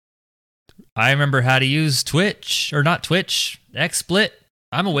I remember how to use Twitch, or not Twitch, XSplit.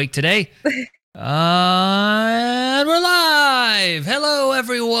 I'm awake today. And we're live! Hello,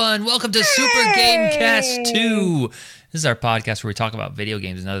 everyone. Welcome to Super Gamecast 2. This is our podcast where we talk about video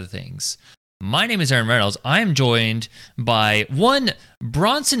games and other things. My name is Aaron Reynolds. I am joined by one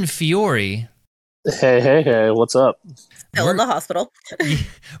Bronson Fiore. Hey, what's up? Still in the hospital.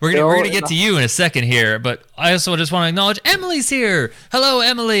 We're gonna get to you in a second here, but I also just want to acknowledge Emily's here. Hello,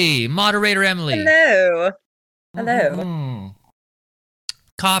 Emily, moderator Emily. Hello. Mm-hmm.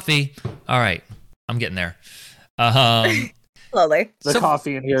 Coffee. All right, I'm getting there. Slowly. The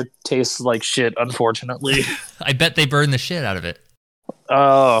coffee in here tastes like shit, unfortunately. I bet they burn the shit out of it.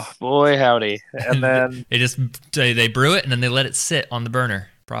 Oh boy, howdy! And then they brew it and then they let it sit on the burner,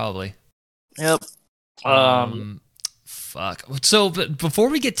 probably. Yep. Fuck. So, but before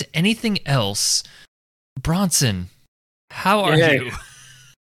we get to anything else, Bronson, how are you?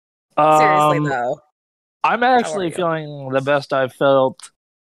 Seriously, though. I'm actually feeling the best I've felt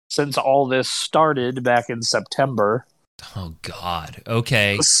since all this started back in September. Oh, God.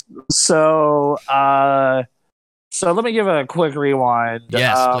 Okay. So let me give a quick rewind.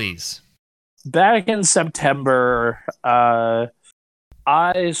 Yes, please. Back in September, I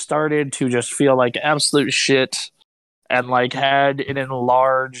started to just feel like absolute shit and like had an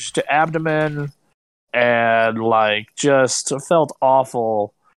enlarged abdomen and like just felt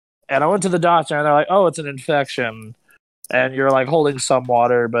awful. And I went to the doctor and they're like, "Oh, it's an infection." And you're like holding some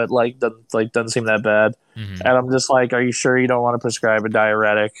water, but doesn't seem that bad. Mm-hmm. And I'm just like, "Are you sure you don't want to prescribe a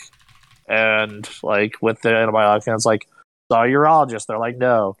diuretic?" And like with the antibiotic, and it's like, "The urologist." They're like,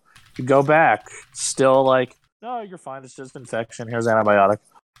 "No." You go back, still like, "No, you're fine. It's just infection. Here's antibiotic."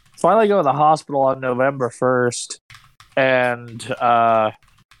 Finally go to the hospital on November 1st. And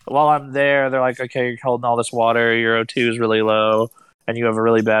while I'm there, they're like, "Okay, you're holding all this water. Your O2 is really low, and you have a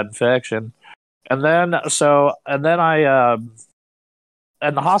really bad infection." And then in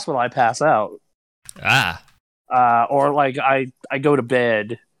the hospital, I pass out. Or like I go to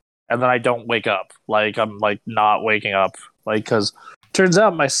bed, and then I don't wake up. Like I'm like not waking up. Like because turns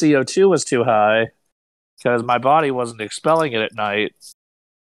out my CO2 was too high. Because my body wasn't expelling it at night.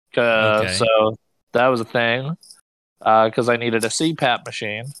 So that was a thing. Because I needed a CPAP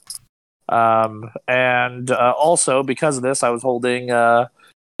machine. And also, because of this, I was holding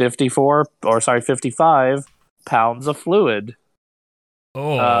 55 pounds of fluid.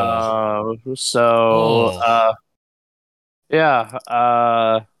 Oh. So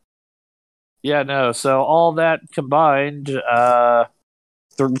all that combined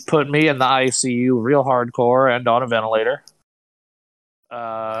put me in the ICU real hardcore and on a ventilator.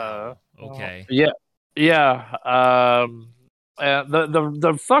 Okay. Yeah. And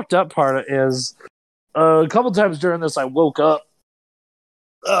the fucked up part is a couple times during this I woke up,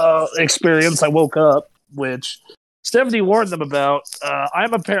 which Stephanie warned them about.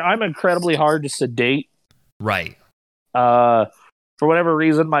 I'm incredibly hard to sedate. Right. For whatever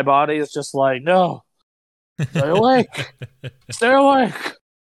reason, my body is just like, "No, stay awake. Stay awake."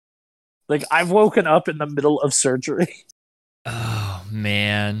 Like, I've woken up in the middle of surgery. Oh,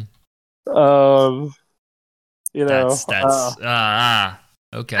 man. Okay. That's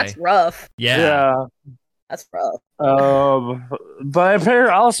rough. Yeah. That's rough. But I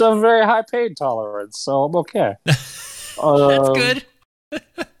also have a very high pain tolerance, so I'm okay. That's good.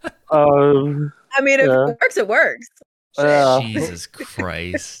 I mean, if it works, it works. Jesus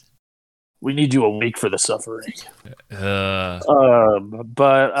Christ. We need you awake for the suffering.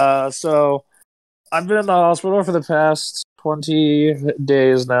 So I've been in the hospital for the past 20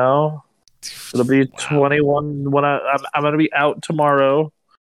 days now. It'll be 21 when I'm going to be out tomorrow.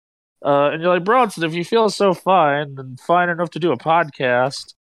 And you're like, "Bronson, if you feel so fine and fine enough to do a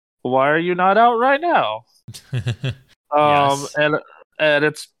podcast, why are you not out right now?" Yes. And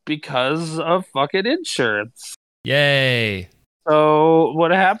it's because of fucking insurance. Yay. So what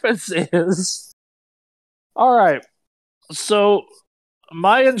happens is, all right. So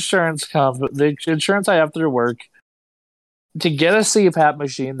my insurance company, the insurance I have through work, to get a CPAP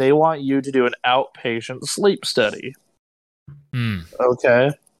machine, they want you to do an outpatient sleep study.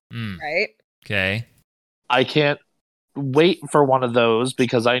 Okay. Right. Okay. I can't wait for one of those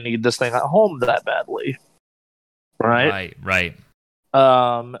because I need this thing at home that badly. Right.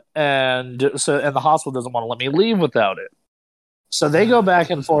 And the hospital doesn't want to let me leave without it. So they go back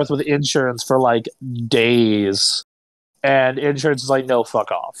and forth with insurance for like days. And insurance is like, "No, fuck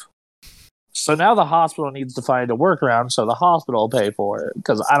off." So now the hospital needs to find a workaround so the hospital will pay for it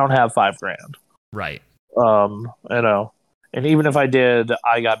because I don't have $5,000. Right. And even if I did,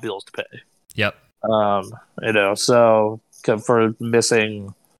 I got bills to pay. Yep. So for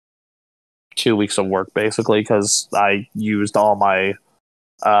missing 2 weeks of work basically because I used all my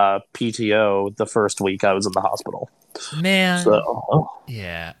PTO the first week I was in the hospital. Man. So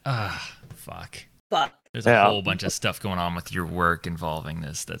yeah. Fuck. Fuck. There's a whole bunch of stuff going on with your work involving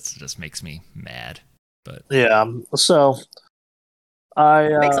this. That's just makes me mad. But yeah, so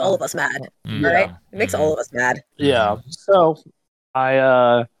it makes all of us mad, right? It makes Mm-hmm. all of us mad. Yeah. So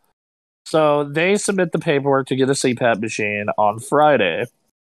so they submit the paperwork to get a CPAP machine on Friday.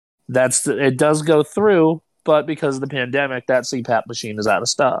 It does go through, but because of the pandemic, that CPAP machine is out of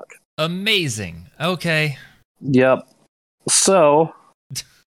stock. Amazing. Okay. Yep. So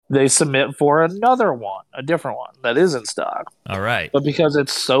they submit for another one, a different one that is in stock. All right. But because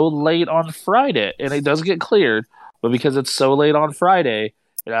it's so late on Friday, and it does get cleared, but because it's so late on Friday,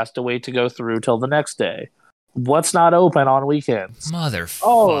 it has to wait to go through till the next day. What's not open on weekends? Motherfucker.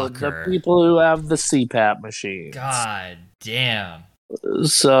 Oh, the people who have the CPAP machine. God damn.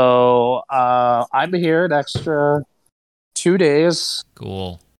 So I'm here an extra 2 days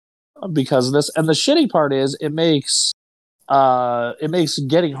Cool. because of this. And the shitty part is it makes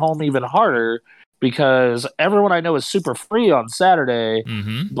getting home even harder because everyone I know is super free on Saturday,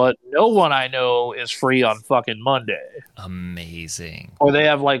 but no one I know is free on fucking Monday. Amazing. Or they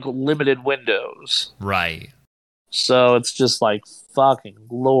have like limited windows. Right. So it's just like fucking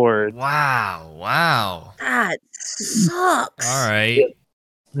Lord. Wow. That sucks. All right.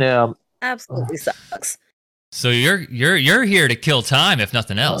 Yeah. Absolutely sucks. So you're here to kill time, if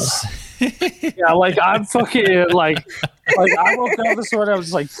nothing else. Yeah, like I'm fucking like I woke up this morning. I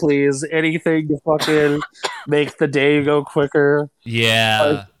was like, please, anything to fucking make the day go quicker.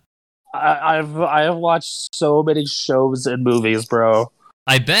 Yeah. Like, I have watched so many shows and movies, bro.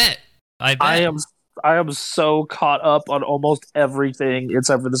 I bet. I am so caught up on almost everything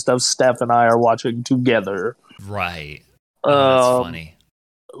except for the stuff Steph and I are watching together. Right. Oh, that's funny.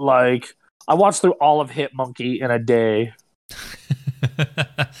 Like I watched through all of Hitmonkey in a day.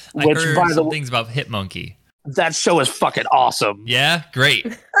 I heard some things about Hitmonkey. That show is fucking awesome. Yeah, great.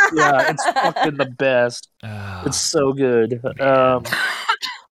 Yeah, it's fucking the best. It's so good.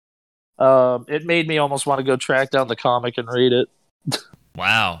 It made me almost want to go track down the comic and read it.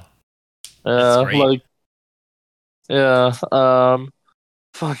 Wow. That's great.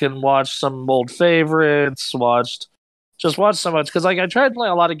 Fucking watched some old favorites. Watched so much because like I tried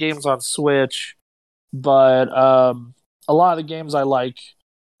playing a lot of games on Switch, but a lot of the games I like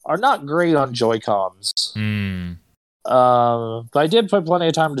are not great on Joy-Cons. But I did put plenty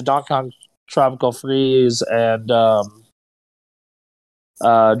of time to Donkey Kong Tropical Freeze and Dragon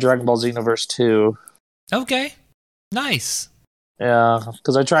Ball Xenoverse 2. Okay. Nice. Yeah,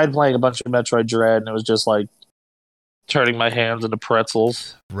 because I tried playing a bunch of Metroid Dread and it was just like turning my hands into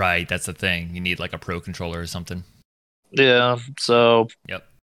pretzels. Right, that's the thing. You need like a Pro Controller or something. Yeah, so... Yep.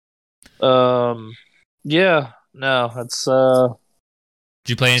 Yeah, no, it's... Did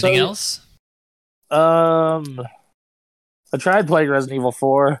you play anything else? I tried playing Resident Evil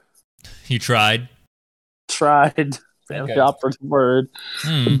 4. You tried? Tried. Okay. The operative word.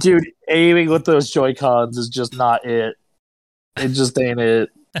 Dude, aiming with those Joy-Cons is just not it. It just ain't it.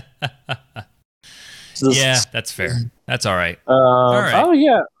 Yeah, that's fair. That's all right. All right. Oh,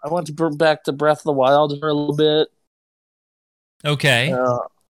 yeah. I went back to Breath of the Wild for a little bit. Okay.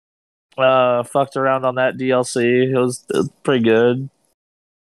 Fucked around on that DLC. It was pretty good.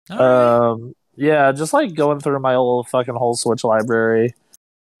 Right. Yeah, just like going through my whole Switch library.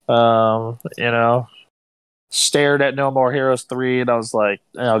 Stared at No More Heroes 3 and I was like,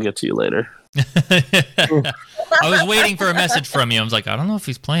 I'll get to you later. I was waiting for a message from you. I was like, I don't know if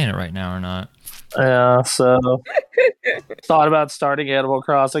he's playing it right now or not. Yeah, so thought about starting Animal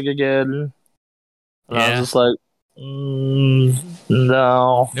Crossing again. And I was just like,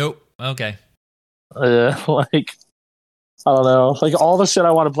 no. Nope. Okay. Like, I don't know. Like, all the shit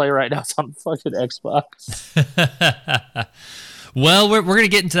I want to play right now is on fucking Xbox. Well, we're going to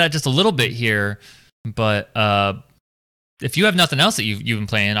get into that just a little bit here. But if you have nothing else that you've been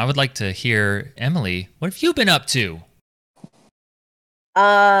playing, I would like to hear, Emily, what have you been up to?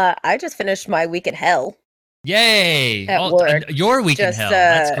 I just finished my week in hell. Yay! At work. Your week in hell.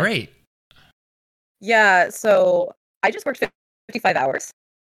 That's great. Yeah, so I just worked 55 hours.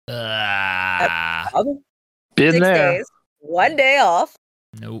 Been 6 there. days, 1 day off.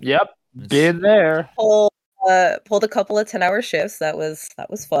 Nope. Yep. Been there. Pulled a couple of 10-hour shifts. That was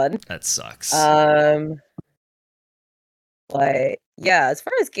fun. That sucks. But yeah, as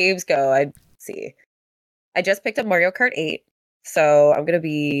far as games go, I just picked up Mario Kart 8, so I'm gonna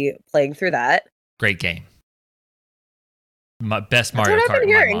be playing through that. Great game. My best Mario Kart in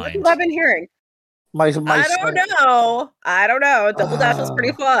my mind. That's what I've been hearing. I don't know. Double Dash was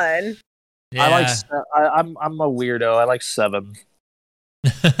pretty fun. Yeah. I like. I'm a weirdo. I like 7.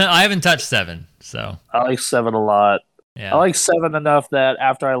 I haven't touched 7, so I like 7 a lot. yeah. I like 7 enough that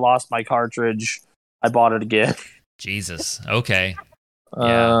after I lost my cartridge, I bought it again. Jesus. Okay.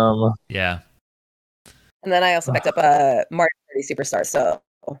 Yeah. Yeah. And then I also picked up a Mario Party Superstar, so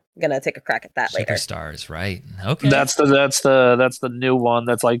I'm gonna take a crack at that later. Superstars, right? Okay. That's the new one.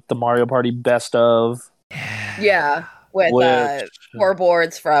 That's like the Mario Party best of. Yeah, with Which- 4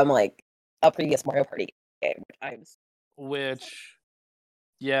 boards from like a previous Mario Party game. Which,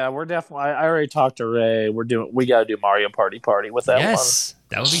 yeah, we're definitely. I already talked to Ray. We gotta do Mario Party with that Yes,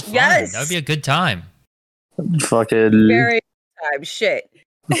 that would be fun. Yes. That would be a good time. one. Fucking Very time shit.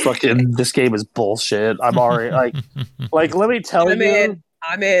 fucking. This game is bullshit. I'm already like. Let me tell I'm you. in.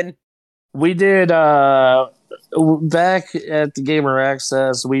 I'm in. We did back at the Gamer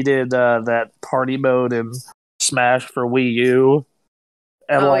Access. We did that party mode in Smash for Wii U,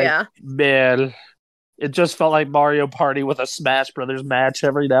 and Oh yeah. man, it just felt like Mario Party with a Smash Brothers match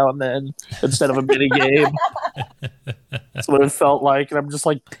every now and then instead of a mini game. That's what it felt like, and I'm just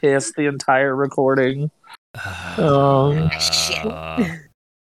like pissed the entire recording. Shit.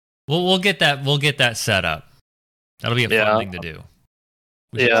 We'll get that. We'll get that set up. That'll be a fun thing to do.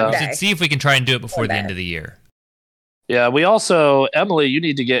 We should see if we can try and do it before the end of the year. Yeah, we also, Emily, you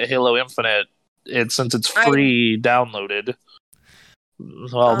need to get Halo Infinite. Since it's free downloaded.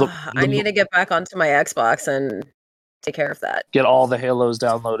 Well, I need to get back onto my Xbox and take care of that. Get all the Halos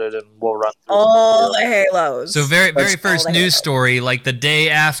downloaded, and we'll run through all the Halos. So very first news story, like the day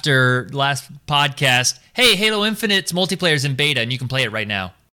after last podcast. Hey, Halo Infinite's multiplayer's in beta, and you can play it right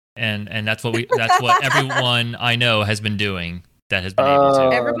now. And that's what everyone I know has been doing. That has been able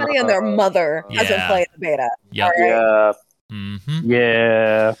to. Everybody and their mother has been playing the beta. Yep. Right? Yeah. Mm-hmm.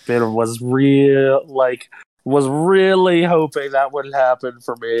 Yeah. It was was really hoping that would happen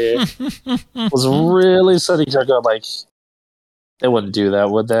for me. Was really sitting here going like, they wouldn't do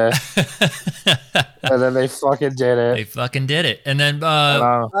that, would they? And then they fucking did it. They fucking did it. And then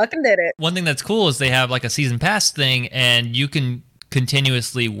fucking did it. One thing that's cool is they have like a season pass thing, and you can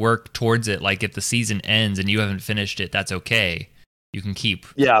continuously work towards it. Like if the season ends and you haven't finished it, that's okay. You can keep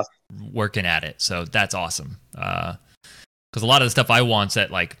working at it. So that's awesome. Because a lot of the stuff I want's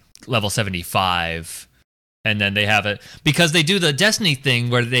at like level 75. And then they have it because they do the Destiny thing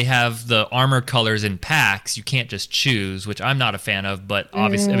where they have the armor colors in packs. You can't just choose, which I'm not a fan of. But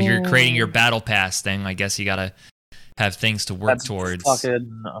obviously, if you're creating your battle pass thing, I guess you gotta have things to work towards.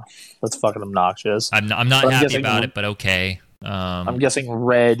 That's fucking obnoxious. I'm not happy about it, but okay. I'm guessing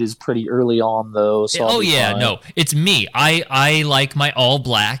red is pretty early on though. So no, it's me. I like my all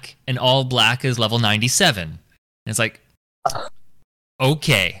black, and all black is level 97. And it's like,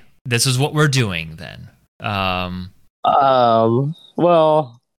 okay, this is what we're doing then. Well,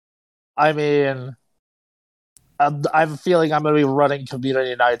 I mean, I'm feeling I'm going to be running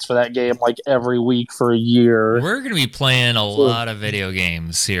community nights for that game like every week for a year. We're going to be playing a lot of video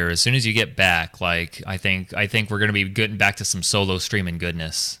games here as soon as you get back. Like, I think we're going to be getting back to some solo streaming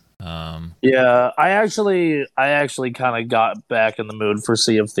goodness. Yeah, I actually kind of got back in the mood for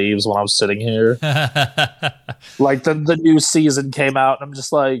Sea of Thieves when I was sitting here. Like the new season came out, and I'm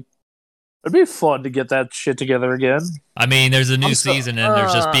just like, it'd be fun to get that shit together again. I mean, there's a new season, and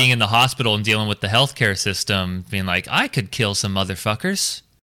there's just being in the hospital and dealing with the healthcare system, being like, I could kill some motherfuckers.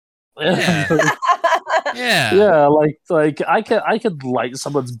 Yeah. Yeah, like I could light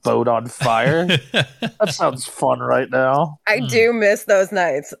someone's boat on fire. That sounds fun right now. I do miss those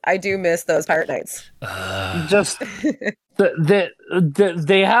nights. I do miss those pirate nights. Just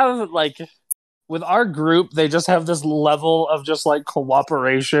they have like with our group, they just have this level of just like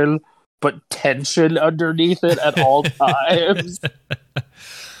cooperation but tension underneath it at all times.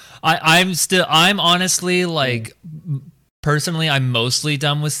 I'm honestly like personally I'm mostly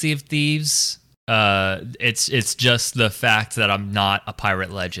done with Sea of Thieves. It's just the fact that I'm not a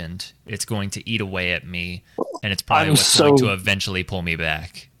pirate legend. It's going to eat away at me, and it's probably going to eventually pull me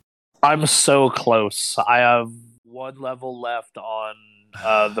back. I'm so close. I have one level left on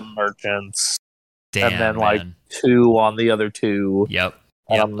the merchants. Damn, and then man. like 2 on the other 2. Yep.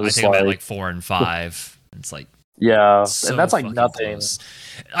 I think I'm at like 4 and 5. It's like and that's like nothing. Close.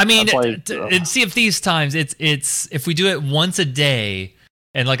 I mean, in Sea of Thieves times, it's if we do it once a day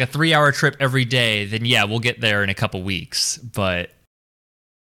and like a 3-hour trip every day, then yeah, we'll get there in a couple weeks. But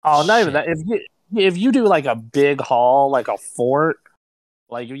not even that. If you do like a big haul, like a fort,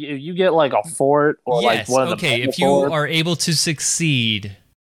 like if you get like a fort or like one of the if you are able to succeed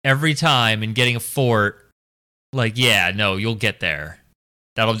every time in getting a fort, like you'll get there.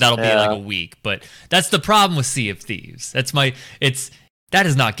 That'll be like a week, but that's the problem with Sea of Thieves. That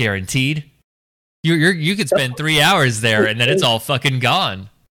is not guaranteed. You could spend 3 hours there and then it's all fucking gone.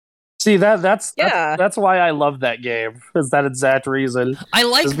 See that's Yeah. that's why I love that game. Is that exact reason? I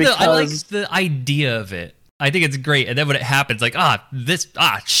like Is I like because- the idea of it. I think it's great. And then when it happens, like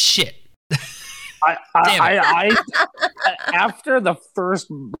shit. I after the first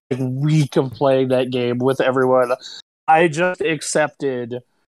week of playing that game with everyone, I just accepted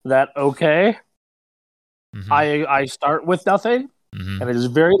that okay, Mhm, I start with nothing, mhm. and it is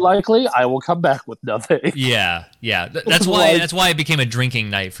very likely I will come back with nothing. Yeah. That's why. Like- That's why it became a drinking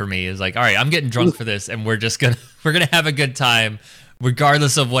night for me. Is like, all right, I'm getting drunk for this, and we're gonna have a good time,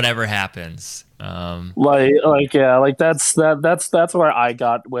 regardless of whatever happens. Like that's where I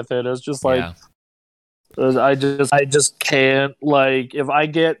got with it. It's just like Yeah. I just can't, like, if I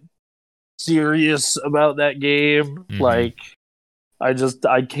get serious about that game, Mhm. like I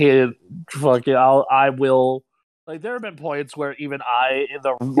can't fucking I will, like, there have been points where even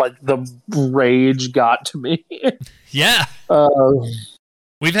the rage got to me. Yeah. Um,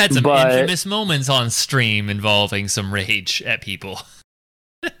 We've had some But- infamous moments on stream involving some rage at people.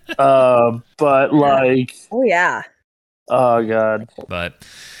 but like, Oh yeah. oh god, But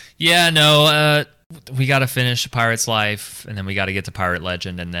yeah, no, we got to finish Pirate's Life, and then we got to get to Pirate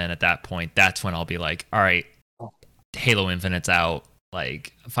Legend, and then at that point, that's when I'll be like, all right, Halo Infinite's out.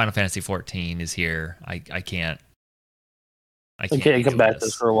 Like, Final Fantasy 14 is here. I can't. I be can't come doing back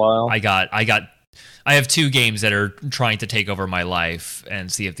this for a while. I have 2 games that are trying to take over my life,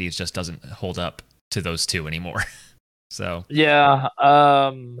 and Sea of Thieves just doesn't hold up to those 2 anymore. So, Yeah,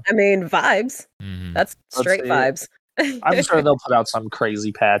 I mean, vibes. mhm. That's straight see. vibes. I'm sure they'll put out some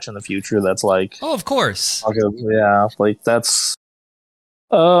crazy patch in the future that's like, Oh, of course, okay, yeah, like that's.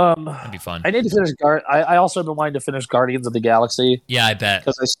 that'd be fun. I need to finish. I also have been wanting to finish Guardians of the Galaxy Yeah, I bet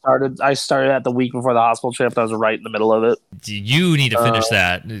because I started at the week before the hospital trip. I was right in the middle of it. you need to finish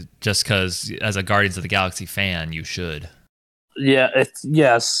that. Just because, as a Guardians of the Galaxy fan, you should. Yeah,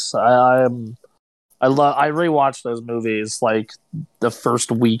 yes, I'm. I rewatched those movies like the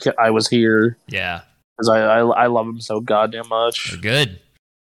first week I was here Yeah, because I love them so goddamn much. they're good.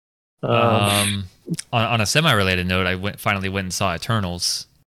 Um, On a semi-related note, I finally went and saw Eternals.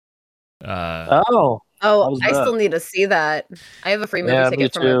 oh, Oh, was I that? still need to see that. I have a free movie Yeah, me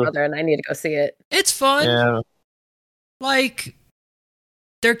ticket from too. my brother, and I need to go see it. It's fun. yeah, Like,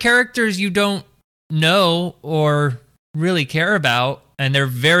 they're characters you don't know or really care about, and they're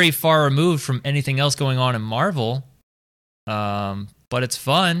very far removed from anything else going on in Marvel. But it's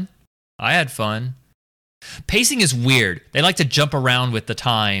fun. I had fun. Pacing is weird. They like to jump around with the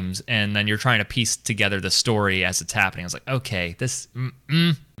times, and then you're trying to piece together the story as it's happening. I was like, okay, this.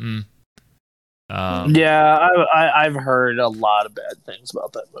 yeah. I've heard a lot of bad things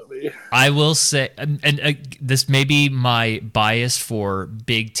about that movie. I will say, and this may be my bias for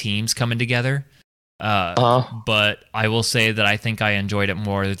big teams coming together, but I will say that I think I enjoyed it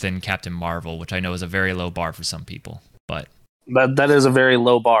more than Captain Marvel, which I know is a very low bar for some people. But That is a very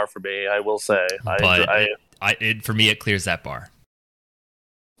low bar for me. I will say. for me, it clears that bar.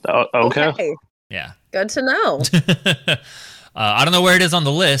 Okay. Yeah. Good to know. I don't know where it is on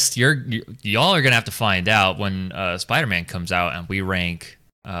the list. Y'all are gonna have to find out when Spider-Man comes out, and we rank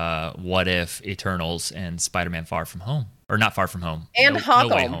What If, Eternals, and Spider-Man: Far From Home, or not Far From Home, And No Way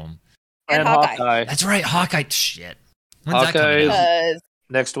Hawkeye. Home. And Hawkeye. That's right, Hawkeye. Shit. When's that Hawkeye coming out? Because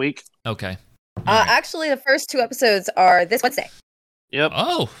Next week. Okay. All right. actually, the first 2 episodes are this Wednesday. Yep.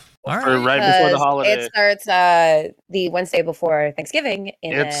 Oh, all For right. right before the 'Cause holiday. It starts the Wednesday before Thanksgiving,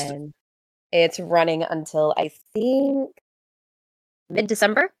 and It's- then it's running until I think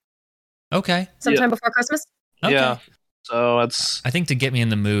mid-December, Okay. sometime before Christmas. Okay. Yeah. So it's I think to get me in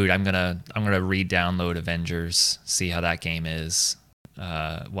the mood, I'm gonna re-download Avengers, see how that game is,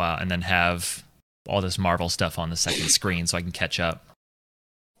 wow, and then have all this Marvel stuff on the second screen so I can catch up.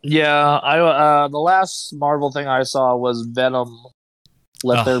 yeah. I the last Marvel thing I saw was Venom.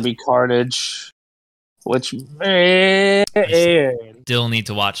 Let Ugh. There Be Carnage, which man, Still need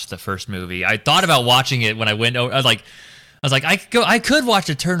to watch the first movie. I thought about watching it when I went over. I was like, I could watch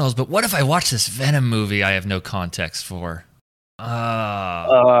Eternals, but what if I watch this Venom movie I have no context for?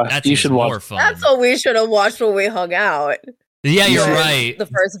 That's you should more watch. fun. That's what we should have watched when we hung out. Yeah, you're Was right. The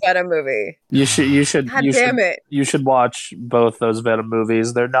first Venom movie. You should. God you damn should, it. You should watch both those Venom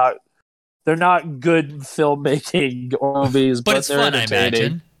movies. They're not good filmmaking or movies, But it's they're fun, I entertaining.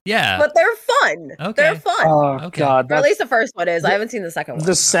 imagine. Yeah. But they're fun. Okay. They're fun. Oh Okay. god, or at least the first one is. I haven't seen the second one.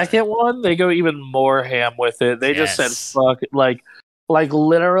 the second one they go even more ham with it. They just said Yes. fuck, like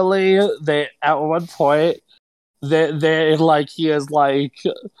literally they at one point they like he is like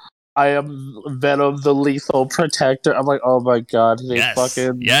I am Venom, the lethal protector. I'm like, oh my god, they Yes.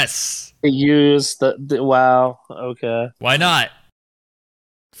 fucking Yes. they use the wow. Okay. Why not?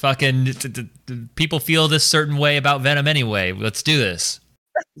 Fucking people feel this certain way about Venom anyway. Let's do this.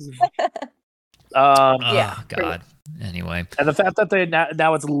 Yeah, Oh, God. Anyway. And the fact that they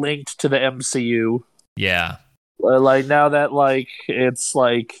now it's linked to the MCU. Yeah. Like now that like it's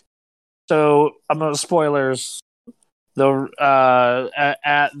like, so I'm gonna spoilers.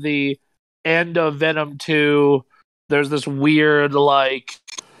 At the end of Venom 2, there's this weird like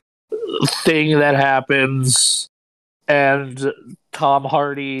thing that happens, and Tom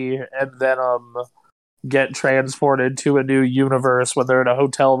Hardy and Venom get transported to a new universe when they're in a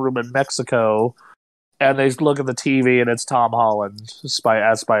hotel room in Mexico, and they look at the TV and it's Tom Holland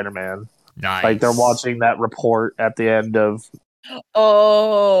as Spider-Man. Nice. Like they're watching that report at the end of.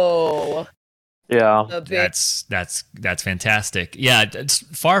 Oh, Yeah. the big That's fantastic. Yeah, it's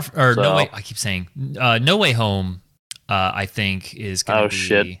far or So- no way. I keep saying No Way Home. I think is gonna Oh be.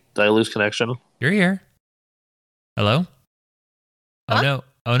 shit! Did I lose connection? You're here. Hello. Oh Huh? no.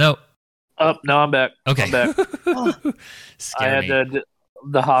 Oh no. Oh no, I'm back. Okay. I'm back. I Scare had me.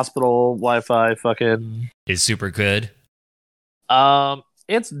 the hospital Wi-Fi fucking. Is super good.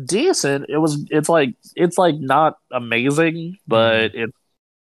 It's decent. It's like not amazing, but it's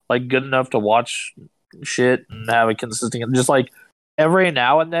like good enough to watch shit and have a consistent. Just like every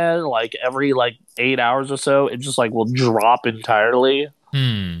now and then, like every like 8 hours or so, it just like will drop entirely.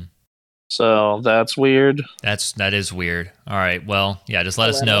 So that's weird. That is weird. All right. Well, yeah. Just let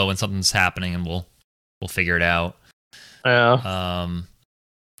us know when something's happening, and we'll figure it out. Yeah.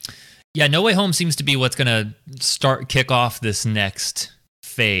 Yeah. No Way Home seems to be what's gonna kick off this next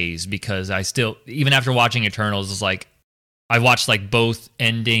phase, because I still, even after watching Eternals, is like I watched like both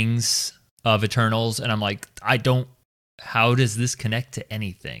endings of Eternals, and I'm like, how does this connect to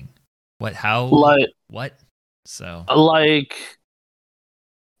anything? What? How? What? So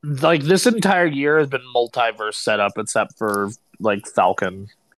Like this entire year has been multiverse setup, except for like Falcon.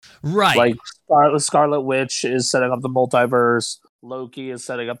 right. Like Scarlet Witch is setting up the multiverse. Loki is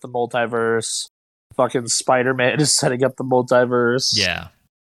setting up the multiverse. Fucking Spider-Man is setting up the multiverse. Yeah.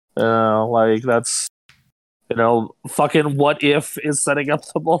 Like that's, fucking What If is setting up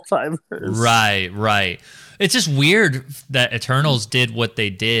the multiverse. Right. It's just weird that Eternals did what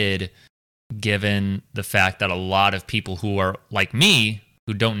they did, given the fact that a lot of people who are like me,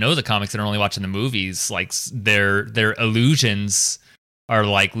 who don't know the comics and are only watching the movies, like their illusions are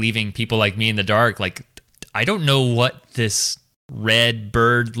like leaving people like me in the dark. Like, I don't know what this red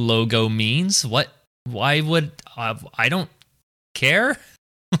bird logo means. Why would I don't care.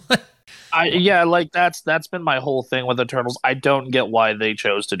 Like that's been my whole thing with Eternals. I don't get why they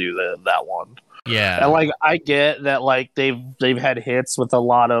chose to do that one. Yeah. And like I get that like they've had hits with a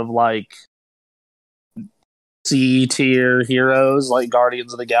lot of like C tier heroes like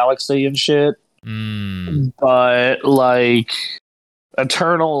Guardians of the Galaxy and shit. But like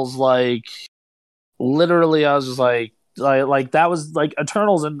Eternals, like literally I was just like that was like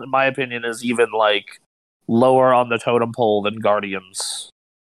Eternals in my opinion is even like lower on the totem pole than Guardians.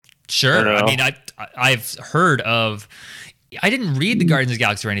 Sure. I mean, I've heard of. I didn't read the Guardians of the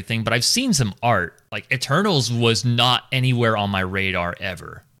Galaxy or anything, but I've seen some art. Like Eternals was not anywhere on my radar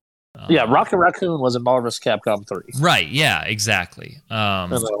ever. Yeah, Rocket Raccoon was in Marvel's Capcom 3. Right. Yeah. Exactly.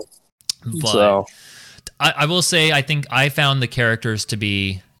 But So I will say, I think I found the characters to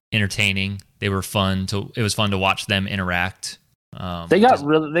be entertaining. They were fun to. It was fun to watch them interact. they got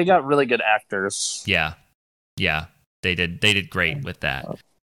really good actors. Yeah. They did great with that.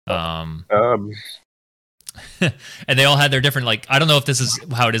 And they all had their different, like, I don't know if this is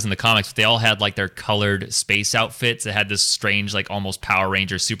how it is in the comics, but they all had like their colored space outfits. It had this strange, like almost Power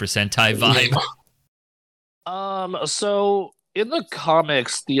Ranger Super Sentai vibe. So in the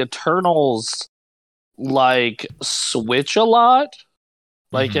comics, the Eternals like switch a lot.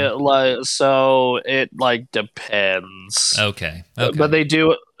 Like it depends. Okay. But they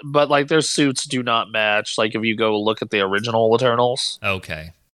do, but like their suits do not match. Like if you go look at the original Eternals,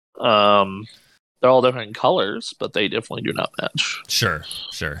 Okay. they're all different colors, but they definitely do not match. Sure.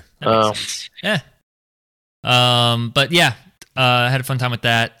 That makes sense. Yeah. But yeah, I had a fun time with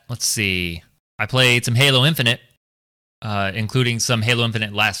that. Let's see. I played some Halo Infinite, including some Halo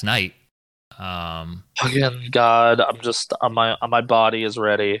Infinite last night. Again, God, I'm just my body is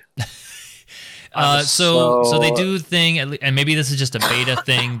ready. So they do the thing, and maybe this is just a beta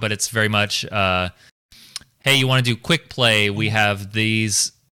thing, but it's very much, hey, you want to do quick play? We have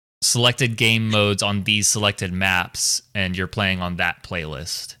these selected game modes on these selected maps, and you're playing on that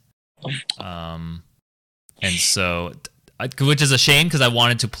playlist. And so which is a shame because I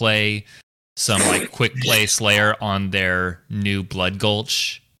wanted to play some like quick play Slayer on their new Blood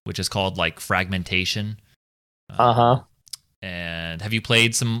Gulch, which is called like Fragmentation. And have you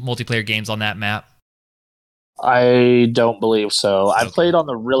played some multiplayer games on that map? I don't believe so. I Okay. played on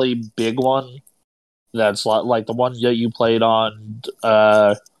the really big one. That's like the one that you played on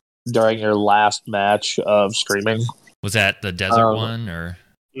during your last match of streaming. Was that the desert one or?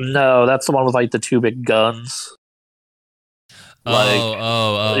 No, that's the one with like the two big guns.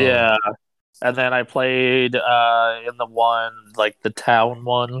 Oh. Yeah. And then I played in the one, like the town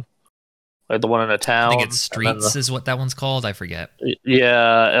one. Like the one in a town. I think it's Streets is what that one's called. I forget.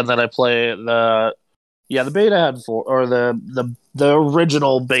 Yeah, and then I played the beta had 4, or the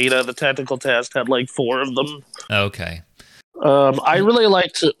original beta, the technical test had like 4 of them. Okay. I really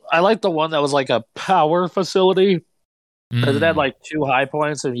liked the one that was like a power facility. Because it had like 2 high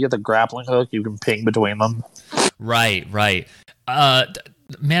points, and you get the grappling hook, you can ping between them. Right.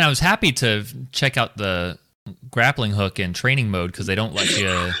 Man, I was happy to check out the grappling hook in training mode because they don't let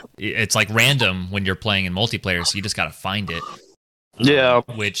you. It's like random when you're playing in multiplayer, so you just got to find it. Yeah.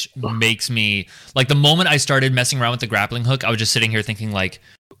 Which makes me like the moment I started messing around with the grappling hook, I was just sitting here thinking like,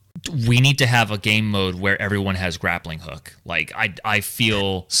 we need to have a game mode where everyone has grappling hook. Like I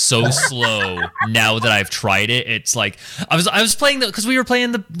feel so slow now that I've tried it. It's like I was playing because we were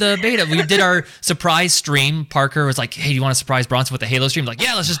playing the beta. We did our surprise stream. Parker was like, "Hey, you want to surprise Bronson with the Halo stream?" Like,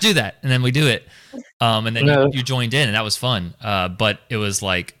 yeah, let's just do that. And then we do it. And then you joined in, and that was fun. But it was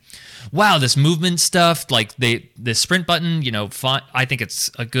like, wow, this movement stuff. Like the sprint button. Fun. I think it's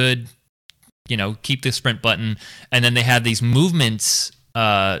a good. Keep the sprint button, and then they had these movements.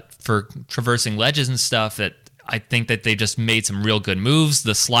 For traversing ledges and stuff that I think that they just made some real good moves.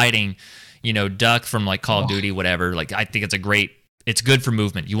 The sliding, duck from like Call of Duty, whatever. Like I think it's good for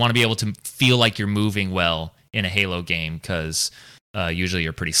movement. You want to be able to feel like you're moving well in a Halo game because usually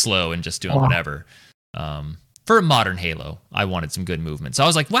you're pretty slow and just doing whatever. For a modern Halo, I wanted some good movement. So I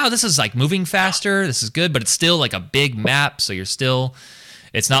was like, wow, this is like moving faster. This is good, but it's still like a big map. So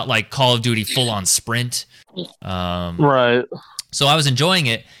it's not like Call of Duty full on sprint. Right. So I was enjoying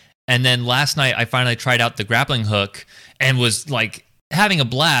it, and then last night I finally tried out the grappling hook and was like having a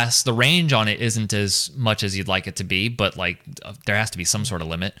blast. The range on it isn't as much as you'd like it to be, but like there has to be some sort of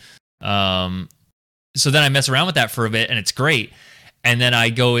limit. So then I mess around with that for a bit, and it's great. And then I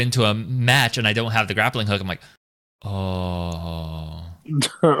go into a match and I don't have the grappling hook. I'm like, oh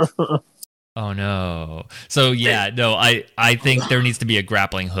no. So yeah, no, I think there needs to be a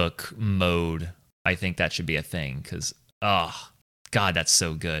grappling hook mode. I think that should be a thing because God, that's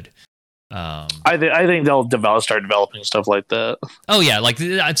so good. I think they'll start developing stuff like that. Oh yeah, like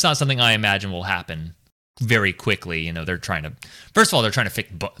it's not something I imagine will happen very quickly. They're trying to. First of all, they're trying to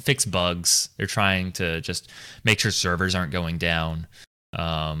fix bugs. They're trying to just make sure servers aren't going down.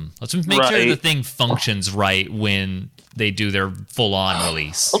 Let's make sure the thing functions right when they do their full-on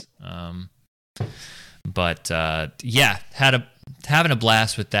release. But yeah, having a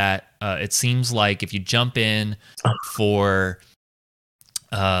blast with that. It seems like if you jump in for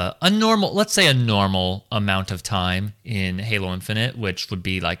a normal amount of time in Halo Infinite, which would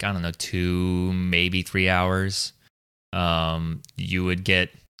be like, I don't know, 2, maybe 3 hours, you would get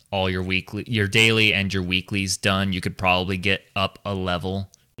all your daily and your weeklies done. You could probably get up a level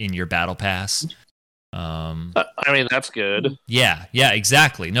in your battle pass. I mean, that's good. Yeah,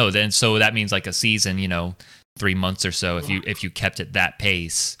 exactly. No, then so that means like a season, 3 months or so. If you kept at that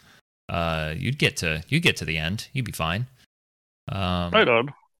pace, you'd get to the end. You'd be fine. Right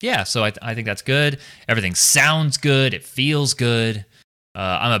on. Yeah, so I think that's good. Everything sounds good. It feels good.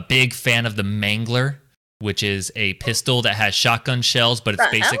 I'm a big fan of the Mangler, which is a pistol that has shotgun shells, but it's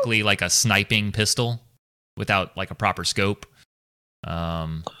basically like a sniping pistol without like a proper scope.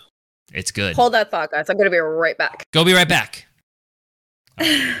 It's good. Hold that thought, guys. I'm going to be right back. Go be right back.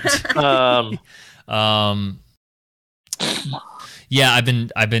 Yeah,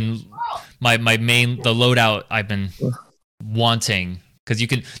 I've been my main the loadout I've been wanting because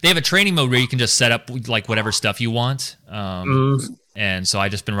they have a training mode where you can just set up like whatever stuff you want. And so I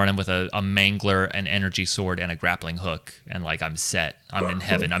just been running with a mangler, an energy sword, and a grappling hook, and like I'm set. I'm in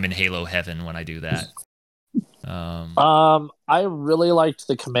heaven. I'm in Halo heaven when I do that. I really liked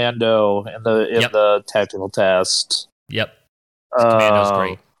the commando in the tactical test. Yep, commando's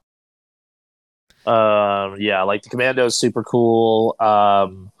great. Yeah, like the commando is super cool.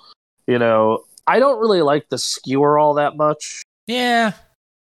 I don't really like the skewer all that much. Yeah,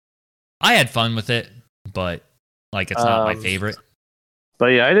 I had fun with it, but like it's not my favorite. But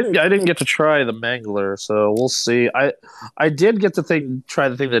yeah, I didn't get to try the Mangler, so we'll see. I did get to try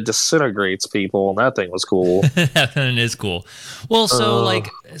the thing that disintegrates people, and that thing was cool. That one is cool. Well, so Uh. like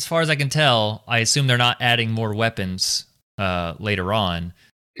as far as I can tell, I assume they're not adding more weapons later on,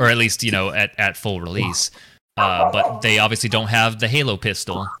 or at least at full release. But they obviously don't have the Halo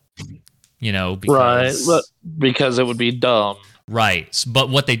pistol, Right, because because it would be dumb. right. But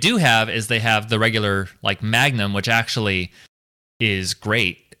what they do have is they have the regular like Magnum, which actually is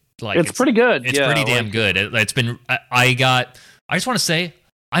great. Like It's pretty good. It's yeah, pretty damn good. It's been. I just want to say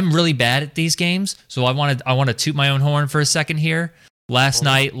I'm really bad at these games, so I want to toot my own horn for a second here. Last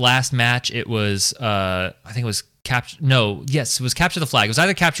match, it was I think it was it was Capture the Flag. It was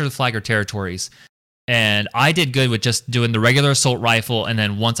either Capture the Flag or Territories, and I did good with just doing the regular assault rifle, and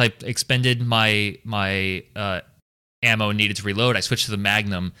then once I expended my ammo needed to reload, I switched to the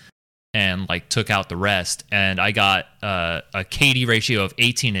Magnum and like took out the rest, and I got a KD ratio of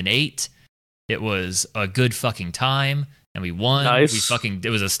 18-8. It was a good fucking time, and we won. Nice. It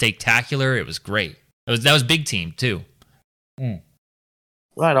was a steaktacular. It was great. That was big team too.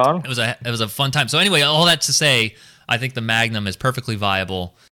 Right on. It was a fun time. So anyway, all that to say, I think the Magnum is perfectly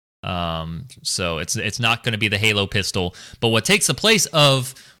viable. So it's not going to be the Halo pistol, but what takes the place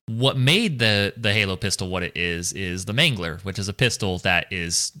of what made the Halo pistol what it is the Mangler, which is a pistol that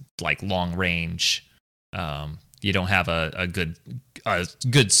is like long range. You don't have a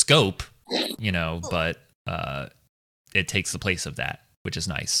good scope, but it takes the place of that, which is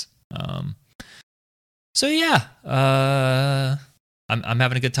nice. So yeah, I'm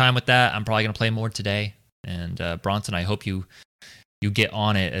having a good time with that. I'm probably gonna play more today. And Bronson, I hope you get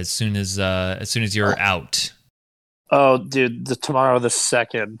on it as soon as you're out. Oh, dude, tomorrow the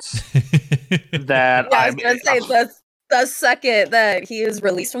 2nd that I was gonna say the second that he is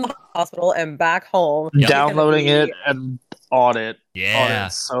released from the hospital and back home, Yep. downloading it and on it. Yeah. On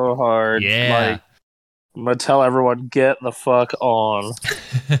it so hard. Yeah. Like, I'm gonna tell everyone, get the fuck on.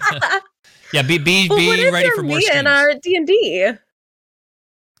 Yeah, be ready for more streams. in our D&D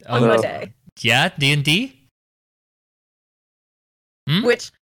on Oh, Monday, yeah, D&D?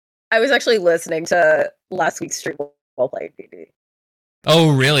 which I was actually listening to last week's stream while playing D&D.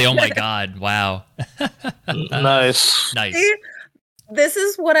 Oh, really? Oh my god. Wow. Nice. Nice. See, this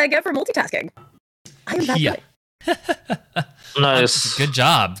is what I get for multitasking. I am that Yeah. good. Nice. Good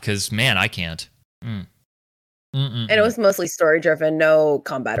job, because man, I can't. Mm. And it was mostly story driven, no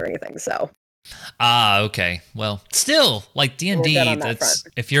combat or anything. So Okay. Well, still, like D&D, We're good on that that's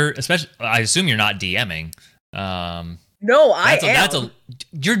front. if you're especially. I assume you're not DMing. no, I am.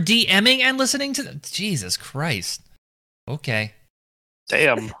 You're DMing and listening to. Jesus Christ. Okay.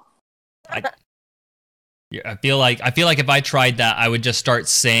 Damn. Yeah, I feel like if I tried that, I would just start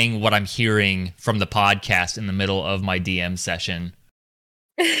saying what I'm hearing from the podcast in the middle of my DM session,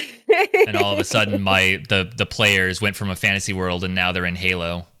 and all of a sudden, the players went from a fantasy world and now they're in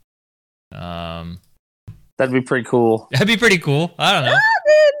Halo. That'd be pretty cool. That'd be pretty cool. I don't know.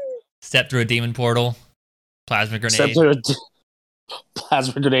 Step through a demon portal, plasma grenade. Except for a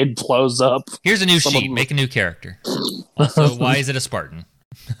plasma grenade blows up. Here's a new Someone- sheet. Make a new character. Also, why is it a Spartan?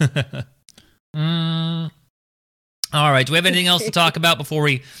 All right. Do we have anything else to talk about before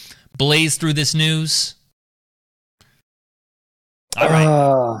we blaze through this news? All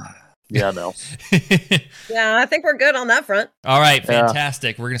right. Yeah, no. Yeah, I think we're good on that front. All right. Yeah.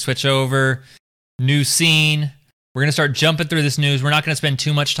 Fantastic. We're going to switch over. New scene. We're going to start jumping through this news. We're not going to spend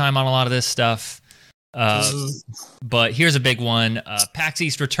too much time on a lot of this stuff. But here's a big one. PAX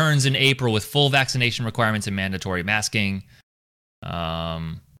East returns in April with full vaccination requirements and mandatory masking.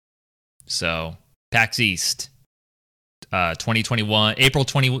 So PAX East, 2021, April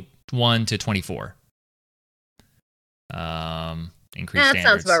 21 to 24. Increased That standards.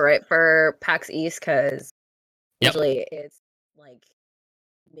 sounds about right for PAX East because Yep. usually it's like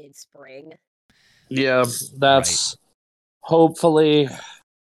mid-spring. Yeah, that's hopefully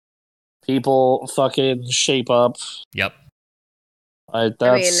people fucking shape up. Yep. I mean,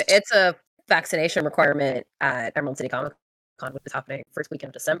 it's a vaccination requirement at Emerald City Comic Con, which is happening first weekend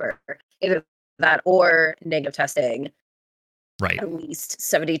of December. Either that or negative testing Right. at least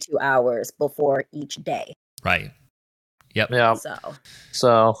 72 hours before each day. Right. Yep. Yeah.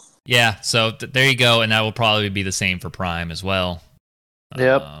 So Yeah. So there you go, and that will probably be the same for Prime as well.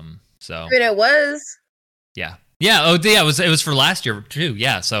 Yep. So I mean, it was. yeah. Oh, yeah. It was for last year too.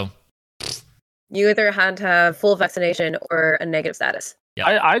 Yeah. So You either had to have full vaccination or a negative status.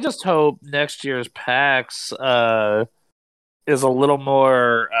 I just hope next year's PAX is a little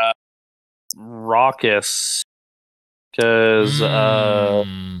more raucous because I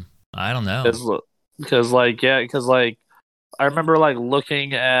don't know. because like I remember like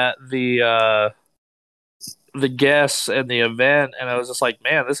looking at the guests and the event, and I was just like,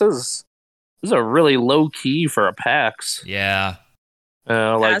 man, this is a really low key for a PAX. Yeah.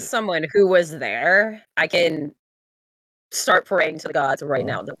 Like, as someone who was there, I can start praying to the gods right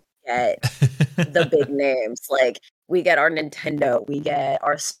now to get the big names. Like, we get our Nintendo, we get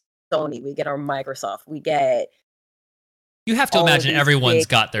our Sony, we get our Microsoft, we get. You have to imagine everyone's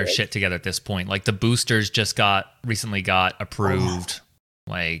got their shit together at this point. Like, the boosters just recently got approved.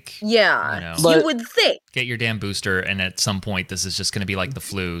 Like, yeah, you would think. Get your damn booster, and at some point, this is just going to be like the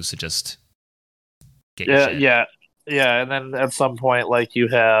flu. So just get your shit. Yeah, and then at some point, like you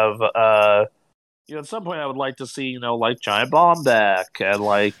have, at some point, I would like to see, like Giant Bomb back, and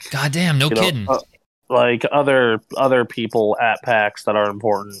like, goddamn, no kidding, like other people at PAX that are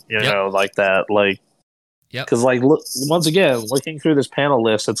important, like that, like, because like, once again, looking through this panel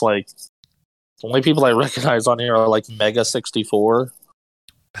list, it's like the only people I recognize on here are like Mega 64.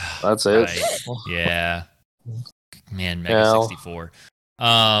 That's it. Right. Yeah, man, Mega 64.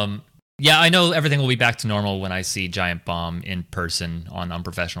 Yeah, I know everything will be back to normal when I see Giant Bomb in person on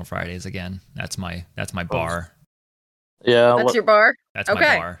Unprofessional Fridays again. That's my bar. Yeah, that's your bar. That's my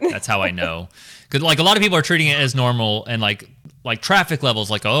bar. That's how I know. Because like a lot of people are treating it as normal, and like traffic levels,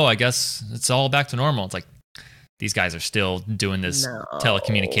 like, oh, I guess it's all back to normal. It's like these guys are still doing this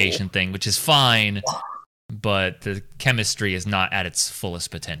telecommunication thing, which is fine, but the chemistry is not at its fullest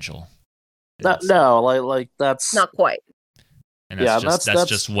potential. No, like that's not quite. And that's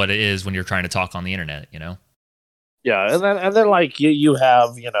just what it is when you're trying to talk on the internet, Yeah, and then like you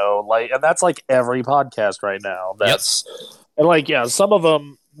have, like, and that's like every podcast right now. That's and like, yeah, some of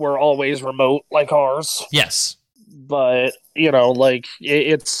them were always remote, like ours. Yes, but like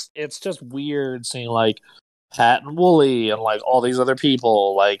it's just weird seeing like Pat and Wooly and like all these other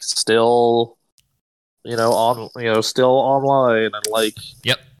people like still, still online and like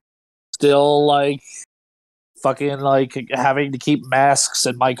still like. Fucking like having to keep masks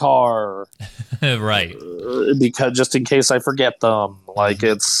in my car, right? Because just in case I forget them, like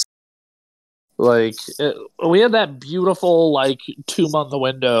it's like we had that beautiful like 2-month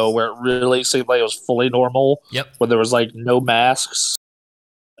window where it really seemed like it was fully normal. Yep. When there was like no masks,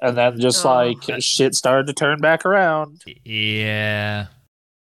 and then just shit started to turn back around. Yeah,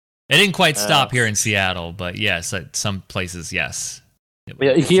 it didn't quite stop here in Seattle, but yes, at some places, yes.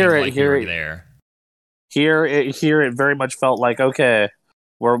 Here it very much felt like, okay,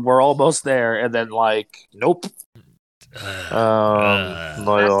 we're almost there, and then like, nope.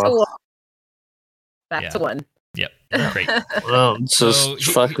 Back to one. Yep, great.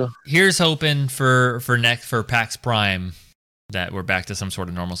 Here's hoping for PAX Prime that we're back to some sort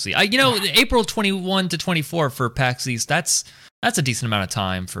of normalcy. April 21 to 24 for PAX East. That's a decent amount of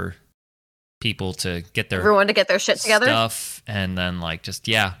time for people to get everyone to get their shit together, stuff, and then like just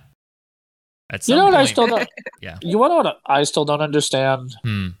what I still don't. You want to know what I still don't understand?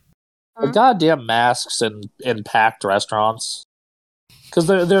 The goddamn masks in packed restaurants. Because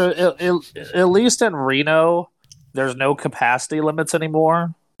they're at least in Reno, there's no capacity limits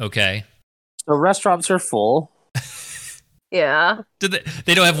anymore. Okay. So restaurants are full. Yeah.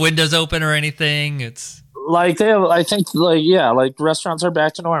 They don't have windows open or anything. It's like I think like restaurants are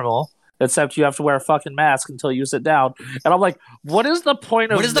back to normal. Except you have to wear a fucking mask until you sit down. And I'm like, what is the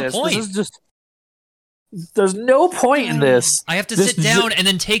point of this? What is the point? This is just. There's no point in this. I have to sit down and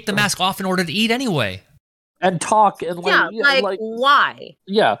then take the mask off in order to eat anyway. And talk and like why?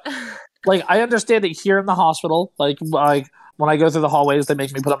 Yeah. Like I understand it here in the hospital. Like when I go through the hallways, they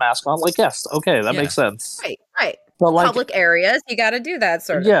make me put a mask on. Like, yes, okay, that makes sense. Right. But like public areas, you got to do that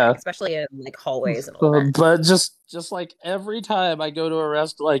sort of thing, especially in like hallways and all that. But just like every time I go to a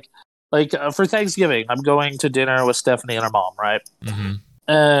restaurant, like for Thanksgiving, I'm going to dinner with Stephanie and her mom, right? Mm-hmm.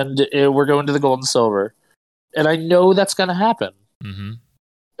 And we're going to the Gold and Silver. And I know that's going to happen. Mm-hmm.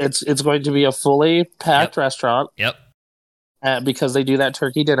 It's going to be a fully packed restaurant. Yep. Because they do that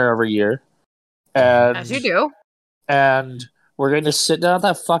turkey dinner every year. And, as you do. And we're going to sit down at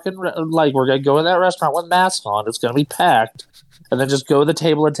that fucking... we're going to go in that restaurant with masks on. It's going to be packed. And then just go to the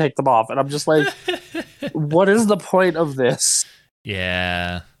table and take them off. And I'm just like, what is the point of this?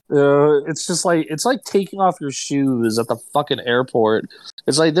 Yeah. It's just like... It's like taking off your shoes at the fucking airport.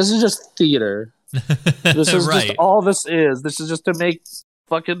 It's like, this is just theater. This is just all this is. This is just to make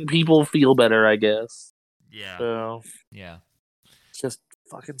fucking people feel better, I guess. Yeah. So, yeah. Just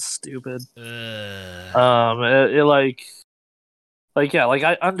fucking stupid. It I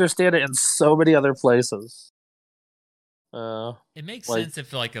understand it in so many other places. It makes sense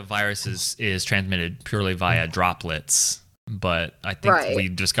if like a virus is transmitted purely via droplets, but I think we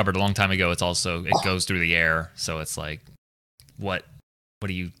discovered a long time ago it goes through the air, so it's like what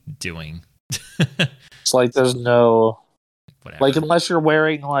are you doing? It's like there's no Whatever. like unless you're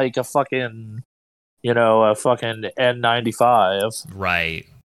wearing like a fucking a fucking N95. Right.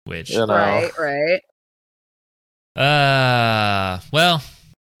 Which You know. Right. well,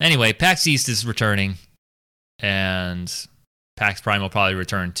 anyway, PAX East is returning, and PAX Prime will probably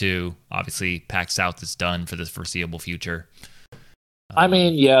return too. Obviously, PAX South is done for the foreseeable future. I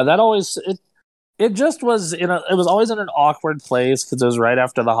mean, yeah, that always it just was it was always in an awkward place because it was right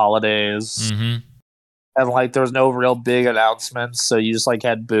after the holidays, Mhm. and like there was no real big announcements, so you just like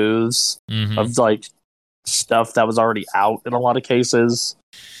had booths Mhm. of like stuff that was already out in a lot of cases,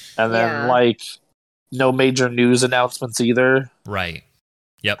 and then Yeah. like no major news announcements either. Right.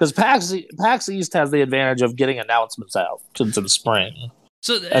 Yep. Because PAX East has the advantage of getting announcements out since it's spring,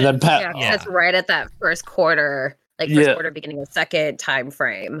 So and then Yeah, that's right at that first quarter, Yeah. quarter, beginning of second time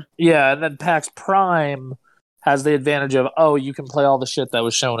frame. and then PAX Prime has the advantage of you can play all the shit that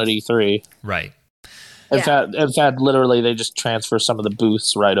was shown at E3. right. In fact, literally they just transfer some of the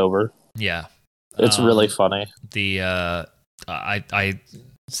booths right over. Yeah. It's really funny. The I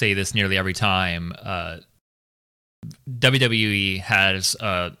say this nearly every time. WWE has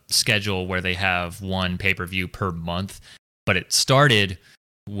a schedule where they have one pay-per-view per month, but it started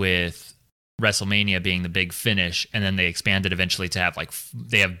with WrestleMania being the big finish, and then they expanded eventually to have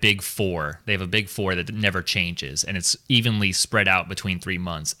they have Big Four. They have a Big Four that never changes, and it's evenly spread out between 3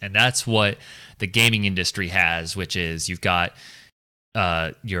 months. And that's what the gaming industry has, which is you've got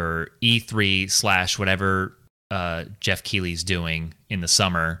your E3 / whatever Jeff Keighley's doing in the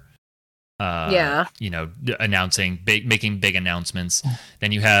summer. Announcing making big announcements.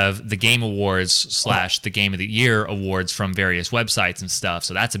 Then you have the Game Awards / the Game of the Year awards from various websites and stuff.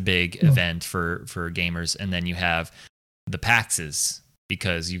 So that's a big event for gamers. And then you have the PAXs,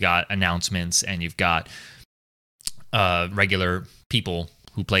 because you got announcements and you've got regular people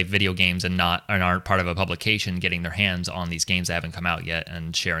who play video games and aren't part of a publication getting their hands on these games that haven't come out yet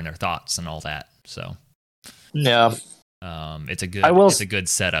and sharing their thoughts and all that. So Yeah. it's a good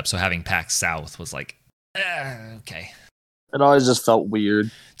setup. So having PAX South was like, okay. It always just felt weird.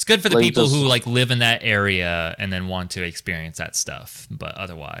 It's good for the people who live in that area and then want to experience that stuff. But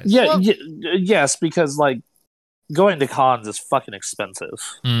otherwise, yes, because going to cons is fucking expensive.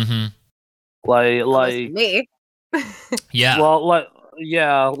 Mm-hmm. Like me. Yeah. Well,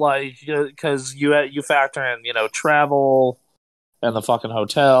 because you factor in travel and the fucking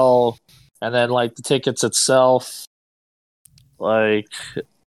hotel, and then the tickets itself. Eating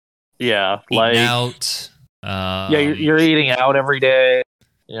out. You're eating out every day.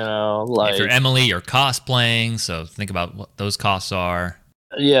 If you're Emily, you're cosplaying, so think about what those costs are.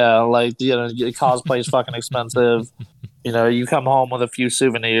 Yeah, cosplay is fucking expensive. You come home with a few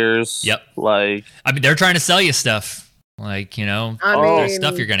souvenirs. Yep. I mean, they're trying to sell you stuff. There's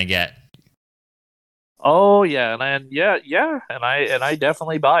stuff you're gonna get. Oh yeah, and I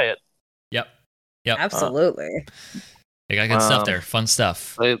definitely buy it. Yep. Absolutely. They got good stuff there. Fun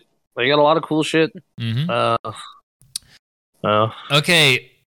stuff. They got a lot of cool shit. Mm-hmm.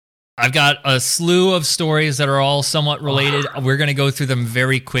 Okay, I've got a slew of stories that are all somewhat related. We're going to go through them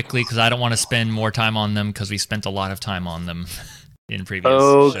very quickly because I don't want to spend more time on them because we spent a lot of time on them in previous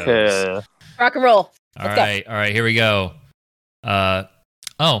shows. Rock and roll. All right, here we go.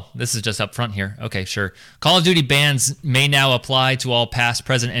 This is just up front here. Okay, sure. Call of Duty bans may now apply to all past,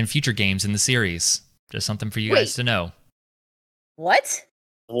 present, and future games in the series. Just something for you guys to know. What?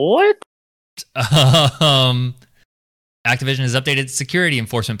 Activision has updated its security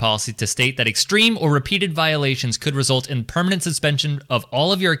enforcement policy to state that extreme or repeated violations could result in permanent suspension of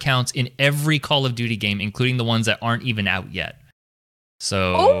all of your accounts in every Call of Duty game, including the ones that aren't even out yet.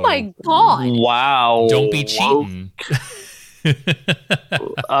 So, oh my god! Wow! Don't be cheating.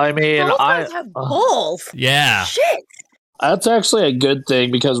 I mean, I have balls. Yeah. Shit. That's actually a good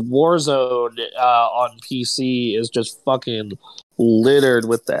thing because Warzone on PC is just fucking littered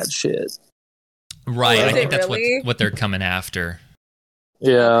with that shit. Right, I think that's really? what they're coming after.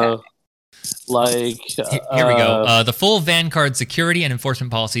 Yeah. Okay. Here we go. The full Vanguard security and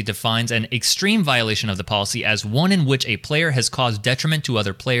enforcement policy defines an extreme violation of the policy as one in which a player has caused detriment to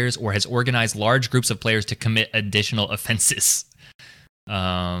other players or has organized large groups of players to commit additional offenses.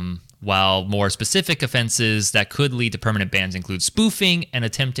 While more specific offenses that could lead to permanent bans include spoofing and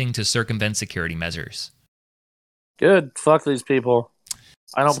attempting to circumvent security measures. Good. Fuck these people.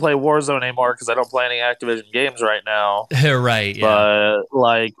 I don't play Warzone anymore because I don't play any Activision games right now. Right, yeah.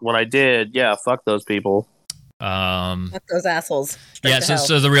 But, when I did, fuck those people. Fuck those assholes. Straight Yeah, to hell.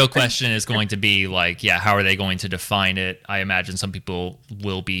 so the real question is going to be like, yeah, how are they going to define it? I imagine some people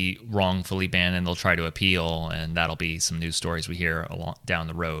will be wrongfully banned and they'll try to appeal, and that'll be some news stories we hear along down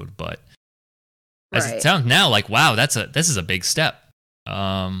the road. But as it sounds now, like, wow, this is a big step.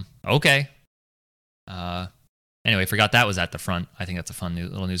 Okay. Anyway, forgot that was at the front. I think that's a fun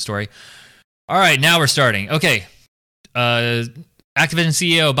little news story. All right, now we're starting. Okay. Activision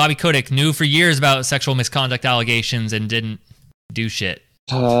CEO Bobby Kotick knew for years about sexual misconduct allegations and didn't do shit.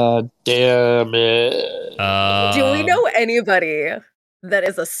 Damn it. Do we know anybody that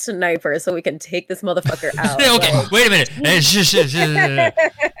is a sniper so we can take this motherfucker out? Okay, Like- wait a minute.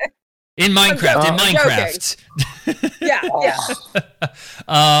 In Minecraft. Yeah.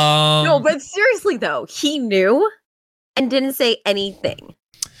 No, but seriously though, he knew and didn't say anything.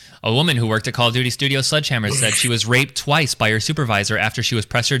 A woman who worked at Call of Duty Studio Sledgehammer said she was raped twice by her supervisor after she was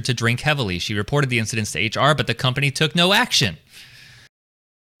pressured to drink heavily. She reported the incidents to HR, but the company took no action.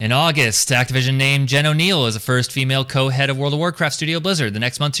 In August, Activision named Jen O'Neill as the first female co-head of World of Warcraft Studio Blizzard. The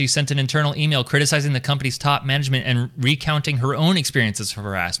next month, she sent an internal email criticizing the company's top management and recounting her own experiences of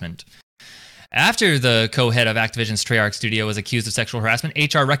harassment. After the co-head of Activision's Treyarch studio was accused of sexual harassment,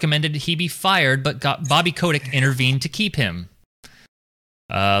 HR recommended he be fired, but Bobby Kotick intervened to keep him.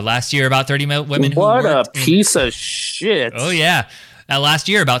 Last year, about 30 women who What a worked piece of shit. Oh, yeah. Last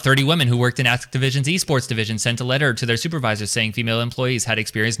year, about 30 women who worked in Activision's esports division sent a letter to their supervisors saying female employees had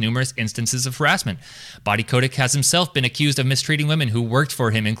experienced numerous instances of harassment. Bobby Kotick has himself been accused of mistreating women who worked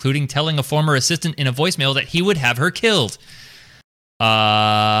for him, including telling a former assistant in a voicemail that he would have her killed. We're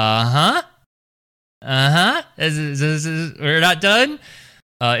not done?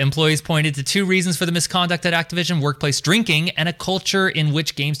 Employees pointed to two reasons for the misconduct at Activision: workplace drinking and a culture in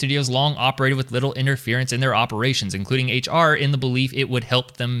which game studios long operated with little interference in their operations, including HR, in the belief it would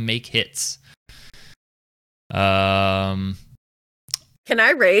help them make hits. Can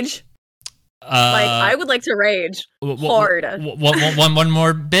I rage? I would like to rage hard. One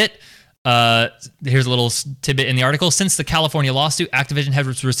more bit. Here's a little tidbit in the article. Since the California lawsuit, Activision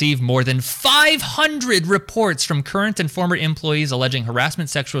has received more than 500 reports from current and former employees alleging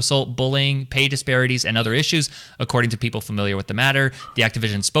harassment, sexual assault, bullying, pay disparities, and other issues. According to people familiar with the matter, the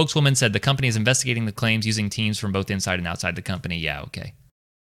Activision spokeswoman said the company is investigating the claims using teams from both inside and outside the company. Yeah, okay.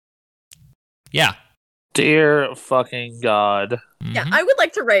 Yeah. Dear fucking God. Mm-hmm. Yeah, I would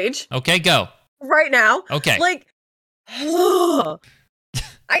like to rage. Okay, go. Right now. Okay. Like,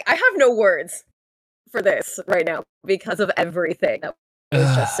 I have no words for this right now because of everything that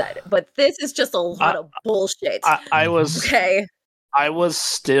was just said. But this is just a lot of bullshit. I was okay. I was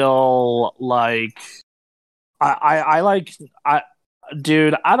still like,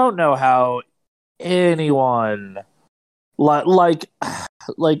 dude. I don't know how anyone like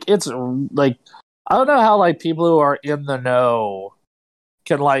it's like I don't know how like people who are in the know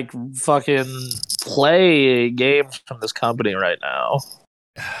can like fucking play games from this company right now.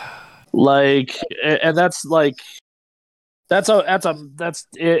 Like, and that's like,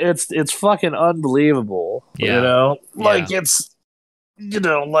 it's fucking unbelievable. Yeah. You know, like Yeah. it's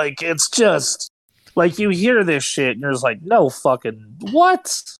just like you hear this shit and you're just like, no fucking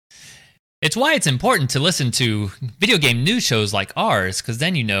what? It's why it's important to listen to video game news shows like ours, because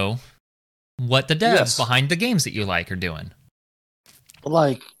then you know what the devs behind the games that you like are doing.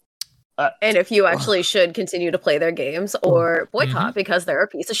 Like, and if you actually should continue to play their games or boycott because they're a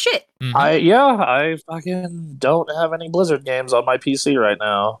piece of shit. Mm-hmm. I fucking don't have any Blizzard games on my PC right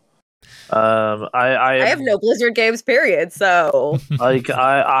now. I have no Blizzard games, period. So like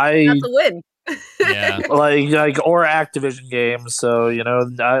I that's a win. Yeah. like or Activision games. So you know,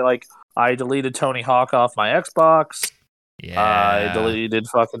 I deleted Tony Hawk off my Xbox. Yeah. I deleted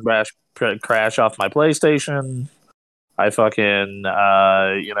fucking Crash off my PlayStation. I fucking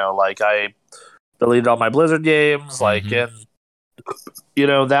I deleted all my Blizzard games. Like, and you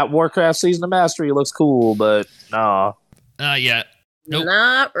know that Warcraft Season of Mastery looks cool, but nah. Yeah. Nope.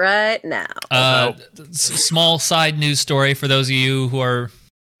 Not right now. Small side news story for those of you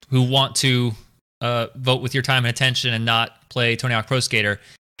who want to vote with your time and attention and not play Tony Hawk Pro Skater.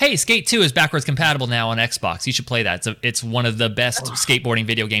 Hey, Skate 2 is backwards compatible now on Xbox. You should play that. It's one of the best skateboarding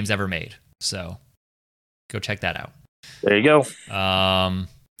video games ever made. So go check that out. There you go.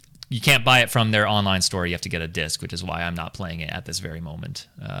 You can't buy it from their online store. You have to get a disc, which is why I'm not playing it at this very moment.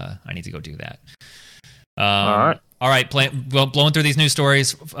 I need to go do that. All right. Blowing through these news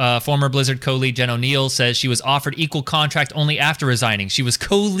stories, former Blizzard co-lead Jen O'Neill says she was offered equal contract only after resigning. She was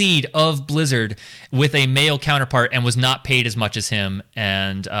co-lead of Blizzard with a male counterpart and was not paid as much as him,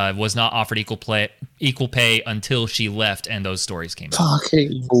 and was not offered equal pay until she left, and those stories came out.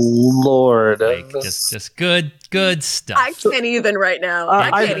 Fucking Lord. Like, just good stuff. I can't even right now.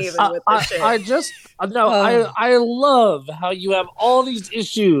 I can't even with this shit. I love how you have all these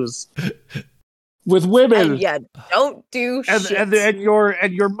issues with women. And yeah, don't do shit. And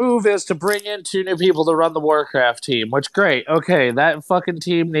your move is to bring in 2 new people to run the Warcraft team, which great. Okay, that fucking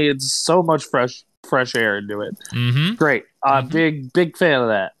team needs so much fresh air into it. Mm-hmm. Great. Big fan of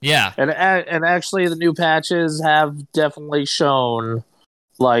that. Yeah. And actually the new patches have definitely shown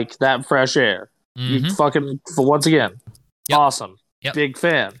like that fresh air. Mm-hmm. You fucking once again. Yep. Awesome. Yep. Big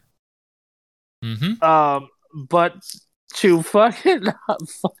fan. Mm-hmm. But to fucking not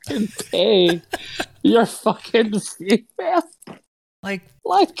fucking pay your fucking female. Like,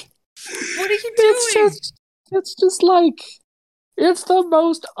 what are you doing? It's just like, it's the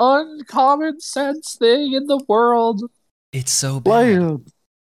most uncommon sense thing in the world. It's so bad. Like,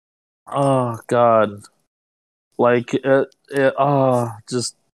 oh God. Like,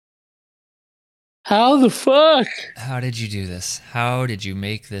 just, how the fuck? How did you do this? How did you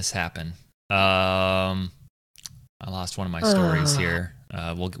make this happen? I lost one of my stories here.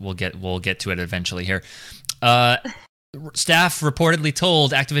 We'll get to it eventually here. Staff reportedly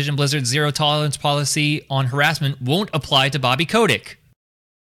told Activision Blizzard's zero tolerance policy on harassment won't apply to Bobby Kotick.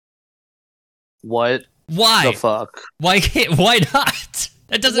 What? Why? The fuck? Why not?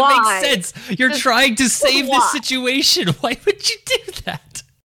 That doesn't make sense. You're trying to save this situation. Why would you do that?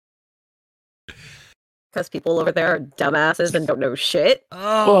 Because people over there are dumbasses and don't know shit.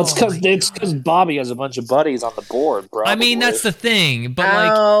 Oh, well, it's because Bobby has a bunch of buddies on the board, bro. I mean, that's the thing, but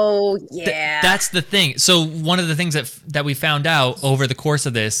that's the thing. So one of the things that we found out over the course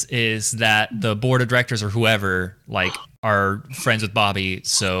of this is that the board of directors or whoever are friends with Bobby,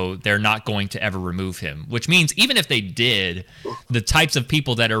 so they're not going to ever remove him. Which means even if they did, the types of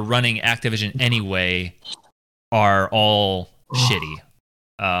people that are running Activision anyway are all shitty.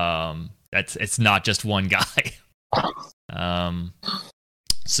 It's not just one guy.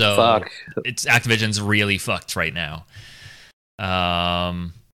 So fuck. It's Activision's really fucked right now.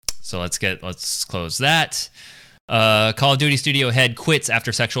 So let's close that. Call of Duty studio head quits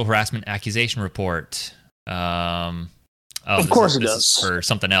after sexual harassment accusation report. Of course it does. For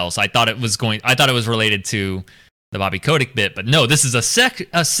something else. I thought it was related to the Bobby Kotick bit, but no, this is a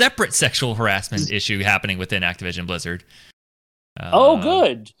separate sexual harassment issue happening within Activision Blizzard.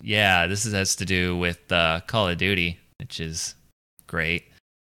 Good. Yeah, this has to do with Call of Duty, which is great.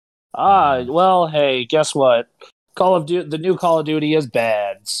 Well, hey, guess what? The new Call of Duty is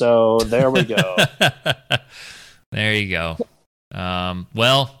bad, so there we go. There you go.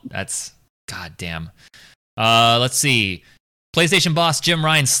 Well, that's goddamn. Let's see. PlayStation boss Jim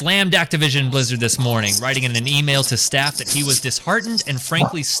Ryan slammed Activision Blizzard this morning, writing in an email to staff that he was disheartened and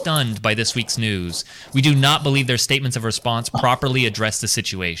frankly stunned by this week's news. We do not believe their statements of response properly address the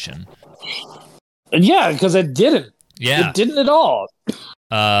situation. Yeah, because it didn't. Yeah. It didn't at all.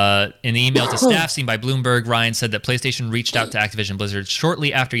 In the email to staff seen by Bloomberg, Ryan said that PlayStation reached out to Activision Blizzard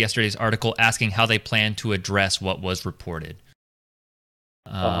shortly after yesterday's article asking how they plan to address what was reported.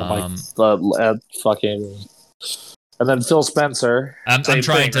 Fucking... And then Phil Spencer. I'm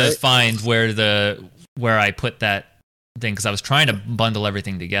trying to find where I put that thing because I was trying to bundle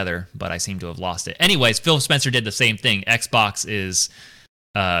everything together, but I seem to have lost it. Anyways, Phil Spencer did the same thing. Xbox is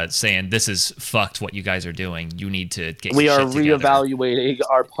saying this is fucked what you guys are doing. You need to get. We your are shit together. reevaluating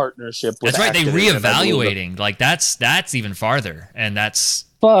our partnership with. That's right. They Activision. reevaluating. Like that's even farther, and that's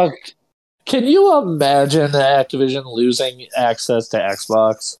fuck. Can you imagine Activision losing access to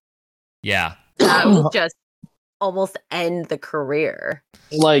Xbox? Yeah. That would just almost end the career.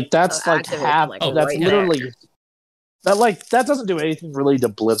 Like that's like Activision, half. That's right literally there. that doesn't do anything really to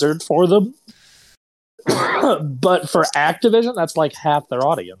Blizzard for them. But for Activision, that's like half their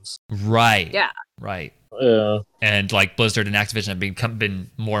audience. Right. Yeah. Right. Yeah. And like Blizzard and Activision have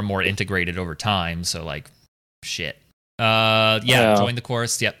been more and more integrated over time. So like, shit. Join the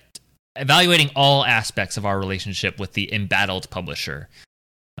course. Yep. Evaluating all aspects of our relationship with the embattled publisher.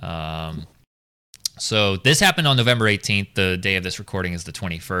 So this happened on November 18th. The day of this recording is the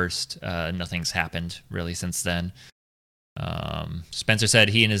 21st. Nothing's happened really since then. Spencer said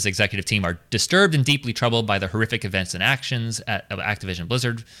he and his executive team are disturbed and deeply troubled by the horrific events and actions of Activision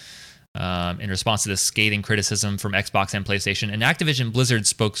Blizzard. In response to this scathing criticism from Xbox and PlayStation, an Activision Blizzard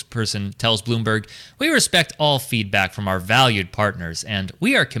spokesperson tells Bloomberg, "We respect all feedback from our valued partners, and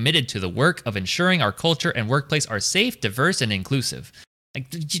we are committed to the work of ensuring our culture and workplace are safe, diverse, and inclusive." Like,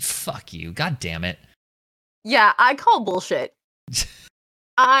 fuck you. God damn it. Yeah, I call bullshit.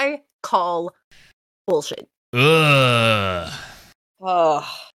 I call bullshit. Ugh.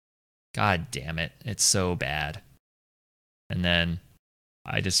 Oh. God damn it. It's so bad. And then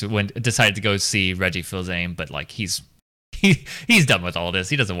I just decided to go see Reggie Fils-Aime, but like he's done with all this.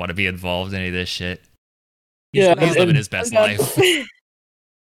 He doesn't want to be involved in any of this shit. He's living his best life.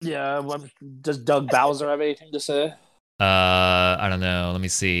 Yeah, does Doug Bowser have anything to say? I don't know. Let me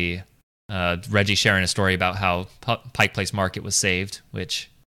see. Reggie sharing a story about how Pike Place Market was saved, which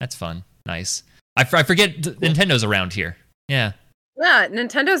that's fun. Nice. I forget Nintendo's around here. Yeah. Yeah,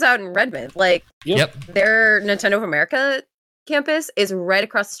 Nintendo's out in Redmond. Like, Yep. Their Nintendo of America campus is right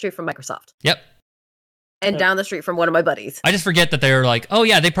across the street from Microsoft. Yep. And down the street from one of my buddies. I just forget that they're like, oh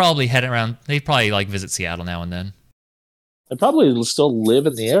yeah, they probably head around. They probably like visit Seattle now and then. They probably still live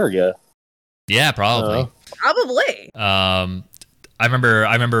in the area. Yeah, probably. Probably. I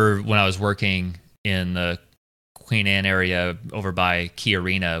remember when I was working in the Queen Anne area over by Key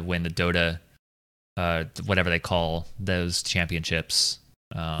Arena when the Dota, whatever they call those championships.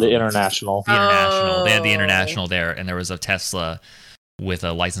 The International. The International. They had the International there, and there was a Tesla with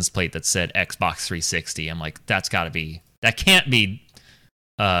a license plate that said Xbox 360. I'm like, that can't be,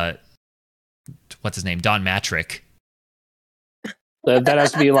 what's his name? Don Matrick. That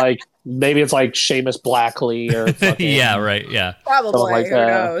has to be like, maybe it's like Seamus Blackley or fucking, yeah, right, yeah. Probably, like who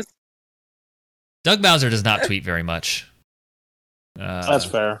knows? Doug Bowser does not tweet very much. That's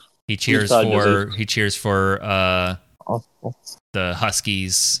fair. He cheers for the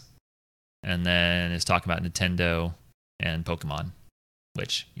Huskies, and then is talking about Nintendo and Pokemon,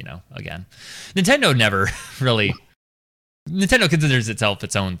 which, again, Nintendo never really. Nintendo considers itself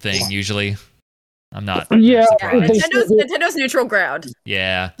its own thing usually. I'm not. Yeah, Nintendo's neutral ground.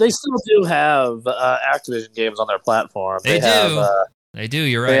 Yeah, they still do have Activision games on their platform. They do. They do.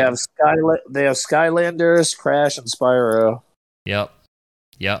 You're right. They have Skylanders, Crash, and Spyro. Yep.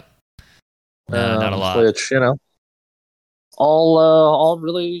 Not a lot. Which all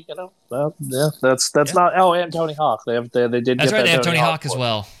really that's not. Oh, and Tony Hawk. They did. That's get right. They have Tony Tony Hawk as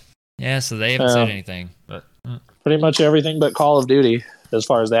well. Yeah, so they haven't said anything. But pretty much everything but Call of Duty as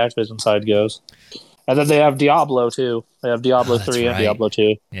far as the Activision side goes. And then they have Diablo too. They have Diablo 3 and Diablo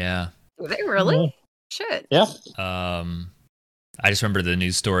 2. Yeah. Do they really? Shit. Yeah. I just remember the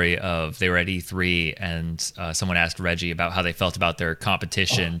news story of they were at E3 and someone asked Reggie about how they felt about their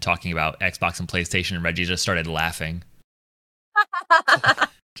competition, talking about Xbox and PlayStation, and Reggie just started laughing.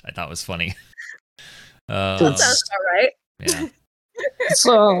 Which I thought was funny. That sounds all right. Yeah.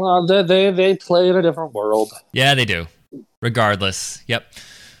 So they play in a different world. Yeah, they do. Regardless. Yep.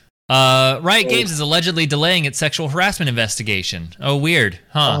 Riot Games is allegedly delaying its sexual harassment investigation. Oh, weird,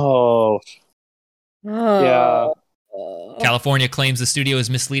 huh? Oh. Yeah. California claims the studio is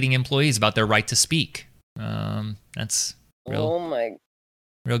misleading employees about their right to speak. That's real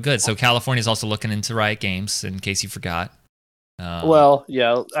good. So California's also looking into Riot Games, in case you forgot. Well,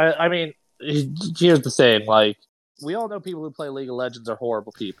 yeah. I mean, here's the thing. Like, we all know people who play League of Legends are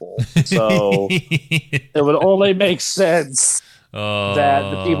horrible people. So it would only make sense that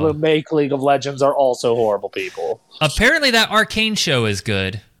the people who make League of Legends are also horrible people. Apparently that Arcane show is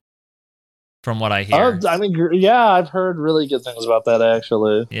good, from what I hear. I mean, yeah, I've heard really good things about that,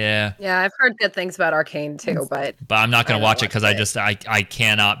 actually. Yeah. Yeah, I've heard good things about Arcane, too, but I'm not going to watch it because I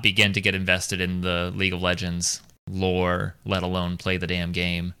cannot begin to get invested in the League of Legends lore, let alone play the damn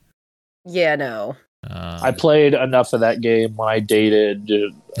game. Yeah, no. I played enough of that game when I dated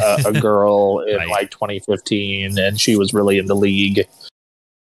a girl in like 2015, and she was really into League.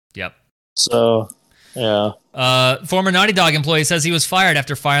 Yep. So, yeah. Former Naughty Dog employee says he was fired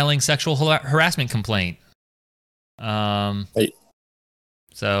after filing sexual harassment complaint. So.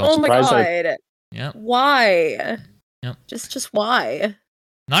 Oh my god. Yeah. Why? Yep. Just why?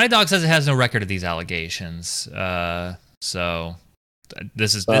 Naughty Dog says it has no record of these allegations. So.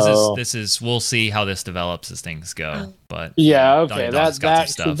 This is we'll see how this develops as things go, but yeah, okay,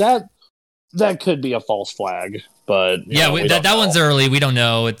 that could be a false flag, but that one's early. We don't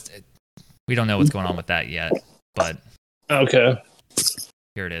know we don't know what's going on with that yet, but okay,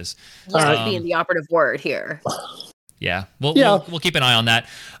 here it is. Being the operative word here. Yeah, we'll keep an eye on that.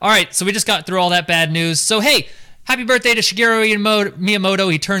 All right, so we just got through all that bad news. So hey, happy birthday to Shigeru Miyamoto.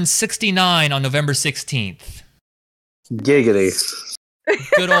 He turns 69 on November 16th. Giggity.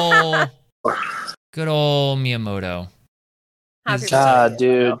 Good old Miyamoto. Happy He's birthday,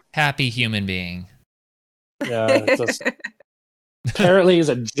 dude. happy human being. Yeah, apparently he's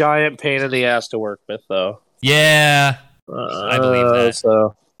a giant pain in the ass to work with, though. Yeah, I believe that.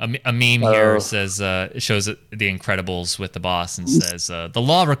 So A meme here says shows The Incredibles with the boss and says the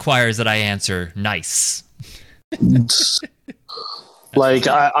law requires that I answer nice. like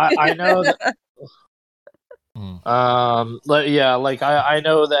I know that. Yeah, like I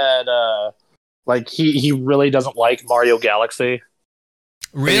know that like he really doesn't like Mario Galaxy.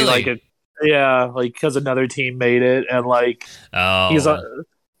 Really? Yeah, like because another team made it, and like he's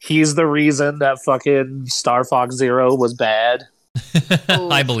the reason that fucking Star Fox Zero was bad.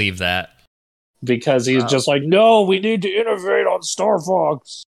 I believe that. Because he's just like, no, we need to innovate on Star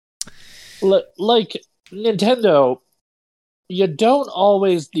Fox. Like Nintendo, you don't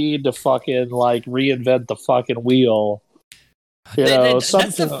always need to fucking like reinvent the fucking wheel.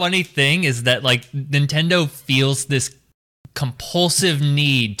 That's the funny thing is that like Nintendo feels this compulsive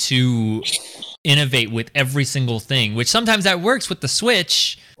need to innovate with every single thing, which sometimes that works with the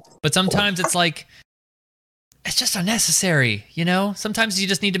Switch, but sometimes it's like it's just unnecessary, you know? Sometimes you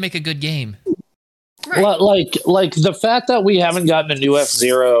just need to make a good game. Right. Like the fact that we haven't gotten a new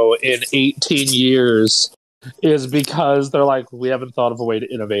F-Zero in 18 years is because they're like, we haven't thought of a way to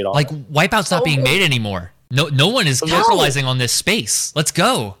innovate on like it. Wipeout's not being made anymore. No one is capitalizing on this space. Let's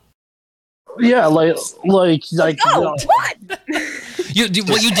go. Yeah, like what? What you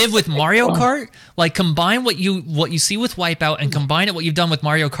did with Mario Kart, like combine what you see with Wipeout and combine it what you've done with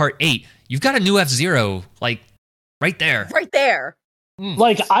Mario Kart 8. You've got a new F-Zero, like right there. Right there.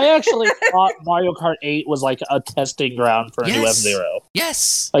 Like I actually thought Mario Kart 8 was like a testing ground for a new F-Zero.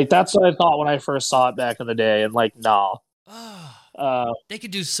 Yes. Like that's what I thought when I first saw it back in the day, and like nah. They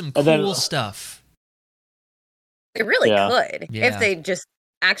could do some cool stuff. They really could if they just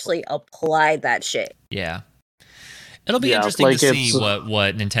actually applied that shit. Yeah. It'll be interesting to see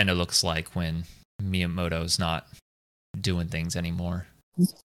what Nintendo looks like when Miyamoto's not doing things anymore.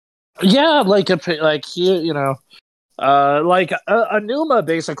 Yeah, like Anuma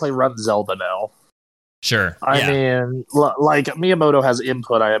basically runs Zelda now. Sure. I mean, like Miyamoto has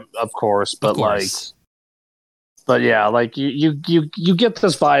input, of course, but yeah, like you get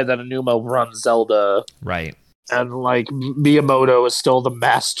this vibe that Anuma runs Zelda, right? And like Miyamoto is still the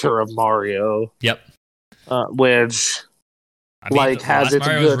master of Mario. Yep. Which, has its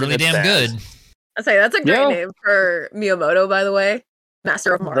Mario good is really and its damn bad. good. I say that's a great name for Miyamoto, by the way.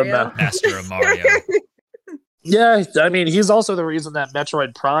 Master of Mario. Master of Mario. Yeah, I mean, he's also the reason that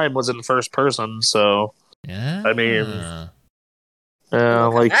Metroid Prime was in first person. So, yeah, I mean,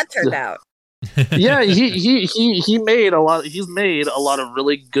 like that turned out. Yeah, he made a lot. He's made a lot of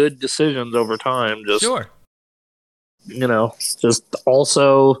really good decisions over time. Just just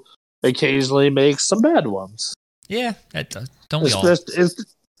also occasionally makes some bad ones. Yeah, that does. Don't we all?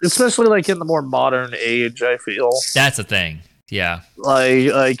 Especially like in the more modern age, I feel that's a thing. Yeah,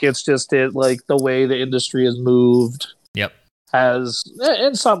 like it's just like the way the industry has moved. Yep, has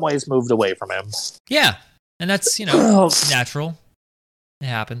in some ways moved away from him. Yeah, and that's natural. It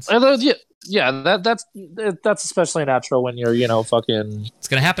happens. That's especially natural when you're fucking. It's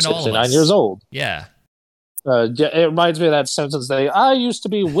gonna happen to all of us. 9 years old. Yeah. It reminds me of that sentence. I used to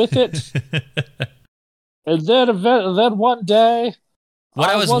be with it, and then one day, what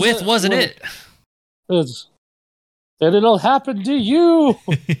I was with wasn't it. And it'll happen to you.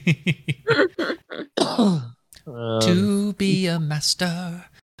 To be a master,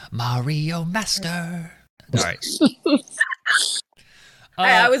 Mario Master. All right.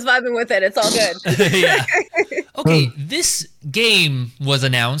 I was vibing with it. It's all good. Yeah. Okay, this game was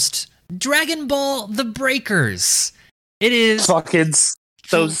announced. Dragon Ball The Breakers. It is fucking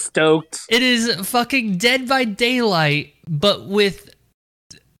so stoked. It is fucking Dead by Daylight, but with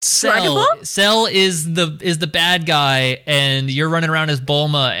Cell. Cell is the bad guy, and you're running around as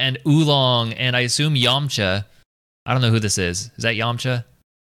Bulma and Oolong, and I assume Yamcha. I don't know who this is. Is that Yamcha?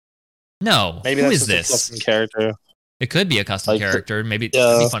 No. Maybe who that's is this? A custom character. It could be a custom character. Maybe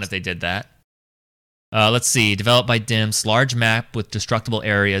it'd be fun if they did that. Let's see. Developed by Dimps, large map with destructible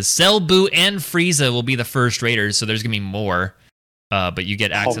areas. Cell, Boo, and Frieza will be the first raiders, so there's gonna be more. But you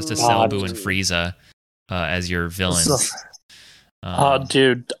get access to Cell, Boo, and Frieza as your villains.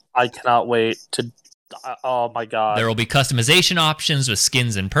 Dude, I cannot wait to. Oh my god! There will be customization options with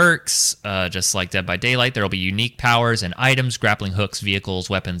skins and perks, just like Dead by Daylight. There will be unique powers and items, grappling hooks, vehicles,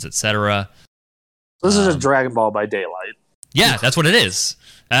 weapons, etc. This is a Dragon Ball by Daylight. Yeah, that's what it is.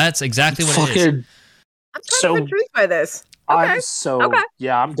 That's exactly what it is. I'm kind of intrigued by this. Okay.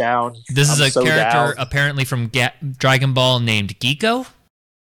 Yeah, I'm down. This is a character apparently from Dragon Ball named Geeko.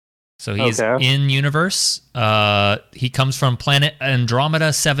 So he's Okay. in universe. He comes from planet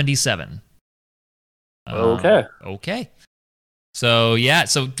Andromeda 77. Okay. Okay. So yeah.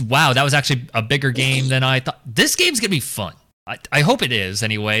 So wow, that was actually a bigger game than I thought. This game's gonna be fun. I hope it is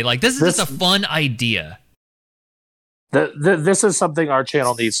anyway. Like this is just a fun idea. This is something our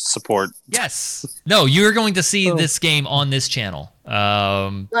channel needs to support. Yes. No, you're going to see this game on this channel.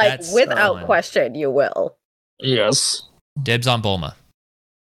 Like That's without fun. question, you will. Yes. Dibs on Bulma.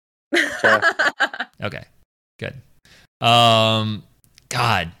 Okay. Okay. Good.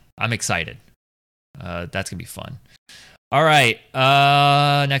 God, I'm excited. That's gonna be fun. All right.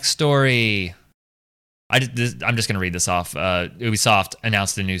 Next story. I'm just gonna read this off. Ubisoft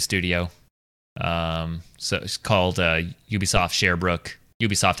announced a new studio. So it's called Ubisoft Sherbrooke.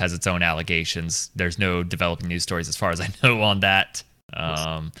 Ubisoft has its own allegations. There's no developing news stories as far as I know on that.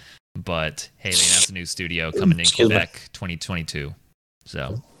 But hey, they announced a new studio coming in Excuse me. Quebec 2022.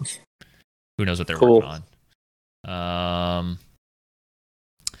 So who knows what they're Cool. working on.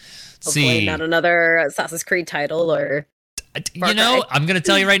 Hopefully See, not another Assassin's Creed title or you know, I'm gonna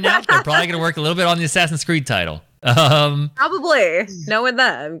tell you right now, they're probably gonna work a little bit on the Assassin's Creed title. probably knowing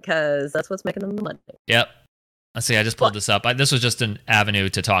them because that's what's making them the money. Yep. Let's see. I just pulled this up. This was just an avenue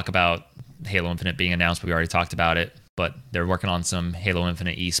to talk about Halo Infinite being announced. We already talked about it, but they're working on some Halo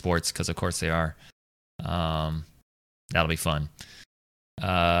Infinite esports because, of course, they are. That'll be fun.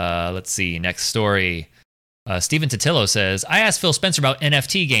 Let's see. Next story. Steven Totillo says, I asked Phil Spencer about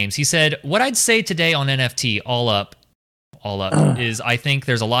NFT games. He said, what I'd say today on NFT, all up, is I think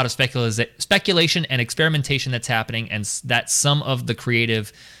there's a lot of speculation and experimentation that's happening, and that some of the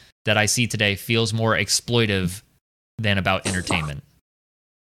creative that I see today feels more exploitive than about entertainment.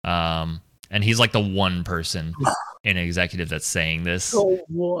 And he's like the one person in executive that's saying this,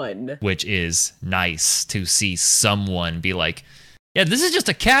 one. which is nice to see someone be like, yeah, this is just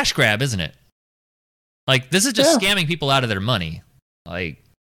a cash grab, isn't it? Like, this is just scamming people out of their money. Like,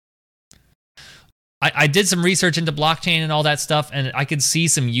 I did some research into blockchain and all that stuff, and I could see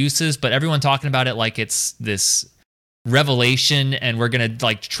some uses, but everyone talking about it like it's this revelation and we're going to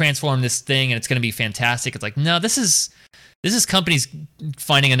like transform this thing and it's going to be fantastic. It's like, no, this is companies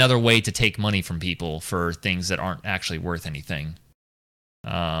finding another way to take money from people for things that aren't actually worth anything.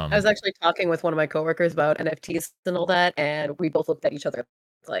 I was actually talking with one of my coworkers about NFTs and all that, and we both looked at each other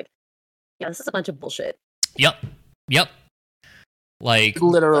like, yeah, this is a bunch of bullshit. Yep. Like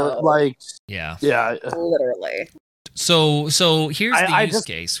Literally, like, yeah. Literally. So here's the I use just-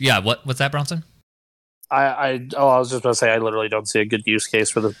 case. Yeah, what's that, Bronson? I was just going to say, I literally don't see a good use case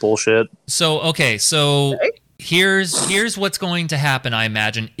for this bullshit. So Okay. here's what's going to happen, I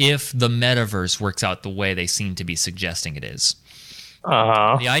imagine, if the metaverse works out the way they seem to be suggesting it is.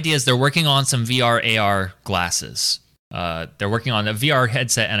 Uh-huh. The idea is they're working on some VR AR glasses. They're working on a VR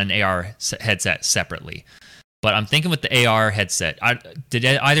headset and an AR headset separately. But I'm thinking with the AR headset, did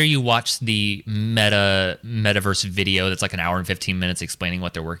either of you watch the metaverse video that's like an hour and 15 minutes explaining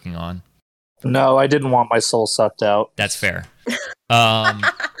what they're working on? No, I didn't want my soul sucked out. That's fair.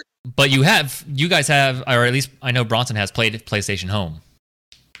 But you guys have, or at least I know Bronson has played PlayStation Home.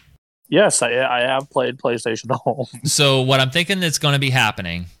 Yes, I have played PlayStation Home. So what I'm thinking that's going to be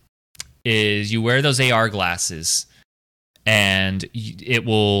happening is you wear those AR glasses and it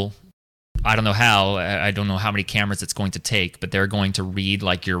will, I don't know how, I don't know how many cameras it's going to take, but they're going to read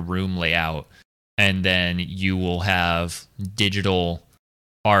like your room layout, and then you will have digital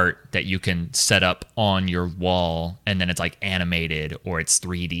art that you can set up on your wall, and then it's like animated or it's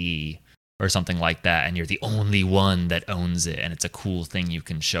 3D or something like that, and you're the only one that owns it, and it's a cool thing you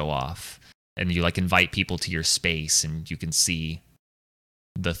can show off, and you like invite people to your space and you can see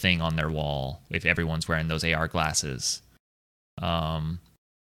the thing on their wall if everyone's wearing those AR glasses.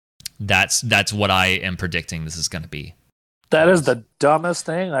 That's what I am predicting this is going to be. That is the dumbest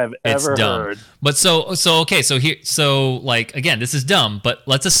thing I've It's ever dumb. heard. But so like again, this is dumb, but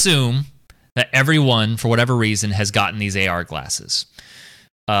let's assume that everyone for whatever reason has gotten these AR glasses.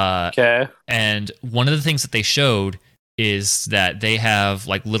 Okay. And one of the things that they showed is that they have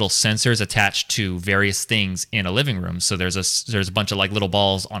like little sensors attached to various things in a living room. So there's a bunch of like little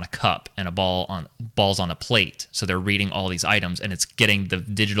balls on a cup and balls on a plate. So they're reading all these items and it's getting the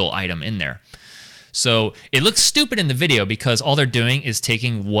digital item in there. So it looks stupid in the video because all they're doing is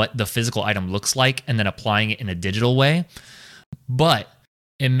taking what the physical item looks like and then applying it in a digital way. But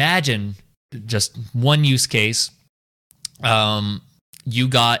imagine just one use case. You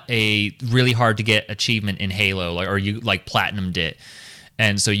got a really hard to get achievement in Halo, or you like platinumed it,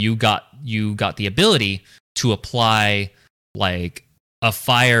 and so you got the ability to apply like a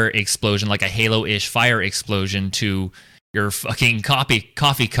fire explosion, like a Halo-ish fire explosion, to your fucking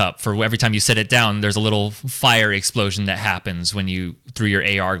coffee cup for every time you set it down. There's a little fire explosion that happens when you through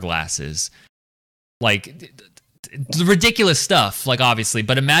your AR glasses. Like ridiculous stuff. Like obviously,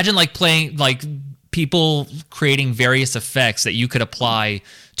 but imagine like playing like people creating various effects that you could apply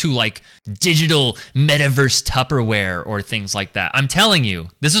to like digital metaverse Tupperware or things like that. I'm telling you,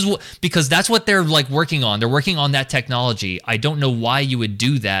 this is because that's what they're like working on. They're working on that technology. I don't know why you would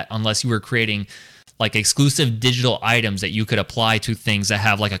do that unless you were creating like exclusive digital items that you could apply to things that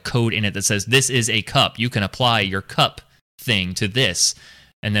have like a code in it that says this is a cup. You can apply your cup thing to this.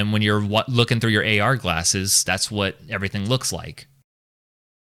 And then when you're looking through your AR glasses, that's what everything looks like.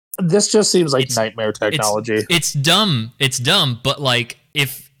 This just seems like nightmare technology. It's dumb. It's dumb. But like,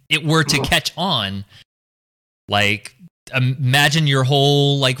 if it were to catch on, like, imagine your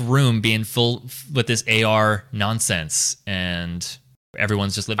whole like room being full with this AR nonsense, and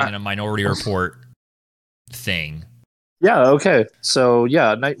everyone's just living in a Minority Report thing. Yeah. Okay. So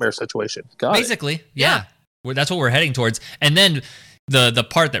yeah, nightmare situation. Basically, yeah. That's what we're heading towards. And then the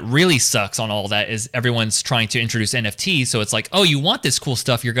part that really sucks on all that is everyone's trying to introduce NFTs. So it's like, oh, you want this cool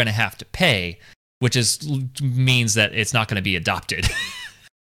stuff, you're going to have to pay, which means that it's not going to be adopted.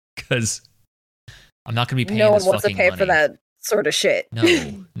 Because I'm not going to be paying no this one wants to fucking pay money. for that sort of shit.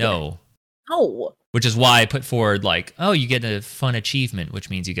 No. No. Which is why I put forward like, oh, you get a fun achievement, which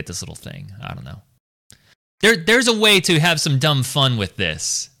means you get this little thing. I don't know. There's a way to have some dumb fun with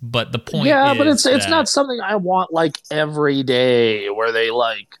this, but the point is but it's not something I want like every day where they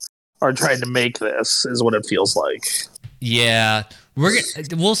like are trying to make this is what it feels like. Yeah,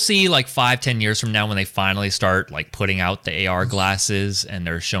 we'll see like 5-10 years from now when they finally start like putting out the AR glasses and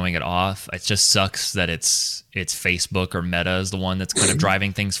they're showing it off. It just sucks that it's Facebook or Meta is the one that's kind of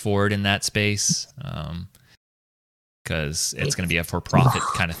driving things forward in that space, because it's going to be a for-profit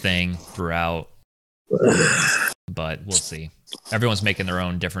kind of thing throughout. But we'll see. Everyone's making their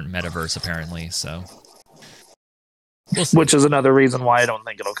own different metaverse apparently, so we'll see. Which is another reason why I don't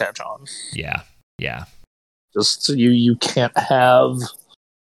think it'll catch on. Yeah. Just you can't have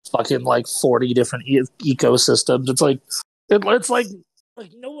fucking like 40 different ecosystems. It's like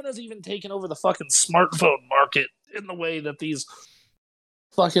no one has even taken over the fucking smartphone market in the way that these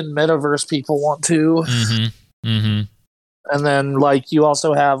fucking metaverse people want to. And then like you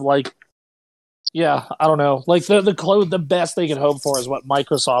also have like, yeah, I don't know. Like the best they can hope for is what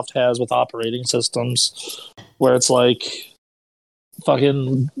Microsoft has with operating systems, where it's like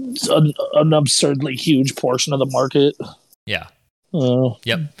fucking an absurdly huge portion of the market. Yeah.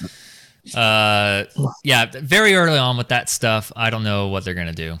 Yep. Yeah, very early on with that stuff. I don't know what they're going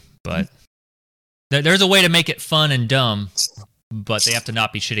to do, but there's a way to make it fun and dumb, but they have to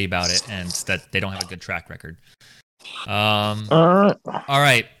not be shitty about it and that they don't have a good track record. All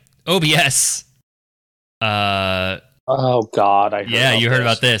right. OBS. Oh God! You heard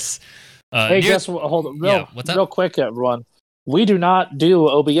about this. Hey, hold on, what's up? Real quick, everyone. We do not do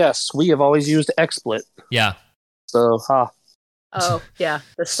OBS. We have always used XSplit. Yeah. So, Oh yeah,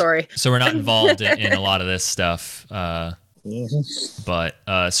 the story. So we're not involved in a lot of this stuff. But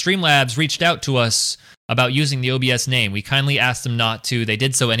Streamlabs reached out to us about using the OBS name. We kindly asked them not to. They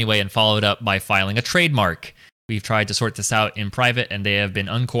did so anyway and followed up by filing a trademark. We've tried to sort this out in private, and they have been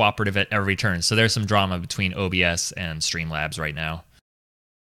uncooperative at every turn. So there's some drama between OBS and Streamlabs right now.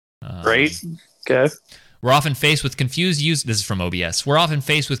 Great. Okay. We're often faced with confused users. This is from OBS. We're often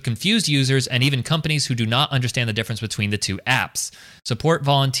faced with confused users and even companies who do not understand the difference between the two apps. Support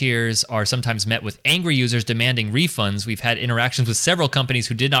volunteers are sometimes met with angry users demanding refunds. We've had interactions with several companies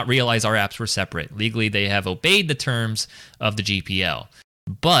who did not realize our apps were separate. Legally, they have obeyed the terms of the GPL.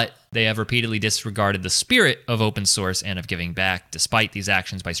 But they have repeatedly disregarded the spirit of open source and of giving back. Despite these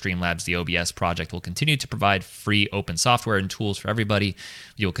actions by Streamlabs, the OBS project will continue to provide free open software and tools for everybody.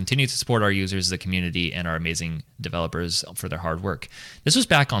 We will continue to support our users, the community, and our amazing developers for their hard work. This was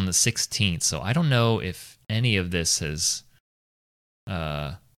back on the 16th, so I don't know if any of this has...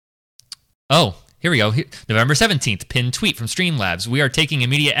 Oh, here we go. November 17th, pinned tweet from Streamlabs. We are taking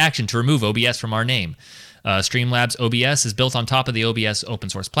immediate action to remove OBS from our name. Streamlabs OBS is built on top of the OBS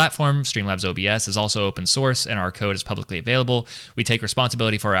open source platform. Streamlabs OBS is also open source, and our code is publicly available. We take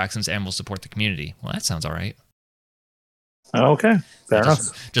responsibility for our actions and will support the community. Well, that sounds all right. Okay, fair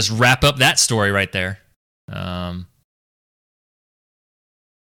enough. Just wrap up that story right there.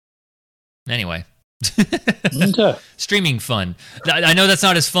 Anyway. Okay. Streaming fun. I know that's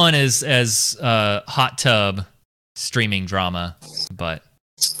not as fun as hot tub streaming drama, but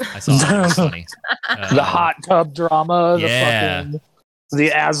I saw it was funny. The hot tub drama, the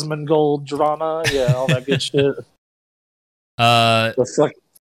Asmongold drama, all that good shit.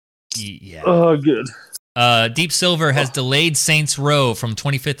 Yeah. Oh, good. Deep Silver has delayed Saints Row from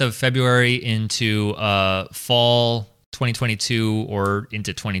 25th of February into fall 2022 or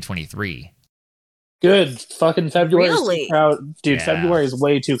into 2023. Good. Fucking February is Really? too crowded. Dude, Yeah. February is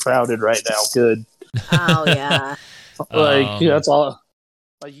way too crowded right now. Good. Oh yeah. That's all.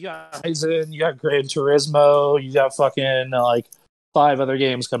 Like, you got Horizon, you got Gran Turismo, you got fucking, 5 other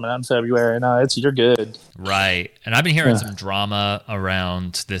games coming out in February. No, you're good. Right. And I've been hearing some drama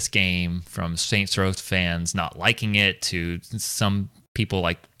around this game from Saints Row fans not liking it to some people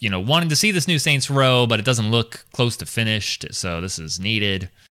wanting to see this new Saints Row, but it doesn't look close to finished. So this is needed.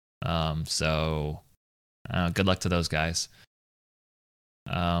 Good luck to those guys.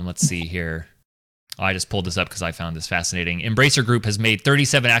 Let's see here. I just pulled this up because I found this fascinating. Embracer Group has made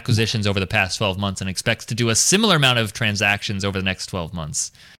 37 acquisitions over the past 12 months and expects to do a similar amount of transactions over the next 12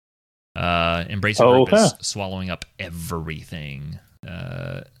 months. Embracer Group is swallowing up everything.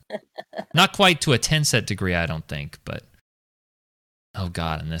 Not quite to a Tencent degree, I don't think, but oh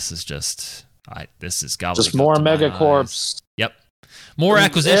god, and this is gobbledygook. Just more megacorps. Yep, more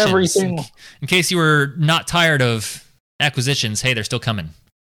acquisitions. Everything. In case you were not tired of acquisitions, hey, they're still coming.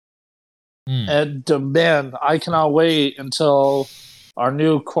 And man, I cannot wait until our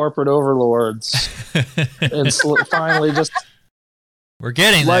new corporate overlords and finally just we're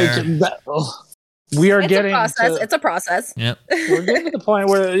getting there. We are It's getting a process. It's a process. Yep. We're getting to the point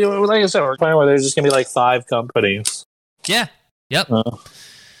where, like I said, we're point where there's just gonna be 5 companies. Yeah. Yep.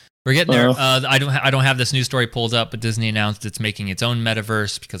 We're getting there. I don't have this news story pulled up, but Disney announced it's making its own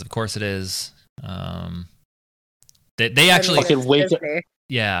metaverse because, of course, it is. They actually wake up.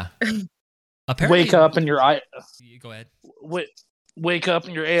 Yeah. Apparently, wake up and your eye. Go ahead. Wake up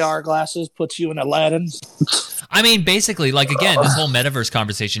and your AR glasses puts you in Aladdin. I mean, basically, again, this whole metaverse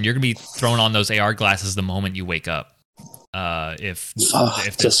conversation, you're gonna be thrown on those AR glasses the moment you wake up. If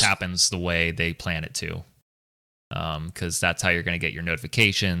this happens the way they plan it to, because that's how you're gonna get your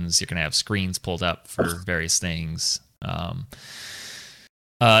notifications. You're gonna have screens pulled up for various things. And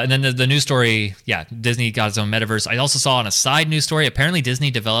then the news story, Disney got its own metaverse. I also saw on a side news story, apparently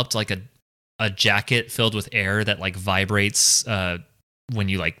Disney developed a jacket filled with air that vibrates when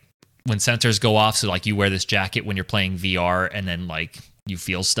sensors go off. So you wear this jacket when you're playing VR and then you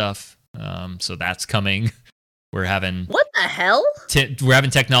feel stuff. So that's coming. We're having what the hell? We're having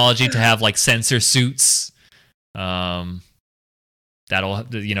technology to have sensor suits. That'll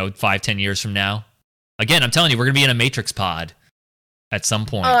 5-10 years from now. Again, I'm telling you, we're gonna be in a Matrix pod at some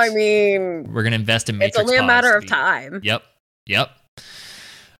point. I mean, we're gonna invest in Matrix. It's only a pods matter of time. Yep.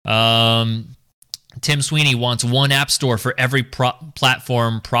 Tim Sweeney wants one app store for every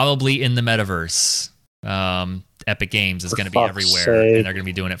platform, probably in the metaverse. Epic Games is going to be everywhere, and they're going to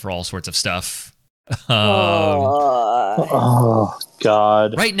be doing it for all sorts of stuff. Oh,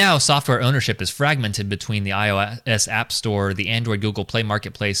 God. Right now, software ownership is fragmented between the iOS App Store, the Android Google Play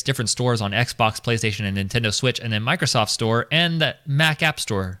Marketplace, different stores on Xbox, PlayStation, and Nintendo Switch, and then Microsoft Store and the Mac App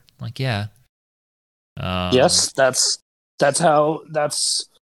Store. Yes,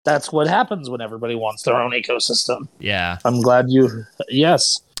 that's what happens when everybody wants their own ecosystem. Yeah. I'm glad you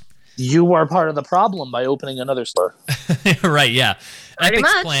are part of the problem by opening another store. Right, yeah. Pretty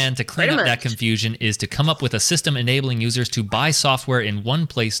Epic's much. plan to clean up that confusion is to come up with a system enabling users to buy software in one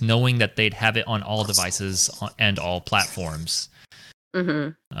place, knowing that they'd have it on all devices and all platforms.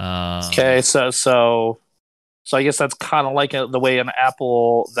 Mm-hmm. Okay, so I guess that's kind of like the way the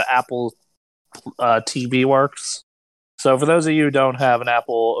Apple TV works. So for those of you who don't have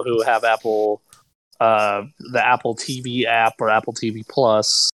who have Apple, the Apple TV app or Apple TV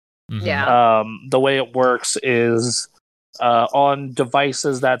Plus, Yeah. the way it works is on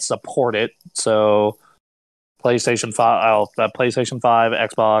devices that support it. So PlayStation 5,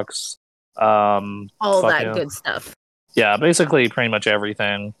 Xbox, all that good stuff. Yeah, basically pretty much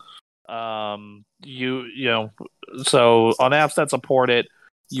everything. So on apps that support it,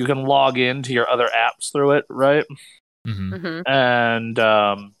 you can log into your other apps through it, right? Mm-hmm. Mm-hmm. And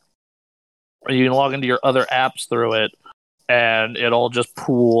you can log into your other apps through it, and it'll just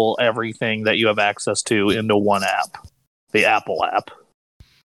pool everything that you have access to into one app, the Apple app.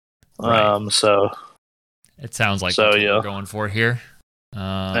 Right. So it sounds like that's what we're going for here.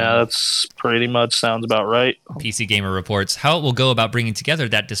 Yeah, that's pretty much sounds about right. PC Gamer reports how it will go about bringing together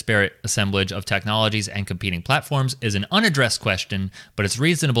that disparate assemblage of technologies and competing platforms is an unaddressed question, but it's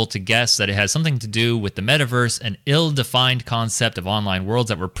reasonable to guess that it has something to do with the metaverse, an ill-defined concept of online worlds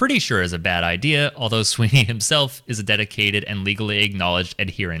that we're pretty sure is a bad idea, although Sweeney himself is a dedicated and legally acknowledged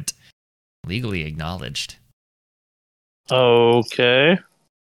adherent. Legally acknowledged. Okay.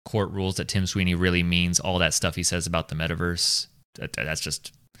 Court rules that Tim Sweeney really means all that stuff he says about the metaverse. That's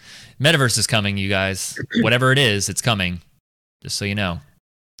just Metaverse is coming, you guys. Whatever it is, it's coming. Just so you know.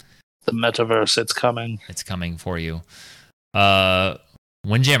 The metaverse, it's coming. It's coming for you.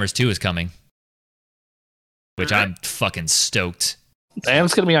 Windjammers 2 is coming. Which I'm fucking stoked. And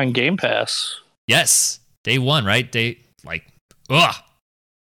it's going to be on Game Pass. Yes. Day one, right?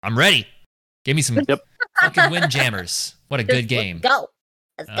 I'm ready. Give me some fucking Windjammers. What a good game.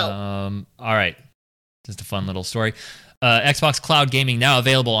 Let's go. All right. Just a fun little story. Xbox Cloud Gaming now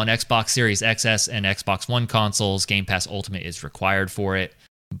available on Xbox Series XS and Xbox One consoles. Game Pass Ultimate is required for it.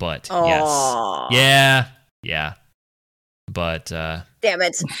 But yes. Yeah. But Damn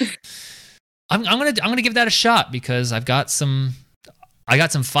it. I'm gonna give that a shot because I got some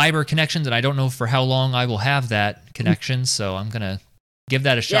fiber connections and I don't know for how long I will have that connection, so I'm gonna give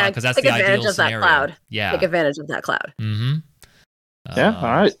that a shot because that's the ideal scenario. That cloud. Yeah, take advantage of that cloud. Mm-hmm. Yeah, all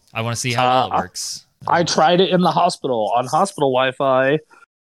right. I want to see how well it works. I tried it in the hospital. On hospital Wi-Fi,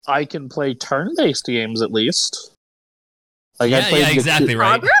 I can play turn-based games at least. Like exactly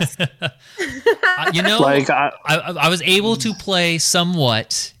right. I was able to play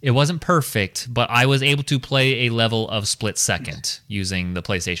somewhat. It wasn't perfect, but I was able to play a level of split second using the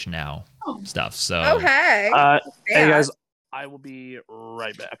PlayStation Now stuff. So hey guys, I will be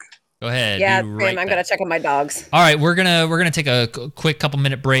right back. Go ahead. Yeah, I'm gonna check on my dogs. All right, we're gonna take a quick couple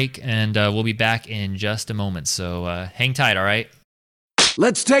minute break, and we'll be back in just a moment. So hang tight. All right.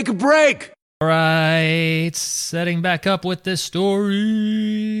 Let's take a break. All right, setting back up with the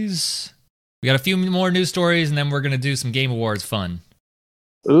stories. We got a few more news stories, and then we're going to do some Game Awards fun.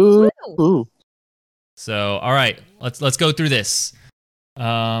 Ooh. So, all right, let's go through this.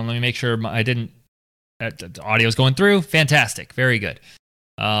 Let me make sure the audio's going through. Fantastic. Very good.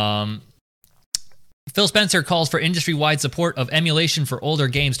 Phil Spencer calls for industry-wide support of emulation for older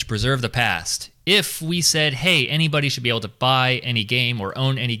games to preserve the past. If we said, hey, anybody should be able to buy any game or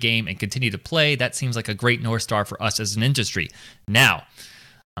own any game and continue to play, that seems like a great North Star for us as an industry. Now,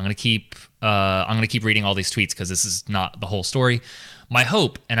 I'm gonna keep reading all these tweets because this is not the whole story. My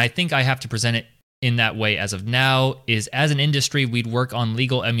hope, and I think I have to present it in that way as of now, is as an industry, we'd work on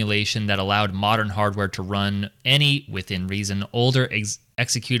legal emulation that allowed modern hardware to run any, within reason, older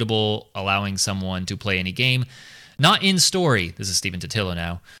executable, allowing someone to play any game. Not in story, this is Stephen Totilo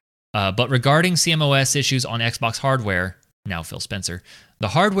now, but regarding CMOS issues on Xbox hardware, now Phil Spencer, the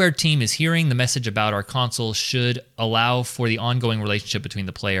hardware team is hearing the message about our consoles should allow for the ongoing relationship between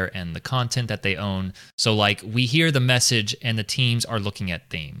the player and the content that they own. So, we hear the message and the teams are looking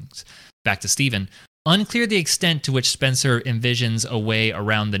at things. Back to Stephen. Unclear the extent to which Spencer envisions a way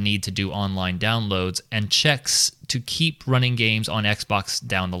around the need to do online downloads and checks to keep running games on Xbox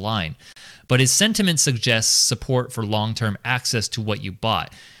down the line. But his sentiment suggests support for long-term access to what you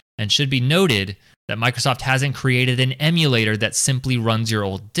bought. And should be noted that Microsoft hasn't created an emulator that simply runs your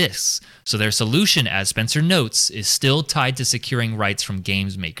old discs. So their solution, as Spencer notes, is still tied to securing rights from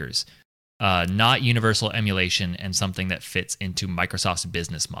games makers, not universal emulation and something that fits into Microsoft's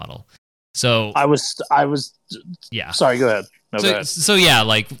business model. So I was yeah. Sorry, go ahead. No, go ahead. So yeah,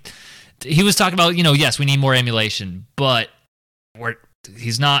 he was talking about, yes, we need more emulation, but we're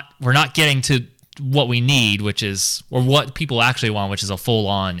not getting to what we need, which is, or what people actually want, which is a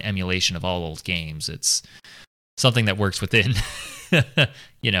full-on emulation of all old games. It's something that works within,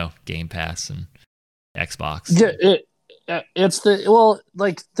 Game Pass and Xbox. Yeah, it's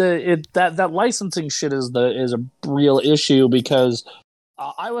that licensing shit is a real issue because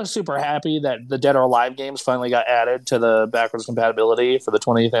I was super happy that the Dead or Alive games finally got added to the backwards compatibility for the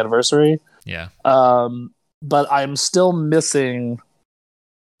 20th anniversary. Yeah. But I'm still missing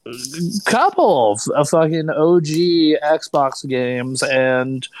a couple of fucking OG Xbox games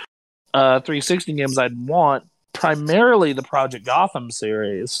and 360 games I'd want, primarily the Project Gotham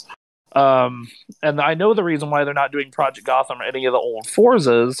series. And I know the reason why they're not doing Project Gotham or any of the old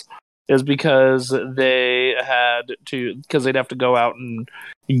Forzas is because they'd have to go out and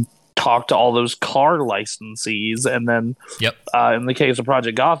talk to all those car licensees, and then in the case of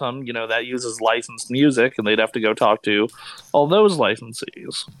Project Gotham, that uses licensed music, and they'd have to go talk to all those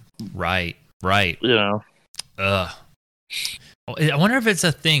licensees. Right. Ugh. I wonder if it's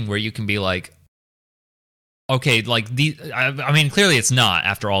a thing where you can be like, okay, I mean, clearly it's not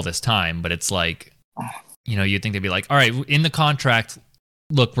after all this time, but it's like, you'd think they'd be like, all right, in the contract,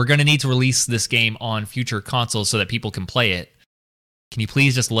 look, we're going to need to release this game on future consoles so that people can play it. Can you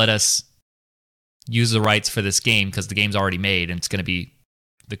please just let us use the rights for this game because the game's already made and the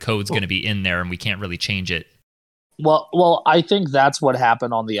code's going to be in there and we can't really change it? Well, I think that's what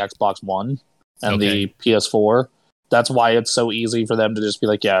happened on the Xbox One and the PS4. That's why it's so easy for them to just be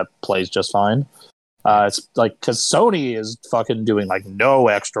like, yeah, it plays just fine. It's like because Sony is fucking doing like no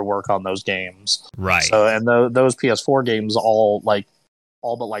extra work on those games, Right. So and those PS4 games all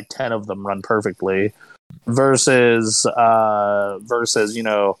but like 10 of them run perfectly, versus you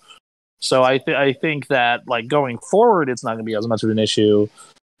know. So I think that like going forward, it's not going to be as much of an issue.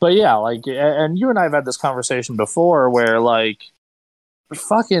 But yeah, like, and you and I have had this conversation before, where like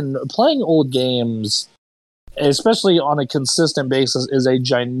fucking playing old games, especially on a consistent basis, is a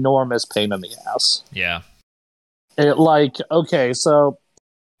ginormous pain in the ass. Yeah. It like, okay, so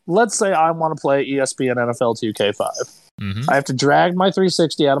let's say I want to play ESPN NFL 2K5. Mm-hmm. I have to drag my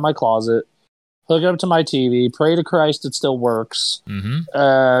 360 out of my closet, hook it up to my TV, pray to Christ it still works, Mm-hmm.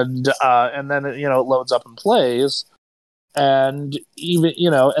 and then you know it loads up and plays. And even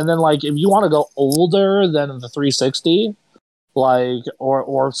and then like if you want to go older than the 360, like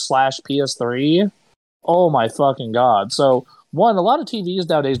or slash PS3, oh my fucking god! So one, a lot of TVs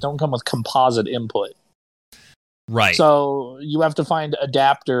nowadays don't come with composite input. Right. So you have to find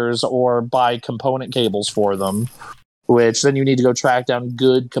adapters or buy component cables for them, which then you need to go track down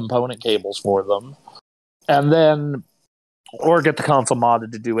good component cables for them. And then, or get the console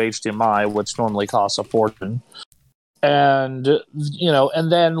modded to do HDMI, which normally costs a fortune. And,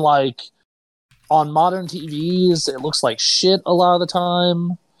 and then like on modern TVs, it looks like shit a lot of the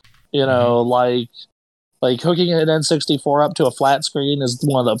time. Like hooking an N64 up to a flat screen is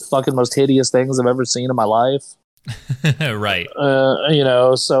one of the fucking most hideous things I've ever seen in my life. Right. And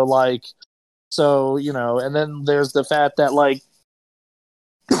then there's the fact that like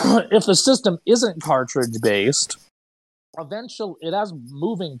if the system isn't cartridge based, eventually it has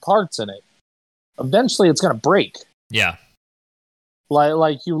moving parts in it. Eventually it's going to break. Yeah.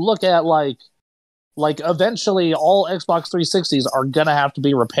 Like you look at like eventually all Xbox 360s are going to have to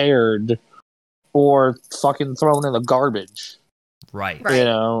be repaired or fucking thrown in the garbage. Right.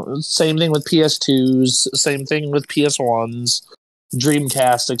 Same thing with PS2s, same thing with PS1s,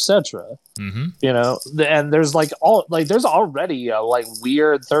 Dreamcast, etc. Mm-hmm. And there's there's already a like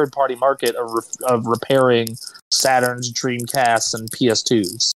weird third party market of repairing Saturns, Dreamcasts, and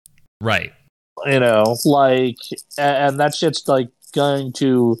PS2s. Right. And that shit's like going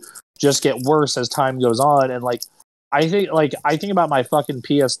to just get worse as time goes on. And like I think about my fucking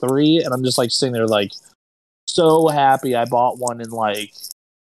PS3, and I'm just like sitting there like so happy I bought one in like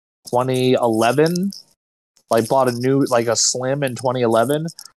 2011. Like bought a new like a Slim in 2011,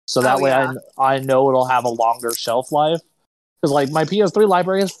 so that way I know it'll have a longer shelf life. Because like my PS3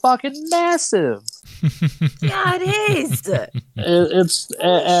 library is fucking massive. Yeah, it is.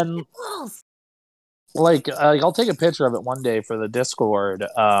 And like I'll take a picture of it one day for the Discord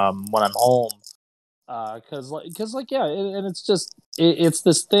when I'm home. Because it's just it's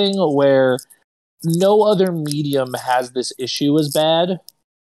this thing where no other medium has this issue as bad.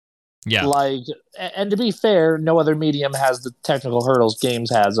 Yeah. Like, and to be fair, no other medium has the technical hurdles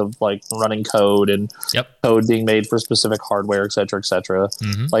games has of like running code and code being made for specific hardware, et cetera, et cetera.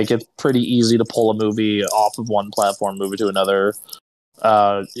 Mm-hmm. Like, it's pretty easy to pull a movie off of one platform, move it to another,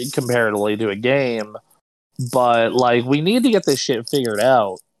 comparatively to a game. But like, we need to get this shit figured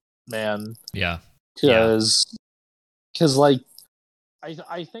out, man. Yeah. Because like,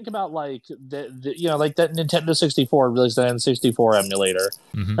 I think about like like that Nintendo 64 released the N64 emulator,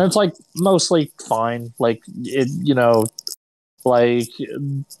 mm-hmm. and it's like mostly fine. Like it,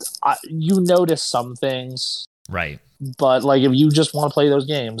 you notice some things, right? But like if you just want to play those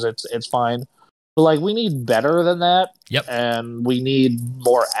games, it's fine. But like we need better than that. Yep. And we need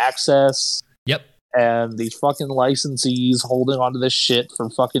more access. Yep. And these fucking licensees holding onto this shit for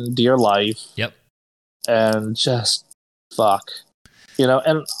fucking dear life. Yep. And just fuck.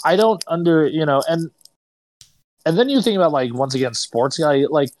 And I don't and then you think about like once again sports guy,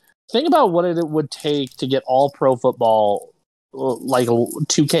 like think about what it would take to get all pro football like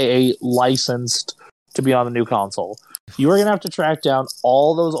 2K8 licensed to be on the new console. You are gonna have to track down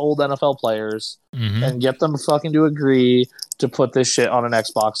all those old NFL players mm-hmm. and get them fucking to agree to put this shit on an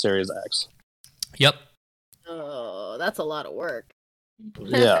Xbox Series X. Yep. Oh, that's a lot of work.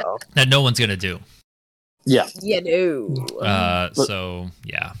 Yeah. That no one's gonna do. Yeah. You know. So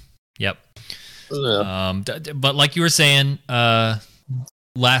yeah. Yep. Yeah. But like you were saying,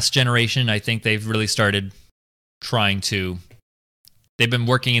 last generation, I think they've really started trying to. They've been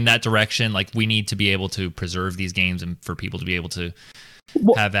working in that direction. Like we need to be able to preserve these games and for people to be able to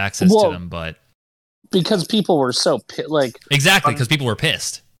have access to them. But because people were so exactly because people were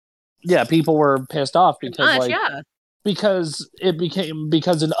pissed. Yeah, people were pissed off because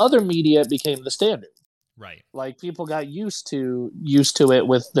because in other media it became the standard. Right. Like people got used to it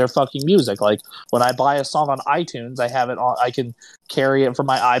with their fucking music. Like when I buy a song on iTunes, I have it on. I can carry it from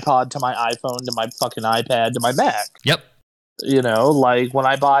my iPod to my iPhone to my fucking iPad to my Mac. Yep. You know, like when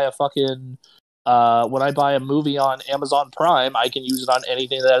I buy a movie on Amazon Prime, I can use it on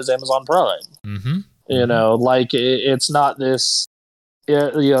anything that has Amazon Prime. Mm-hmm. You know, like it's not this.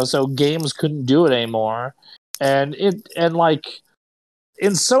 You know, so games couldn't do it anymore, and like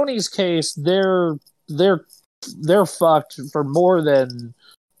in Sony's case, they're fucked for more than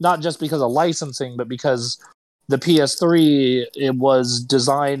not just because of licensing, but because the PS3 it was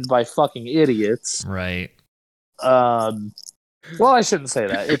designed by fucking idiots. Right. Well, I shouldn't say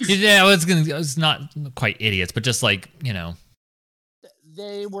that. It's not quite idiots, but just like, you know,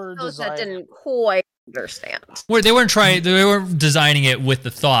 they were Those designed. that didn't quite understand. where they weren't designing it with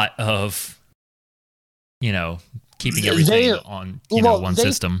the thought of, you know, keeping everything on, one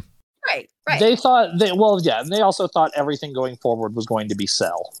system. Right. They thought and they also thought everything going forward was going to be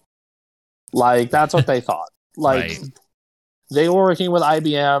Cell. Like that's what they thought. Like Right. they were working with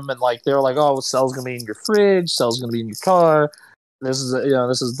IBM, and like they were like, "Oh, Cell's gonna be in your fridge. Cell's gonna be in your car." This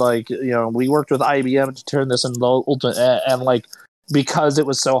is like we worked with IBM to turn this into the ultimate, and like because it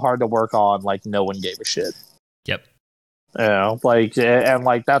was so hard to work on, like no one gave a shit. Yep. You know, like and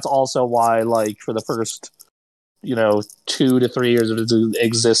like that's also why like for the first 2 to 3 years of its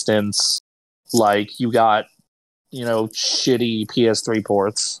existence, like you got shitty PS3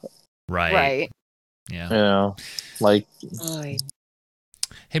 ports. Right. Yeah. Yeah. Like.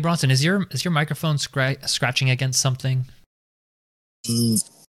 Hey Bronson, is your microphone scratching against something?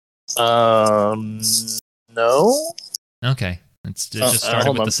 No. Okay. It just started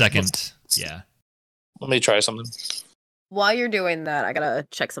hold with on. the second. Yeah. Let me try something. While you're doing that, I gotta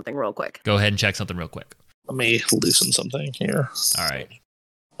check something real quick. Go ahead and check something real quick. Let me loosen something here. All right.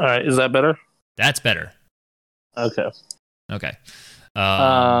 All right. Is that better? That's better. Okay. Okay.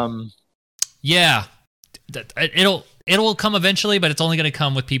 Yeah. It'll come eventually, but it's only going to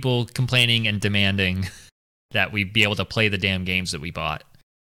come with people complaining and demanding that we be able to play the damn games that we bought.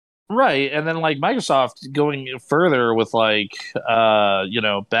 Right, and then like Microsoft going further with like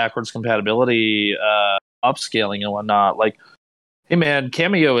backwards compatibility, upscaling and whatnot. Like, hey man,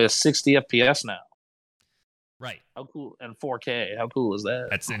 Cameo is 60 FPS now. Right. How cool, and 4K. How cool is that?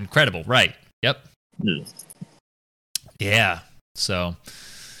 That's incredible. Right. Yep. Yeah. So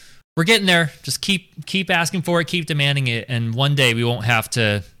we're getting there. Just keep asking for it, keep demanding it, and one day we won't have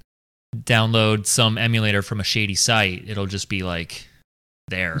to download some emulator from a shady site. It'll just be like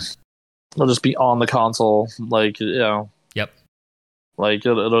there. It'll just be on the console, like Yep. Like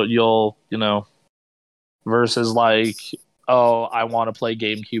you'll versus like, oh, I want to play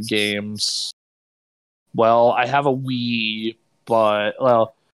GameCube games. Well, I have a Wii, but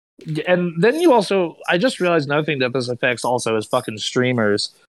and then I just realized another thing that this affects also is fucking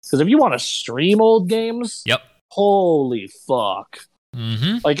streamers. Because if you want to stream old games, Yep. Holy fuck.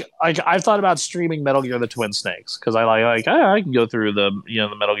 Mm-hmm. Like I've thought about streaming Metal Gear: The Twin Snakes because I can go through the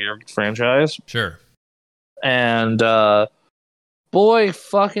the Metal Gear franchise. Sure. And boy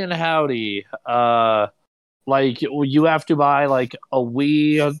fucking howdy, like you have to buy like a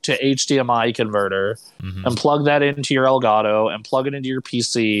Wii to HDMI converter and plug that into your Elgato and plug it into your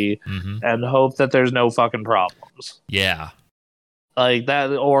PC and hope that there's no fucking problems. Yeah. Like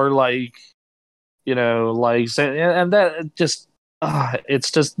that, or like and that just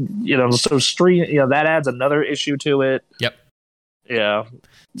it's just so stream that adds another issue to it. Yep. Yeah.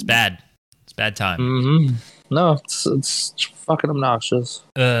 It's bad. It's bad time. Mm-hmm. No, it's fucking obnoxious.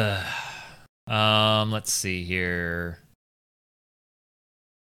 Let's see here.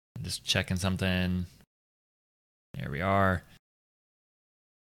 I'm just checking something. There we are.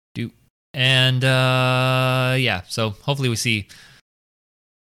 And yeah, so hopefully we see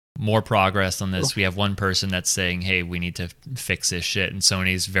more progress on this. We have one person that's saying, hey, we need to fix this shit, and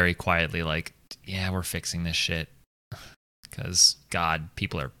Sony's very quietly like, yeah, we're fixing this shit. Because, God,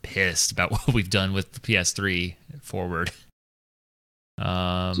 people are pissed about what we've done with the PS3 forward.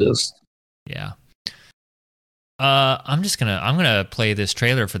 Yeah. I'm gonna play this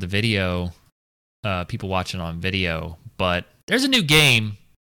trailer for the video. People watching on video, but there's a new game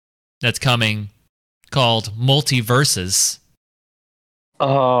that's coming called Multiverses.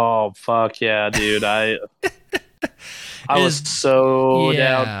 Oh fuck yeah, dude! I was so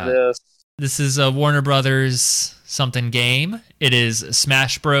down for this. This is a Warner Brothers something game. It is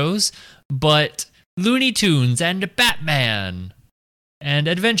Smash Bros, but Looney Tunes and Batman and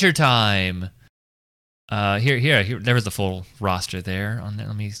Adventure Time. Here. There was the full roster there. On there.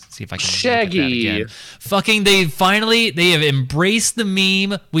 Let me see if I can look at that Shaggy. again. Fucking, they have embraced the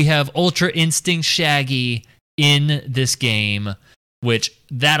meme. We have Ultra Instinct Shaggy in this game, which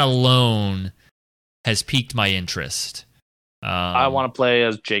that alone has piqued my interest. I want to play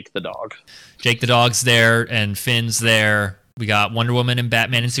as Jake the dog. Jake the dog's there, and Finn's there. We got Wonder Woman and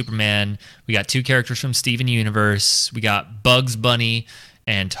Batman and Superman. We got 2 characters from Steven Universe. We got Bugs Bunny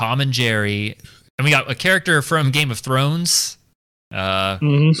and Tom and Jerry. And we got a character from Game of Thrones.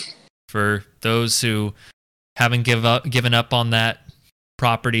 For those who haven't given up on that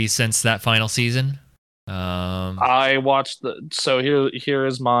property since that final season. I watched here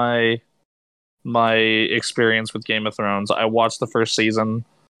is my experience with Game of Thrones. I watched the first season,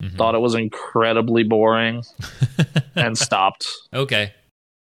 thought it was incredibly boring, and stopped. Okay.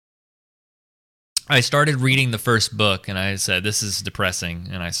 I started reading the first book, and I said, this is depressing,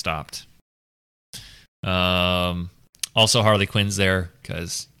 and I stopped. Also, Harley Quinn's there,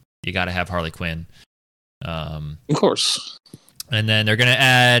 because you got to have Harley Quinn. Of course. And then they're going to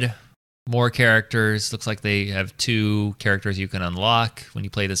add more characters. Looks like they have 2 characters you can unlock when you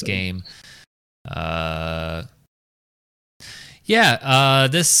play this game.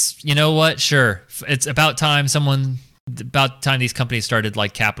 This, you know what? Sure. It's about time these companies started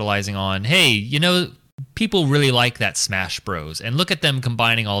like capitalizing on, hey, people really like that Smash Bros. And look at them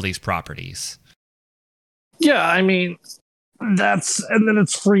combining all these properties. Yeah, I mean, and then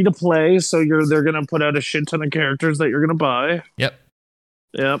it's free to play, so they're gonna put out a shit ton of characters that you're gonna buy. Yep.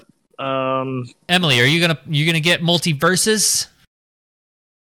 Emily, are you gonna get Multiverses?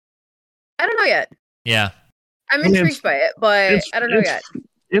 I don't know yet. Yeah. I'm intrigued by it, but I don't know yet.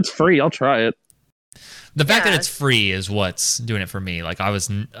 It's free. I'll try it. The fact that it's free is what's doing it for me. Like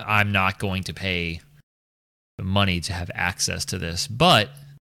I'm not going to pay the money to have access to this, but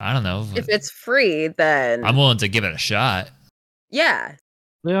I don't know. If it's free, then I'm willing to give it a shot. Yeah.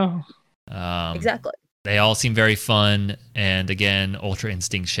 Yeah. Exactly. They all seem very fun, and again, Ultra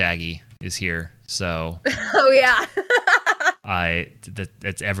Instinct Shaggy is here. So oh yeah.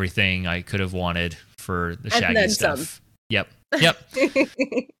 That's everything I could have wanted for the Shaggy and then stuff. Some. Yep.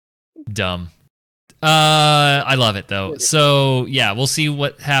 Dumb. I love it though. So yeah, we'll see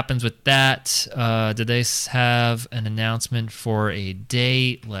what happens with that. Did they have an announcement for a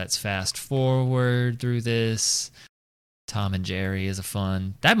date? Let's fast forward through this. Tom and Jerry is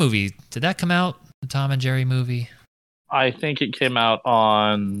that movie. Did that come out? The Tom and Jerry movie? I think it came out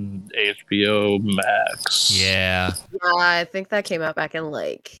on HBO Max. Yeah. I think that came out back in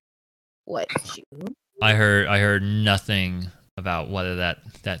June? I heard nothing about whether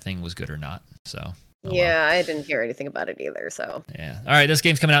that thing was good or not. So yeah, I didn't hear anything about it either. So yeah. All right, this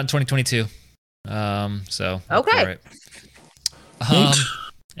game's coming out in 2022. So okay.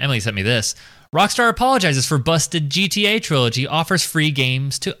 Emily sent me this. Rockstar apologizes for busted GTA trilogy. Offers free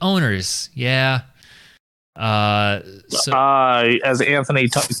games to owners. Yeah. As Anthony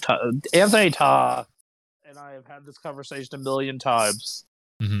Ta, and I have had this conversation a million times.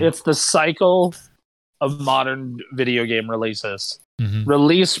 Mm-hmm. It's the cycle of modern video game releases. Mm-hmm.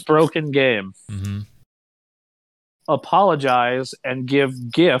 Release broken game. Mm-hmm. Apologize and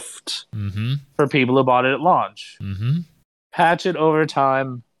give gift for people who bought it at launch. Mm-hmm. Patch it over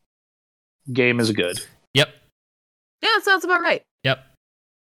time. Game is good. Yep. Yeah, that sounds about right. Yep.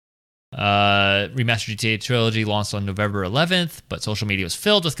 Remastered GTA Trilogy launched on November 11th, but social media was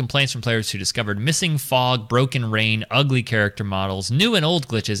filled with complaints from players who discovered missing fog, broken rain, ugly character models, new and old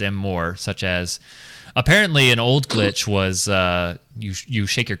glitches, and more, such as apparently an old glitch was you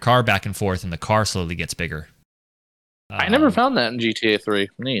shake your car back and forth and the car slowly gets bigger. I never found that in GTA 3.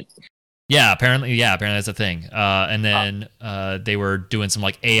 Neat. Yeah, apparently that's a thing. And then they were doing some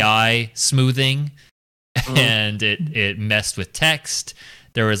like AI smoothing, and it messed with text.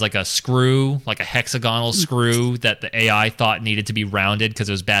 There was like a screw, like a hexagonal screw that the AI thought needed to be rounded because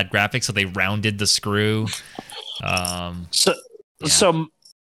it was bad graphics, so they rounded the screw. So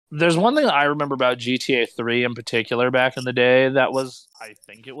there's one thing I remember about GTA 3 in particular back in the day that was, I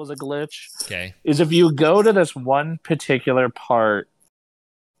think it was a glitch. Okay. Is if you go to this one particular part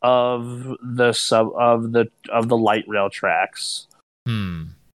of the light rail tracks,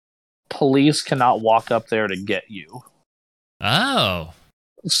 police cannot walk up there to get you. Oh.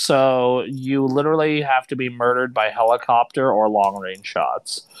 So you literally have to be murdered by helicopter or long range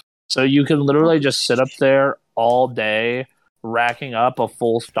shots. So you can literally just sit up there all day, racking up a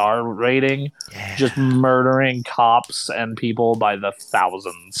full star rating, just murdering cops and people by the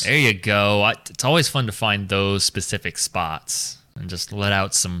thousands. There you go. It's always fun to find those specific spots and just let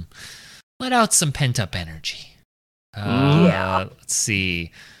out some pent up energy. Let's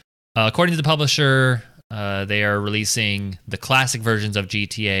see. According to the publisher, They are releasing the classic versions of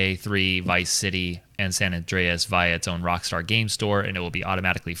GTA 3, Vice City, and San Andreas via its own Rockstar Game Store, and it will be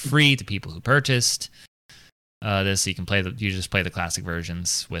automatically free to people who purchased this. So you can you just play the classic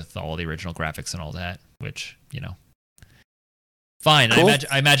versions with all the original graphics and all that, which, fine. Cool.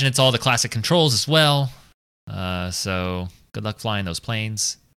 I imagine it's all the classic controls as well. So good luck flying those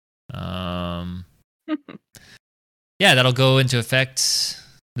planes. Yeah, that'll go into effect.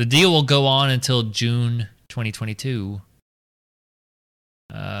 The deal will go on until June 2022.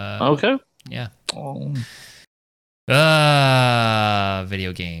 Okay. Yeah. Oh.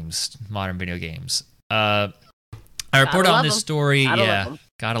 Video games, modern video games. I report on this story.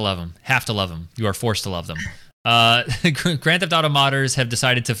 Gotta love them. Have to love them. You are forced to love them. Grand Theft Auto modders have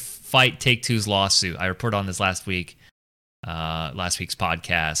decided to fight Take-Two's lawsuit. I reported on this last week. Last week's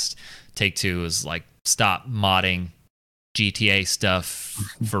podcast. Take-Two is like, stop modding GTA stuff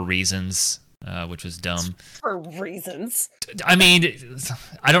for reasons, which was dumb. For reasons. I mean,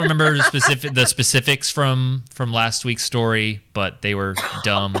 I don't remember the specifics from last week's story, but they were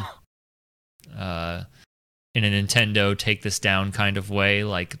dumb. In a Nintendo take this down kind of way.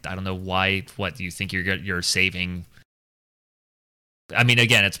 Like, I don't know why. What do you think you're saving? I mean,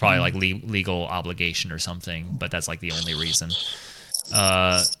 again, it's probably like legal obligation or something, but that's like the only reason.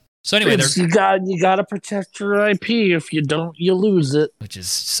 So anyway, you gotta protect your IP. If you don't, you lose it. Which is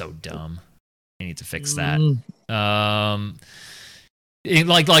so dumb. You need to fix that.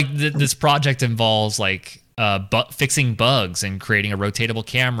 This project involves like fixing bugs and creating a rotatable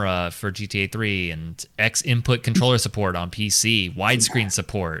camera for GTA 3 and X input controller support on PC, widescreen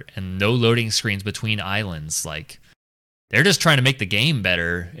support, and no loading screens between islands. Like, they're just trying to make the game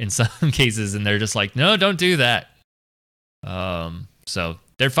better in some cases, and they're just like, no, don't do that. So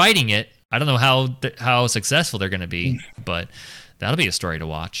they're fighting it. I don't know how successful they're going to be, but that'll be a story to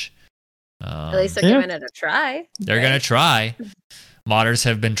watch. At least they're giving it a try. They're going to try. Modders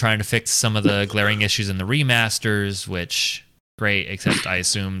have been trying to fix some of the glaring issues in the remasters, which, great, except I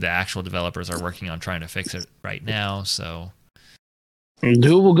assume the actual developers are working on trying to fix it right now, so...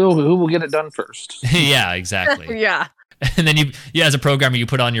 Who will get it done first? Yeah, exactly. Yeah. And then you, as a programmer, you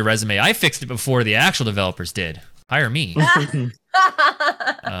put on your resume, I fixed it before the actual developers did. Hire me.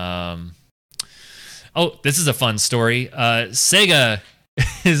 Oh, this is a fun story. Sega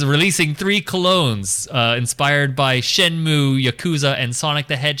is releasing 3 colognes inspired by Shenmue, Yakuza, and Sonic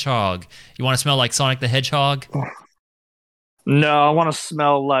the Hedgehog. You want to smell like Sonic the Hedgehog? No, I want to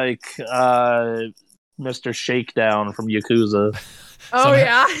smell like Mr. Shakedown from Yakuza.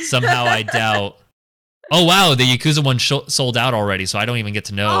 Somehow I doubt. Oh, wow, the Yakuza one sold out already, so I don't even get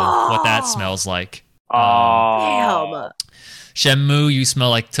to know what that smells like. Damn. Shenmue, you smell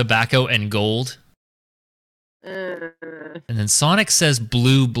like tobacco and gold. And then Sonic says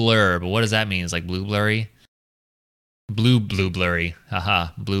blue blur, but what does that mean? It's like blue blurry? Blue blurry.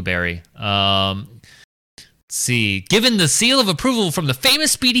 Haha, blueberry. Let's see. Given the seal of approval from the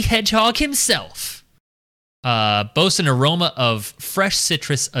famous Speedy Hedgehog himself. Boasts an aroma of fresh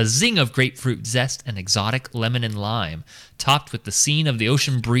citrus, a zing of grapefruit zest, and exotic lemon and lime, topped with the scene of the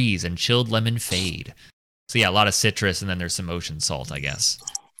ocean breeze and chilled lemon fade. So yeah, a lot of citrus, and then there's some ocean salt, I guess.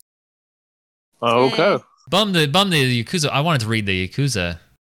 Okay. Bum the Yakuza. I wanted to read the Yakuza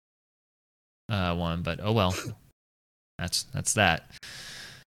one, but oh well. That's that.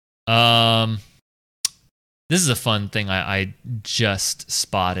 This is a fun thing I just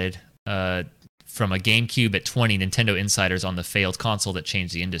spotted. From a GameCube at 20, Nintendo Insiders on the failed console that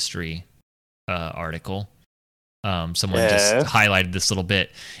changed the industry article. Someone just highlighted this little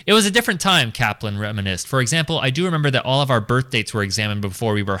bit. It was a different time, Kaplan reminisced. For example, I do remember that all of our birth dates were examined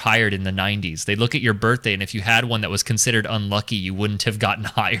before we were hired in the 90s. They'd look at your birthday, and if you had one that was considered unlucky, you wouldn't have gotten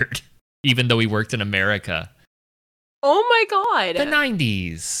hired, even though we worked in America. Oh my god. The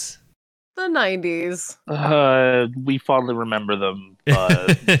 90s. The 90s. We fondly remember them,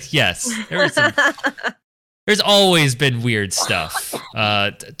 but... Yes. There's always been weird stuff.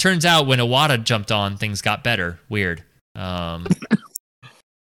 Turns out when Iwata jumped on, things got better. Weird. Funny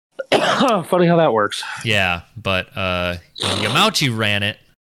how that works. Yeah, but when Yamauchi ran it,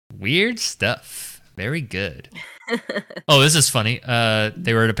 weird stuff. Very good. Oh, this is funny.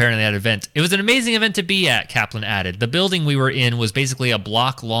 They were apparently at an event. It was an amazing event to be at, Kaplan added. The building we were in was basically a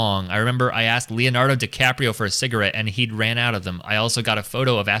block long. I remember I asked Leonardo DiCaprio for a cigarette, and he'd ran out of them. I also got a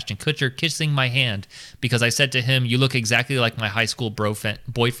photo of Ashton Kutcher kissing my hand because I said to him, "You look exactly like my high school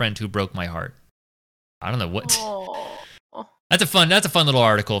boyfriend who broke my heart." I don't know what. That's a fun little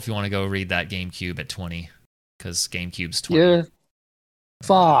article if you want to go read that. GameCube at 20, because GameCube's 20. Yeah.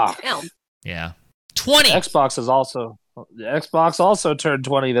 Fuck. Yeah. 20. The Xbox also turned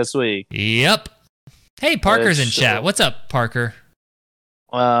 20 this week. Yep. Hey, Parker's in It's, chat. What's up, Parker?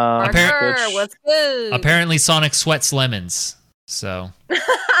 Parker, which- what's good? Apparently, Sonic sweats lemons. So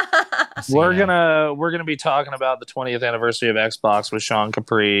so, we're you know. gonna be talking about the 20th anniversary of Xbox with Sean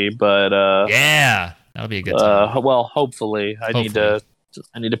Capri, but Yeah, that'll be a good time. well, hopefully. I need to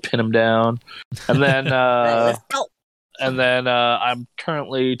pin him down, and then Let's go. I'm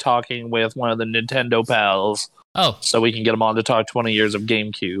currently talking with one of the Nintendo pals, Oh, so we can get him on to talk 20 years of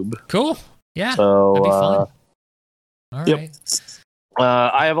GameCube. cool. Yeah, So that'd be fun. All yep. right.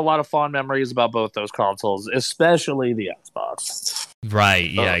 I have a lot of fond memories about both those consoles, especially the Xbox. Right.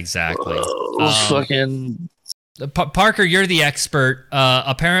 Yeah. Exactly. Fucking Parker, you're the expert.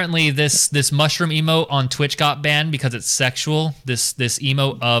 Apparently, this mushroom emote on Twitch got banned because it's sexual. This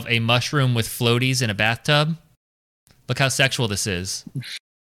emote of a mushroom with floaties in a bathtub. Look how sexual this is.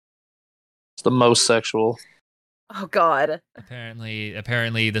 it's the most sexual. Oh God.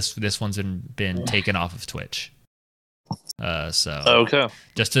 Apparently, this one's been taken off of Twitch. So Okay.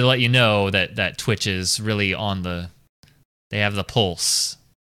 just to let you know that Twitch is really on they have the pulse.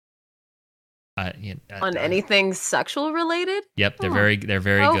 On anything sexual related? Yep, they're Hmm. very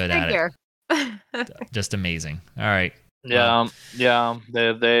Go good at figure. it. Just amazing. All right. Yeah.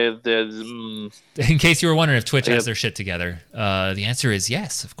 They In case you were wondering if Twitch Yep. has their shit together, the answer is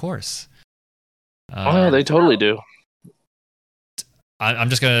yes, of course. they totally do. I'm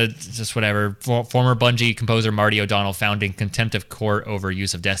just gonna whatever. Former Bungie composer Marty O'Donnell found in contempt of court over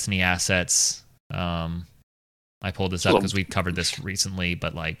use of Destiny assets. I pulled this up because we've covered this recently,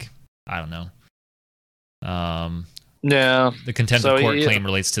 but like I don't know. Yeah. The contempt So of court he- claim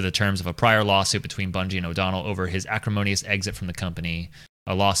relates to the terms of a prior lawsuit between Bungie and O'Donnell over his acrimonious exit from the company.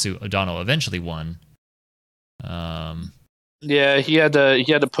 A lawsuit O'Donnell eventually won. Yeah, he had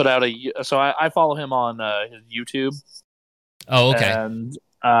to put out so I follow him on his YouTube. Oh, okay. And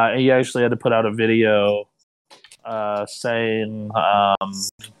he actually had to put out a video saying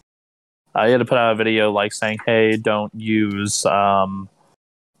he had to put out a video like saying, "Hey, don't use don't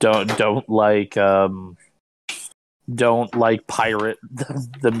pirate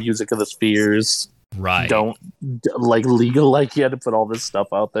the music of the Spheres. Right. Don't legal." Like he had to put all this stuff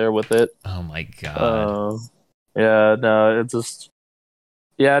out there with it. Oh my god. Yeah, no, it's just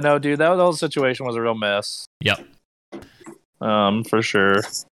no, dude, that whole situation was a real mess. Yep. For sure.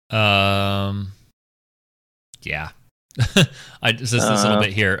 Yeah. Just this little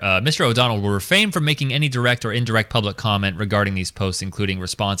bit here. Mr. O'Donnell will refrain from making any direct or indirect public comment regarding these posts, including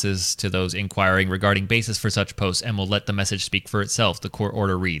responses to those inquiring regarding basis for such posts, and will let the message speak for itself, the court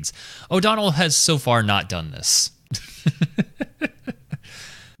order reads. O'Donnell has so far not done this.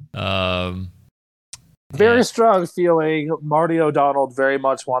 Very strong feeling. Marty O'Donnell very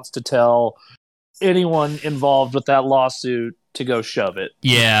much wants to tell anyone involved with that lawsuit to go shove it.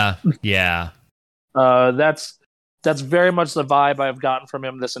 Yeah. That's very much the vibe I've gotten from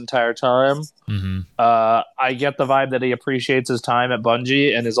him this entire time. Mm-hmm. I get the vibe that he appreciates his time at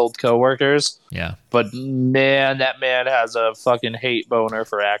Bungie and his old coworkers. Yeah. But man, that man has a fucking hate boner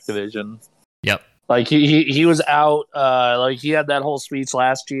for Activision. Yep. Like he was out. Like he had that whole speech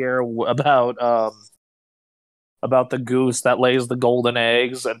last year about the goose that lays the golden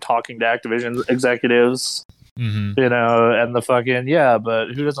eggs and talking to Activision executives. Mm-hmm. You know, and the fucking but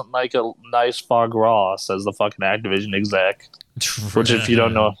who doesn't like a nice foie gras, says the fucking Activision exec. Which, if you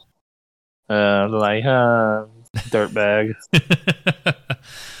don't know, dirtbag.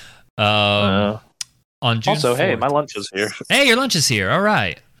 On June Also, 4th. hey, my lunch is here. Hey, your lunch is here. All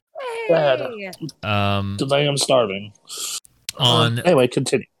right. Hey. Today I'm starving. Anyway,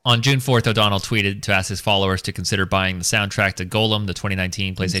 continue. On June 4th, O'Donnell tweeted to ask his followers to consider buying the soundtrack to Golem, the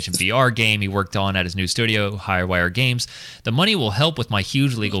 2019 PlayStation VR game he worked on at his new studio, Hirewire Games. The money will help with my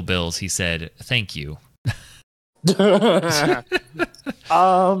huge legal bills, he said. Thank you. If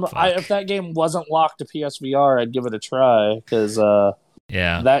that game wasn't locked to PSVR, I'd give it a try because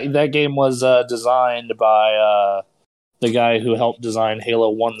that game was designed by the guy who helped design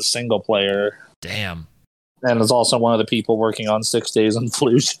Halo 1 single player. Damn. And is also one of the people working on 6 Days in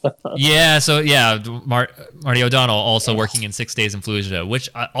Fallujah. Marty O'Donnell also working in 6 Days in Fallujah,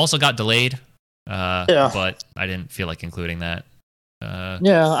 which also got delayed. But I didn't feel like including that. I'm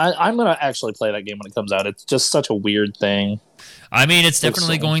gonna actually play that game when it comes out. It's just such a weird thing. I mean, it's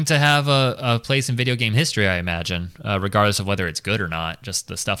definitely going to have a place in video game history, I imagine, regardless of whether it's good or not. Just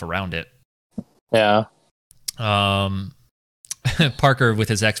the stuff around it. Yeah. Parker, with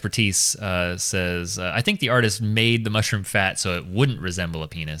his expertise, says, I think the artist made the mushroom fat so it wouldn't resemble a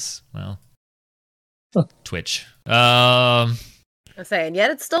penis. Well, Twitch. I'm saying, yet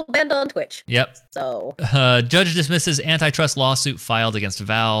it's still banned on Twitch. Yep. So, Judge dismisses antitrust lawsuit filed against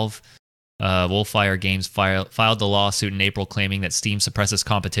Valve. Wolfire Games filed the lawsuit in April, claiming that Steam suppresses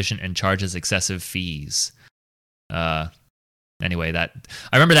competition and charges excessive fees. Anyway, I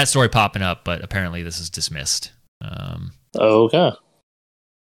remember that story popping up, but apparently this is dismissed. Okay.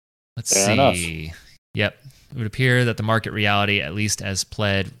 Let's Fair see. enough. Yep. It would appear that the market reality, at least as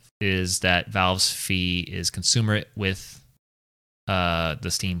pled, is that Valve's fee is commensurate with the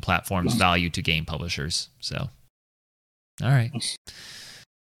Steam platform's value to game publishers. So, all right.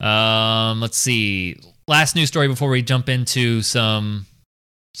 Let's see. Last news story before we jump into some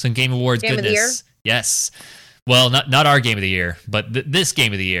Game Awards Game of the goodness. Yes. Well, not our Game of the Year, but this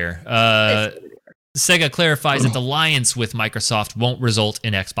Game of the Year. Sega clarifies that the alliance with Microsoft won't result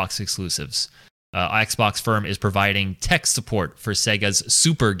in Xbox exclusives. Xbox firm is providing tech support for Sega's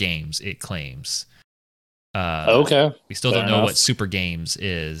Super Games, it claims. Okay. We still don't know what Super Games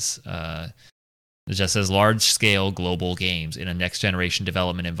is. It just says large-scale global games in a next-generation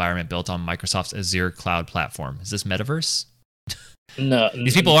development environment built on Microsoft's Azure cloud platform. Is this Metaverse? No.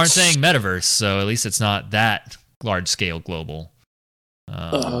 These people aren't saying Metaverse, so at least it's not that large-scale global.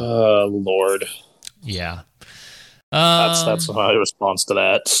 Lord. Yeah. That's my response to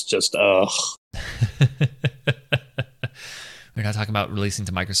that. It's just, We're not talking about releasing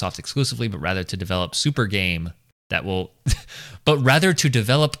to Microsoft exclusively, but rather to develop Super Game that will,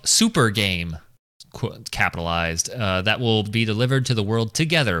 capitalized, that will be delivered to the world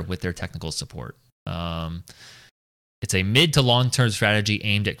together with their technical support. It's a mid to long-term strategy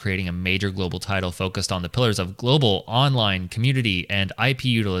aimed at creating a major global title focused on the pillars of global, online, community, and IP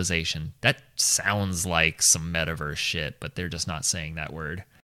utilization. That sounds like some metaverse shit, but they're just not saying that word.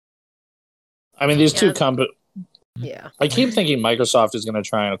 I mean, these two companies. Yeah. I keep thinking Microsoft is going to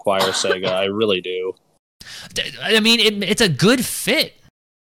try and acquire Sega. I really do. I mean, it's a good fit.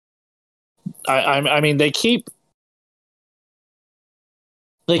 I mean, they keep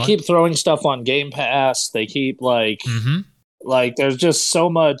throwing stuff on Game Pass. They keep like there's just so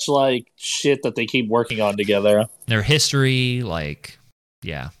much like shit that they keep working on together. Their history, like,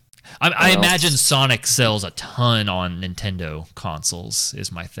 yeah. I imagine Sonic sells a ton on Nintendo consoles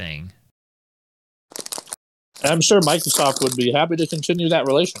is my thing. I'm sure Microsoft would be happy to continue that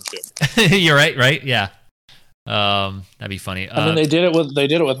relationship. You're right? Yeah. That'd be funny. I mean, they did it with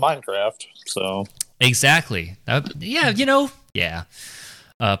Minecraft, so exactly. Yeah.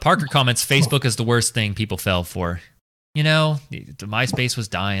 Parker comments, Facebook is the worst thing people fell for. The MySpace was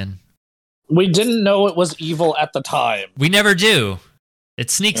dying. We didn't know it was evil at the time. We never do.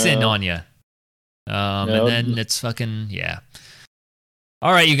 It sneaks in on you. And then it's fucking, yeah.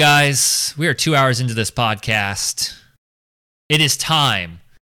 All right, you guys. We are 2 hours into this podcast. It is time.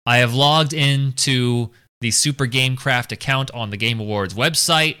 I have logged into the Super Gamecraft account on the Game Awards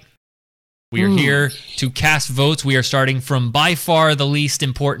website. We are here to cast votes. We are starting from by far the least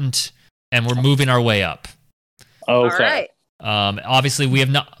important, and we're moving our way up. Okay. All right. Obviously, we have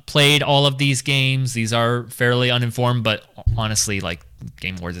not played all of these games. These are fairly uninformed, but honestly, like,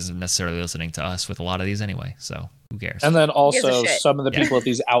 Game Awards isn't necessarily listening to us with a lot of these anyway, so who cares? And then also, some of the people at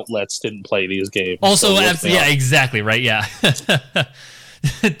these outlets didn't play these games. Also, yeah, exactly, right, yeah.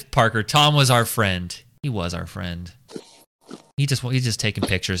 Parker, Tom was our friend. He was our friend. He's just taking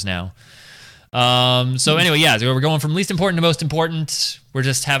pictures now. So anyway, yeah, so we're going from least important to most important. We're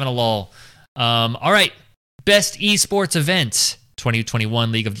just having a lull. All right, best esports event.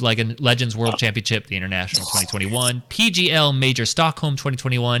 2021 League of Legends World Championship, the International 2021, PGL Major Stockholm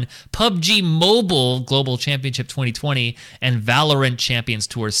 2021, PUBG Mobile Global Championship 2020, and Valorant Champions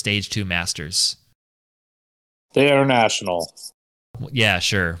Tour Stage 2 Masters. The International. Yeah,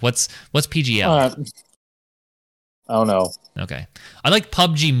 sure. What's PGL? I don't know. Okay. I like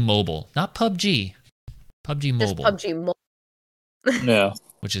PUBG Mobile, not PUBG. PUBG Mobile. Just PUBG Mobile. Yeah.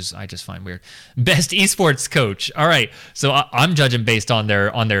 Which is I just find weird. Best esports coach. All right, so I'm judging based on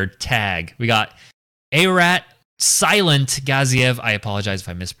their tag. We got Arat Silent Gaziev. I apologize if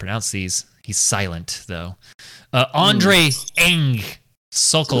I mispronounce these. He's silent though. Andre Eng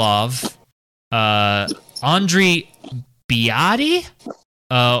Sokolov. Andrei Biati.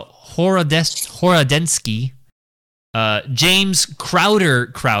 Horodensky. James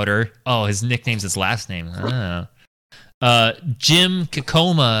Crowder. Oh, his nickname's his last name. I don't know. Jim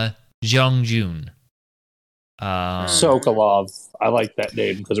Kikoma Jeongjun. Sokolov. I like that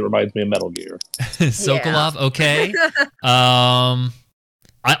name because it reminds me of Metal Gear. Sokolov, okay. I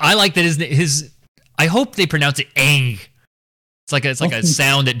like that his. I hope they pronounce it Aang. It's like a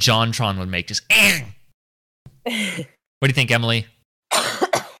sound that JonTron would make, just Aang. What do you think, Emily?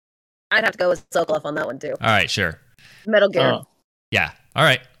 I'd have to go with Sokolov on that one too. All right, sure. Metal Gear. Yeah. All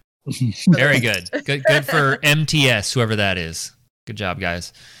right. Very good. Good for MTS, whoever that is. Good job,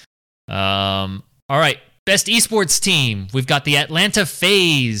 guys. All right. Best esports team. We've got the Atlanta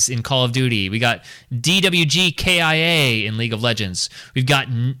FaZe in Call of Duty. We got DWG KIA in League of Legends. We've got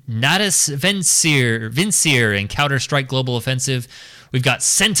Natus Vincere in Counter-Strike Global Offensive. We've got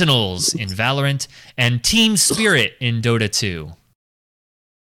Sentinels in Valorant and Team Spirit in Dota 2.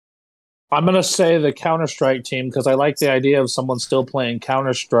 I'm going to say the Counter-Strike team because I like the idea of someone still playing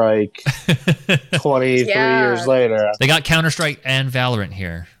Counter-Strike 23 years later. They got Counter-Strike and Valorant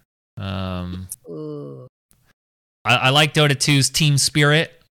here. Ooh. I like Dota 2's Team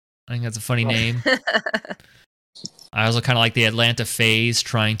Spirit. I think that's a funny name. I also kind of like the Atlanta FaZe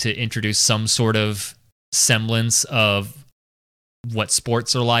trying to introduce some sort of semblance of what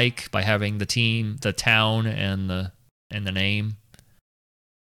sports are like by having the team, the town, and the name.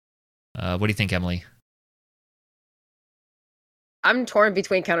 What do you think, Emily? I'm torn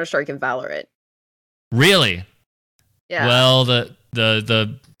between Counter-Strike and Valorant. Really? Yeah. Well,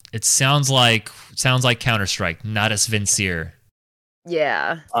 the it sounds like Counter-Strike, not as Vincere.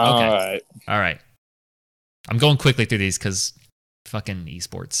 Yeah. Okay. All right. I'm going quickly through these because fucking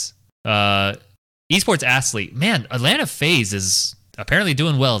esports. Esports athlete. Man, Atlanta FaZe is apparently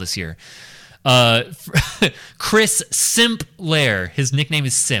doing well this year. Chris Simp-Lair. His nickname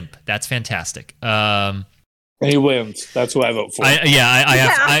is Simp. That's fantastic. He wins. That's who I vote for.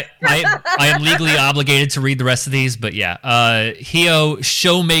 I am legally obligated to read the rest of these, but yeah. Hio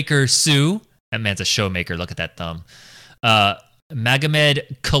Showmaker Sue. That man's a showmaker. Look at that thumb.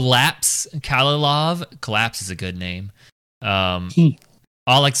 Magomed Collapse Kalilov. Collapse is a good name.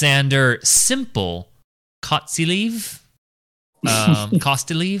 Alexander Simple Kotsilev.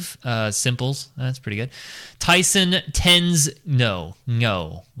 Kostelev. Simples. That's pretty good. Tyson Tens. No.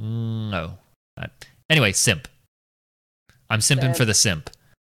 Anyway, Simp. I'm simping for the Simp.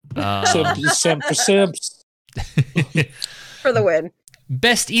 Simp for Simps. For the win.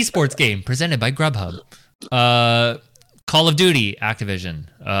 Best esports game presented by Grubhub. Call of Duty, Activision.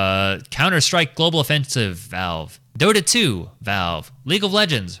 Counter-Strike Global Offensive, Valve. Dota 2, Valve. League of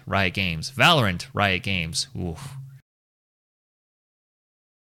Legends, Riot Games. Valorant, Riot Games. Oof.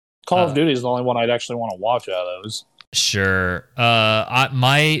 Call of Duty is the only one I'd actually want to watch out of those. Sure.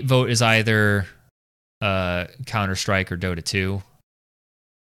 My vote is either Counter-Strike or Dota 2.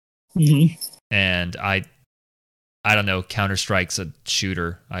 Mm-hmm. And I don't know, Counter-Strike's a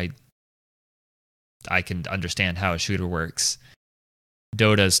shooter. I can understand how a shooter works.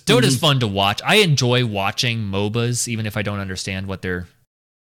 Dota's fun to watch. I enjoy watching MOBAs, even if I don't understand what's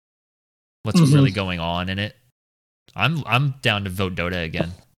really going on in it. I'm down to vote Dota again.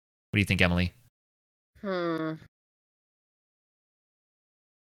 What do you think, Emily?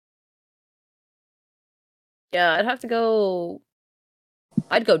 Yeah, I'd go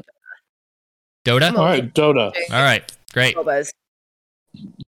Dota? All right, Dota. All right, great. MOBAs.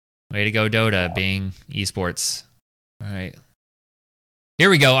 Way to go, Dota, being esports. All right. Here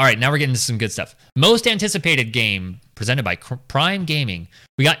we go. All right, now we're getting to some good stuff. Most anticipated game presented by Prime Gaming.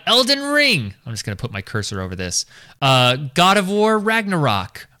 We got Elden Ring. I'm just going to put my cursor over this. God of War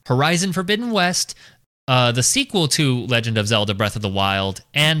Ragnarok. Horizon Forbidden West. The sequel to Legend of Zelda Breath of the Wild.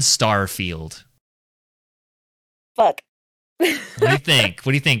 And Starfield. Fuck. What do you think?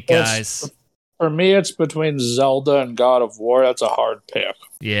 What do you think, guys? For me, it's between Zelda and God of War. That's a hard pick.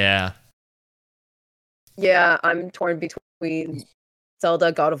 Yeah. Yeah, I'm torn between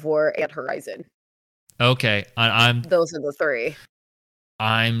Zelda, God of War, and Horizon. Okay. Those are the three.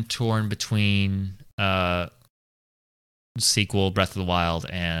 I'm torn between sequel Breath of the Wild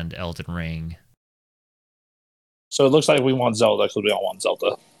and Elden Ring. So it looks like we want Zelda because we all want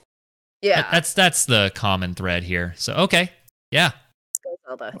Zelda. Yeah. That's the common thread here. So okay. Yeah. Let's go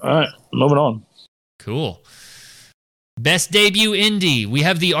Zelda. All right, moving on. Cool. Best debut indie. We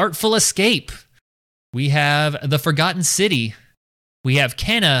have The Artful Escape. We have The Forgotten City. We have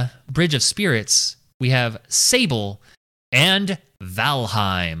Kena, Bridge of Spirits. We have Sable and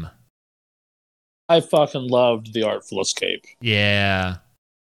Valheim. I fucking loved The Artful Escape. Yeah.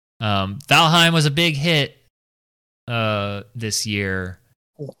 Valheim was a big hit this year.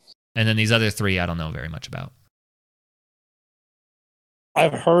 And then these other three I don't know very much about.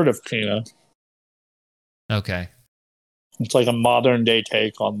 I've heard of Kena. Okay. It's like a modern day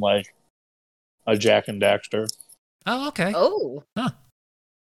take on like a Jak and Daxter. Oh, okay. Oh. Huh.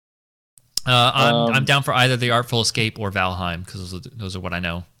 I'm down for either The Artful Escape or Valheim because those are what I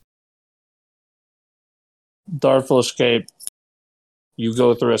know. The Artful Escape, you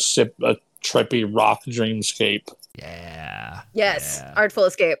go through a trippy rock dreamscape. Yeah. Yes. Yeah. Artful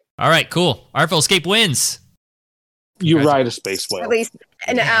Escape. All right, cool. Artful Escape wins. You ride a space whale. At least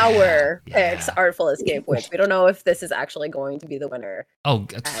and Yeah, our picks yeah. Artful Escape wins. We don't know if this is actually going to be the winner. Oh,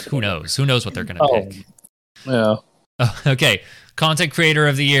 who knows? Who knows what they're going to Oh. pick? Yeah. Oh, okay. Content creator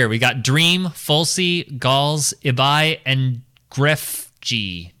of the year. We got Dream, Fulsey, Gauls, Ibai, and Griff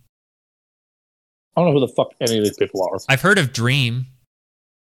G. I don't know who the fuck any of these people are. I've heard of Dream.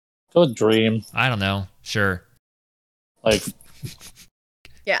 Go with Dream. I don't know. Sure. Like,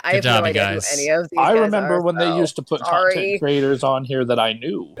 Yeah, I Good have job, no you idea guys. who any of these I guys remember are, when they so used to put sorry. content creators on here that I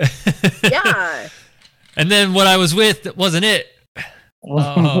knew. Yeah. And then what I was with wasn't it.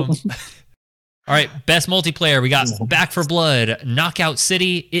 All right, best multiplayer. We got Back for Blood, Knockout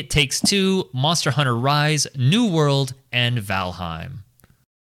City, It Takes Two, Monster Hunter Rise, New World, and Valheim.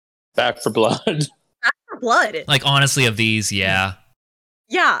 Back for Blood. For Blood. Like, honestly, of these, yeah.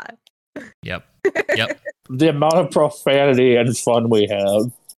 Yeah. Yep. Yep. The amount of profanity and fun we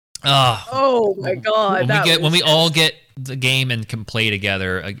have. Oh, Oh my god. when we all get the game and can play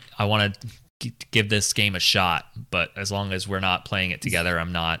together, I want to give this game a shot. But as long as we're not playing it together,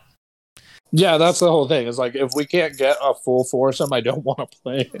 I'm not. Yeah, that's the whole thing. It's like, if we can't get a full foursome, I don't want to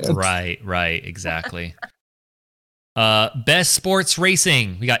play it. Right, exactly. Best sports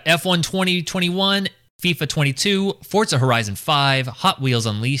racing. We got F1 2021, FIFA 22, Forza Horizon 5, Hot Wheels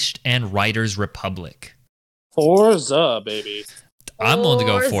Unleashed, and Riders Republic. Forza, baby. I'm willing to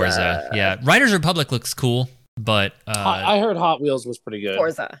go Forza. Forza. Yeah, Riders Republic looks cool, but I heard Hot Wheels was pretty good.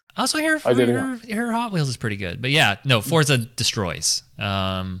 Forza. I also hear Hot Wheels is pretty good. But yeah, no, Forza destroys.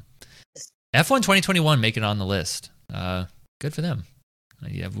 F1 2021 make it on the list. Good for them.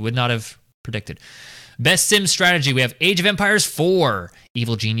 Yeah, would not have predicted. Best sim strategy, we have Age of Empires 4,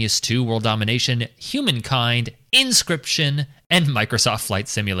 Evil Genius 2, World Domination, Humankind, Inscription, and Microsoft Flight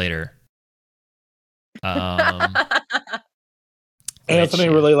Simulator. Anthony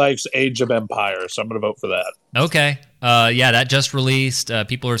really likes Age of Empires, so I'm going to vote for that. Okay. Yeah, that just released.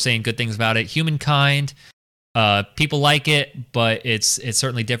 People are saying good things about it. Humankind, people like it, but it's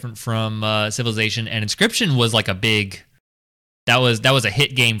certainly different from Civilization. And Inscription was like a big. That was a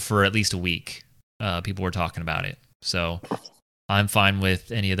hit game for at least a week. People were talking about it, so I'm fine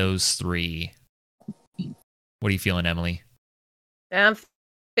with any of those three. What are you feeling, Emily? I'm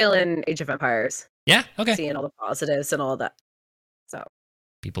feeling Age of Empires. Yeah. Okay. Seeing all the positives and all that. So.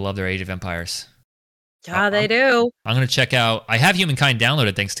 People love their Age of Empires. Yeah, they do. I'm going to check out. I have Humankind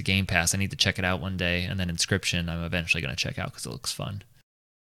downloaded thanks to Game Pass. I need to check it out one day. And then Inscription, I'm eventually going to check out because it looks fun.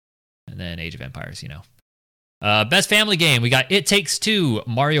 And then Age of Empires, Best family game. We got It Takes Two,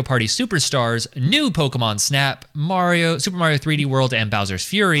 Mario Party Superstars, New Pokemon Snap, Super Mario 3D World and Bowser's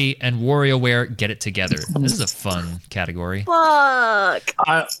Fury, and WarioWare Get It Together. This is a fun category. Fuck.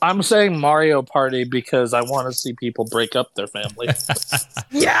 I'm saying Mario Party because I want to see people break up their family.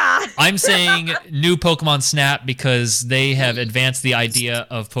 Yeah. I'm saying New Pokemon Snap because they have advanced the idea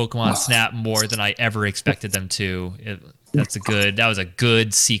of Pokemon Snap more than I ever expected them to. That was a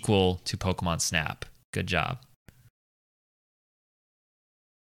good sequel to Pokemon Snap. Good job.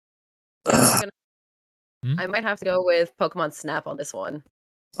 I might have to go with Pokemon Snap on this one.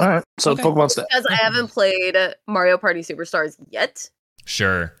 All right, so Okay. Pokemon Snap. Because I haven't played Mario Party Superstars yet.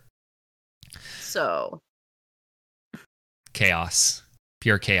 Sure. So. Chaos.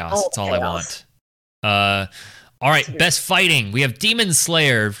 Pure chaos. Oh, That's all chaos. I want. All right, best fighting. We have Demon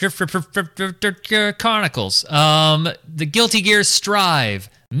Slayer, Chronicles, the Guilty Gear Strive,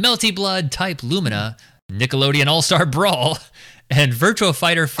 Melty Blood Type Lumina, Nickelodeon All-Star Brawl, and Virtua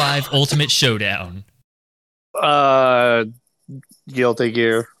Fighter 5 Ultimate Showdown. Guilty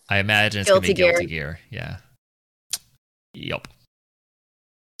Gear. I imagine it's going to be Guilty Guilty Gear. Yeah. Yup.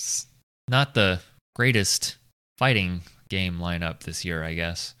 It's not the greatest fighting game lineup this year, I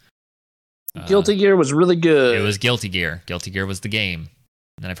guess. Guilty Gear was really good. It was Guilty Gear. Guilty Gear was the game.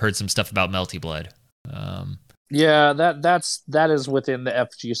 And I've heard some stuff about Melty Blood. Yeah, that is within the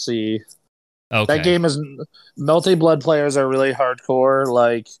FGC. Okay. That game is Melty Blood players are really hardcore.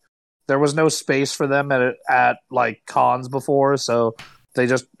 Like, there was no space for them at like cons before, so they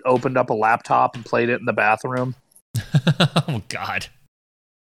just opened up a laptop and played it in the bathroom. Oh God.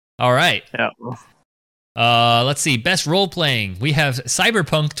 All right. Yeah. Let's see. Best role playing. We have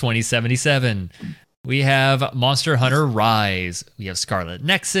Cyberpunk 2077. We have Monster Hunter Rise. We have Scarlet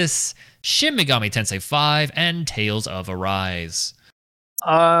Nexus, Shin Megami Tensei 5, and Tales of Arise.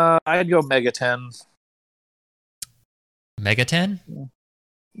 I'd go Mega 10. Mega 10?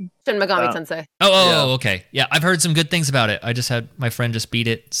 Shin Megami Tensei. Oh, okay. Yeah, I've heard some good things about it. I just had my friend just beat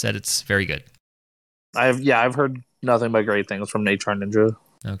it, said it's very good. I've heard nothing but great things from Nature Ninja.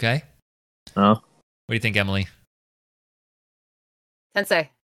 Okay. Oh. What do you think, Emily? Tensei.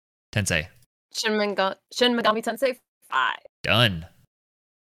 Tensei. Shin Megami Tensei 5. Done.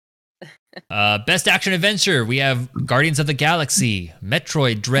 Best action adventure. We have Guardians of the Galaxy,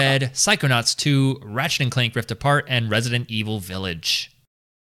 Metroid Dread, Psychonauts 2, Ratchet and Clank Rift Apart, and Resident Evil Village.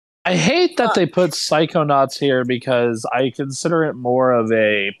 I hate that they put Psychonauts here because I consider it more of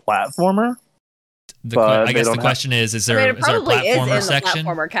a platformer. I guess the question is there it is there a probably is in platformer the section?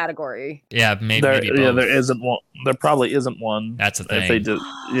 platformer category. Yeah, maybe both. Yeah, there isn't one. There probably isn't one. That's the thing. If they did,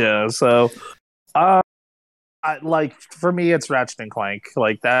 yeah. So, for me, it's Ratchet and Clank.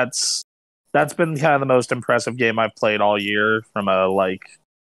 Like that's been kind of the most impressive game I've played all year. From a like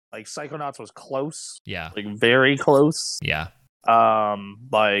Psychonauts was close. Yeah, like very close. Yeah.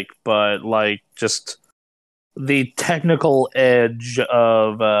 Just the technical edge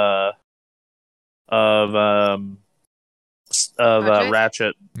of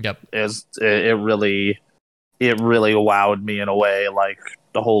Ratchet. Yep. It really wowed me in a way. Like,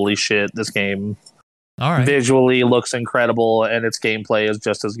 holy shit, this game all right visually looks incredible, and its gameplay is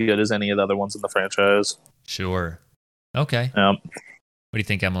just as good as any of the other ones in the franchise. Sure. Okay. Yep. What do you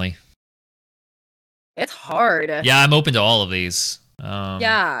think, Emily? It's hard. Yeah, I'm open to all of these.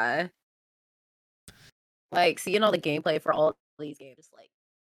 Yeah. Like, seeing all the gameplay for all these games is like,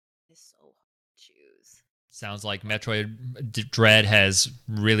 it's so hard to choose. Sounds like Metroid Dread has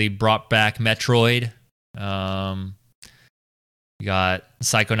really brought back Metroid. We got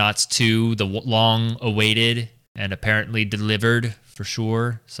Psychonauts 2, the long-awaited and apparently delivered for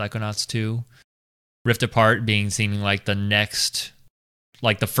sure. Psychonauts 2. Rift Apart seeming like the next,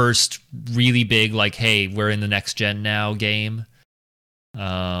 like the first really big, like, hey, we're in the next gen now game.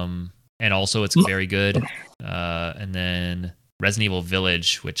 And also it's very good. And then Resident Evil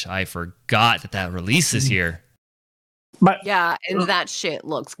Village, which I forgot that releases here. Yeah, and that shit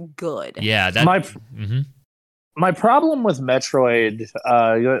looks good. Yeah, my problem with Metroid,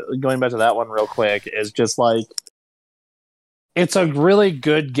 going back to that one real quick, is just like it's a really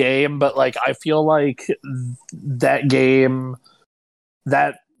good game, but like I feel like that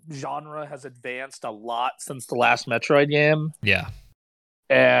genre has advanced a lot since the last Metroid game. Yeah.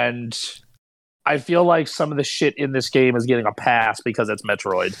 And I feel like some of the shit in this game is getting a pass because it's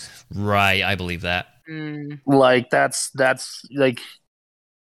Metroid. Right, I believe that. Like that's because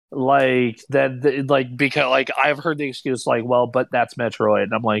like I've heard the excuse like, well, but that's Metroid,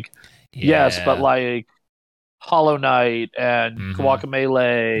 and I'm like, yes, but like Hollow Knight and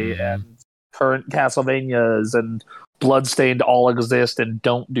Guacamelee and current Castlevanias and Bloodstained all exist and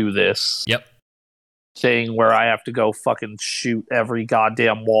don't do this. Yep. Thing where I have to go fucking shoot every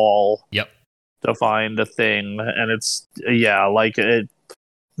goddamn wall. Yep. To find a thing, and it's like it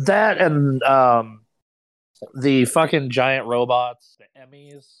that and the fucking giant robots, the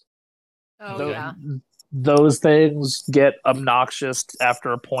Emmys. Oh, those things get obnoxious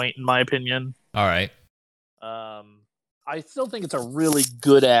after a point, in my opinion. All right. I still think it's a really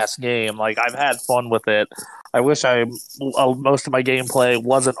good ass game. Like, I've had fun with it. I wish most of my gameplay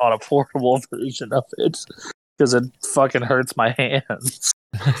wasn't on a portable version of it because it fucking hurts my hands.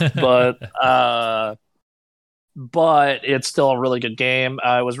 but it's still a really good game.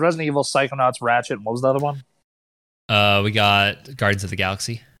 It was Resident Evil, Psychonauts, Ratchet, and what was the other one? We got Guardians of the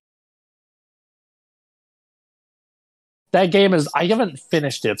Galaxy. That game I haven't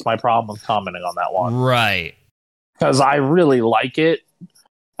finished it. It's my problem with commenting on that one. Right. Because I really like it.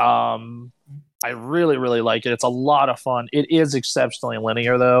 I really, really like it. It's a lot of fun. It is exceptionally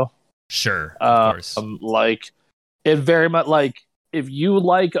linear, though. Sure, of course. Like, it very much, like, if you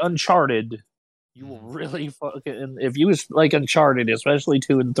like Uncharted, you will really fucking... If you like Uncharted, especially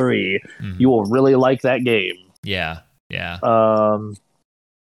 2 and 3, you will really like that game. Yeah. But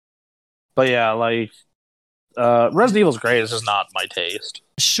yeah, like... Resident Evil's great. It's just not my taste.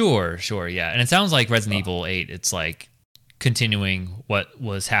 Sure, yeah. And it sounds like Resident Evil 8, it's like continuing what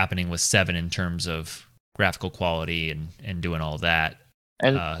was happening with 7 in terms of graphical quality and doing all that.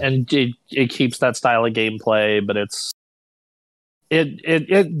 And it keeps that style of gameplay, but it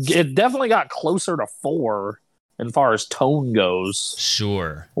definitely got closer to 4 as far as tone goes.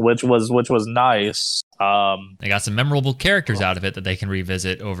 Sure. Which was nice. They got some memorable characters out of it that they can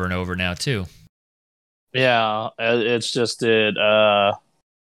revisit over and over now too. Yeah, it's just like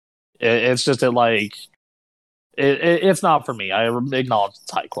it's not for me. I acknowledge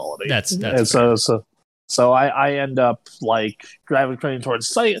it's high quality. That's so I end up like gravitating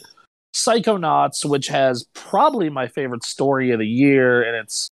towards Psychonauts, which has probably my favorite story of the year, and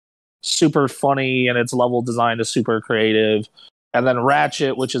it's super funny, and its level design is super creative. And then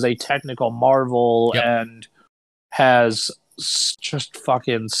Ratchet, which is a technical marvel and has just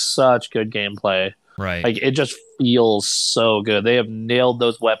fucking such good gameplay. Right. Like, it just feels so good. They have nailed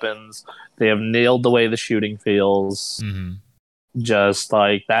those weapons. They have nailed the way the shooting feels. Just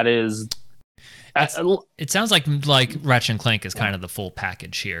like that is. It sounds like Ratchet and Clank is kind of the full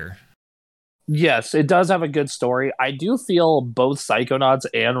package here. Yes, it does have a good story. I do feel both Psychonauts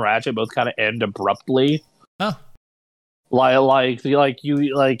and Ratchet both kind of end abruptly. Oh, Like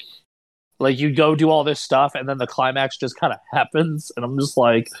you go do all this stuff, and then the climax just kind of happens, and I'm just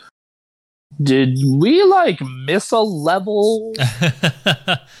like, did we like miss a level?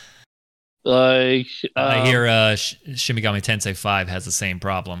 Like, I hear Shin Megami Tensei 5 has the same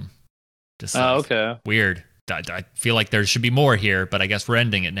problem. Just okay. Weird. I feel like there should be more here, but I guess we're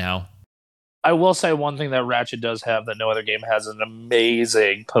ending it now. I will say one thing that Ratchet does have that no other game has: an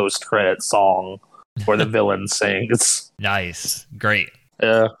amazing post-credit song where the villain sings. Nice. Great.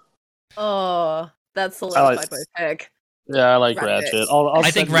 Yeah. Oh, that's solidified my pick. Yeah, I like Ratchet. I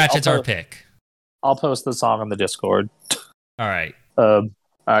think Ratchet's our pick. I'll post the song on the Discord. All right. All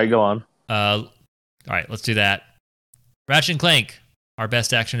right, go on. All right, let's do that. Ratchet and Clank, our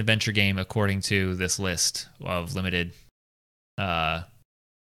best action adventure game according to this list of limited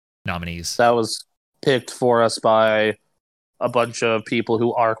nominees. That was picked for us by a bunch of people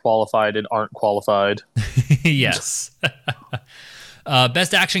who are qualified and aren't qualified. Yes.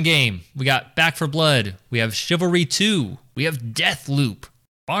 Best action game. We got Back 4 Blood. We have Chivalry 2. We have Deathloop,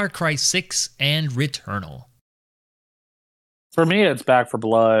 Far Cry 6, and Returnal. For me, it's Back 4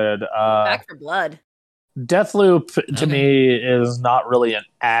 Blood. Back 4 Blood. Deathloop, to me, is not really an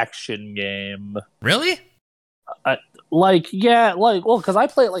action game. Really? Because I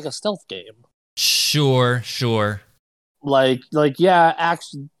play it like a stealth game. Sure.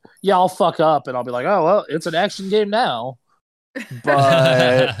 Action. Yeah, I'll fuck up and I'll be like, oh, well, it's an action game now.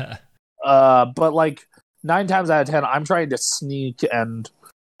 But, like 9 times out of 10, I'm trying to sneak and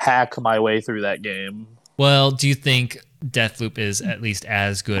hack my way through that game. Well, do you think Deathloop is at least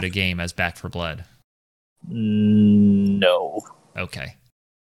as good a game as Back 4 Blood? No. Okay.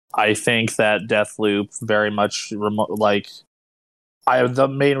 I think that Deathloop very much the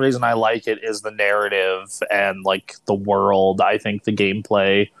main reason I like it is the narrative and like the world. I think the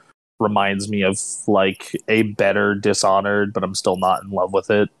gameplay reminds me of like a better Dishonored, but I'm still not in love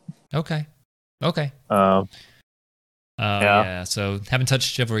with it. Okay. Yeah. So haven't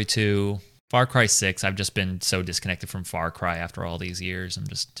touched Chivalry 2. Far Cry 6. I've just been so disconnected from Far Cry after all these years. I'm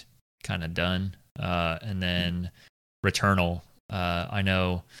just kind of done. And then Returnal. I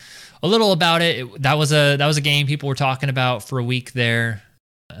know a little about it. That was a game people were talking about for a week there.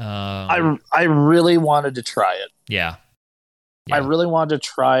 I really wanted to try it. Yeah. I really wanted to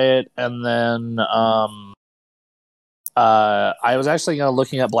try it, and then I was actually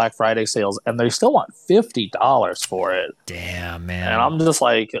looking at Black Friday sales, and they still want $50 for it. Damn, man! And I'm just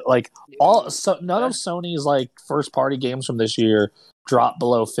none of Sony's like first party games from this year dropped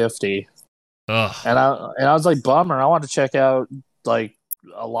below 50. Ugh. And I was like, bummer. I want to check out like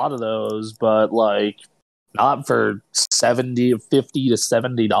a lot of those, but like not for $50 to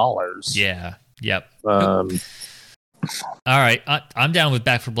 $70. Yeah. Yep. All right, I'm down with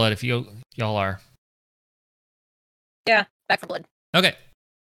Back 4 Blood if y'all are. Yeah, Back 4 Blood. Okay.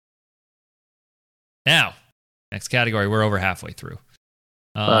 Now, next category. We're over halfway through.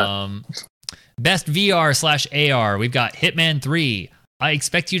 Best VR/AR. We've got Hitman 3, I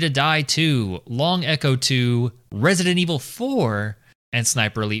Expect You to Die 2, Long Echo 2, Resident Evil 4, and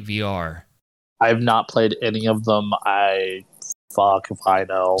Sniper Elite VR. I have not played any of them. Fuck if I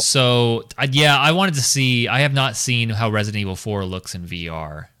know. So, I wanted to see. I have not seen how Resident Evil 4 looks in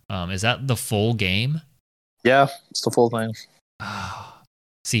VR. Is that the full game? Yeah, it's the full thing.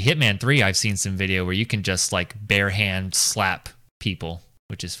 See, Hitman 3, I've seen some video where you can just like bare hand slap people,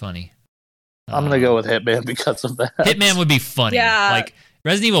 which is funny. I'm going to go with Hitman because of that. Hitman would be funny. Yeah. Like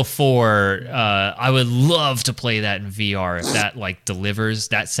Resident Evil 4, I would love to play that in VR if that like delivers.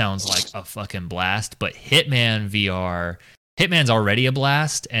 That sounds like a fucking blast. But Hitman VR, Hitman's already a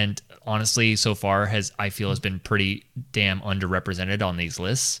blast, and honestly, so far I feel has been pretty damn underrepresented on these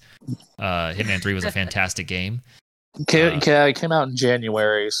lists. Hitman 3 was a fantastic game. It came out in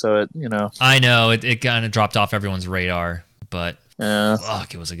January, so it I know it kind of dropped off everyone's radar, but yeah.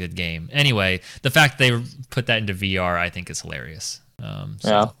 Fuck, it was a good game. Anyway, the fact they put that into VR, I think is hilarious.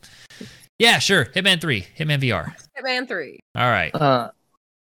 Yeah, sure. Hitman 3, Hitman VR. Hitman 3. All right.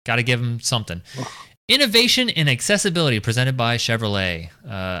 Got to give them something. Innovation in accessibility presented by Chevrolet.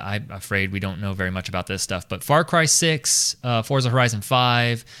 I'm afraid we don't know very much about this stuff, but Far Cry 6, Forza Horizon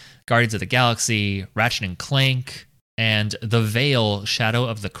 5, Guardians of the Galaxy, Ratchet and Clank, and The Veil: Shadow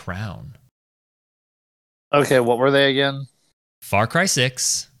of the Crown. Okay, what were they again? Far Cry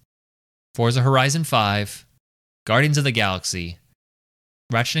 6, Forza Horizon 5, Guardians of the Galaxy,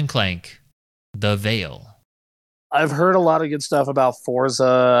 Ratchet and Clank, The Veil. I've heard a lot of good stuff about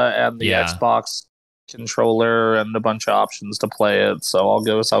Forza and the Yeah. Xbox controller and a bunch of options to play it. So I'll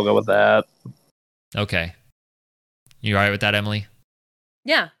go with that. Okay. You all right with that, Emily?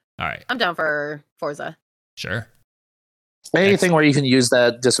 Yeah, All right. I'm down for Forza. Sure. Anything where you can use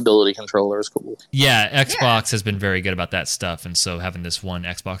that disability controller is cool. Yeah, Xbox has been very good about that stuff, and so having this one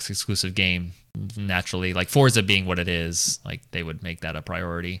Xbox exclusive game, naturally, like Forza being what it is, like they would make that a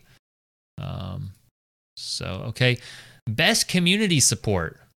priority. So okay, best community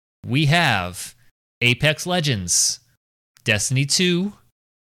support. We have Apex Legends, Destiny 2,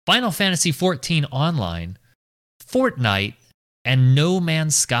 Final Fantasy 14 Online, Fortnite, and No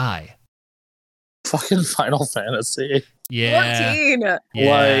Man's Sky. Fucking Final Fantasy. Yeah. 14.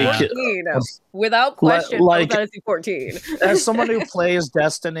 Yeah. 14. Without question, like- Final Fantasy 14. As someone who plays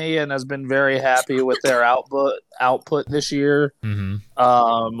Destiny and has been very happy with their output this year,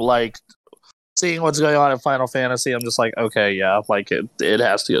 like seeing what's going on in Final Fantasy, I'm just like, okay, yeah, like it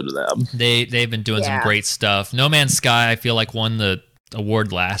has to go to them. They've been doing some great stuff. No Man's Sky, I feel like, won the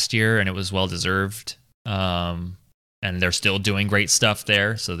award last year, and it was well deserved. And they're still doing great stuff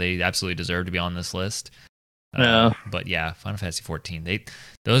there, so they absolutely deserve to be on this list. Yeah. But yeah, Final Fantasy 14.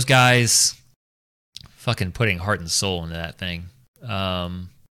 Those guys fucking putting heart and soul into that thing.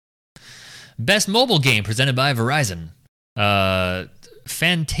 Best mobile game presented by Verizon. Fantasian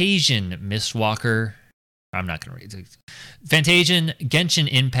Mistwalker. I'm not going to read it. Fantasian,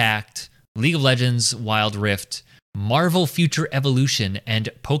 Genshin Impact, League of Legends, Wild Rift, Marvel Future Evolution, and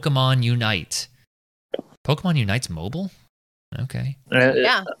Pokemon Unite. Pokemon Unite's mobile? Okay.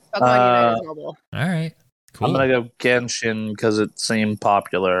 Yeah, Pokemon Unite is mobile. All right. Cool. I'm gonna go Genshin because it seemed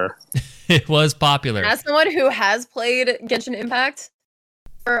popular. It was popular. As someone who has played Genshin Impact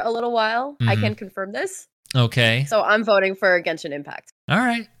for a little while, I can confirm this. Okay. So I'm voting for Genshin Impact. All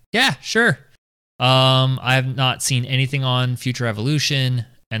right. Yeah, sure. I have not seen anything on Future Evolution,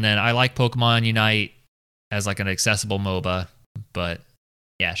 and then I like Pokemon Unite as like an accessible MOBA, but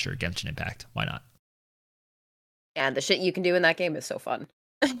yeah, sure, Genshin Impact. Why not? And the shit you can do in that game is so fun.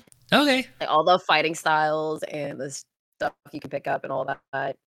 Okay. Like all the fighting styles and the stuff you can pick up and all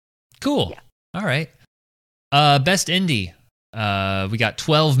that. Cool. Yeah. All right. Best indie. We got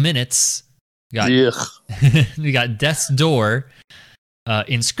 12 minutes. We got Death's Door,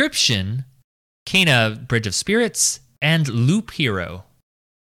 Inscription, Kena Bridge of Spirits, and Loop Hero.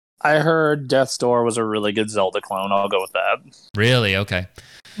 I heard Death's Door was a really good Zelda clone. I'll go with that. Really? Okay.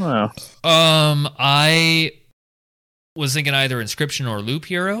 Oh. I was thinking either Inscription or Loop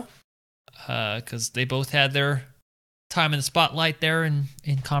Hero, because they both had their time in the spotlight there in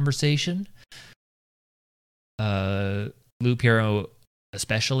conversation. Loop Hero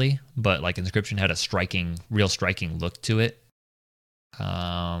especially, but like Inscription had a real striking look to it. What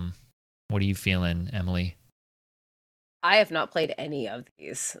are you feeling, Emily? I have not played any of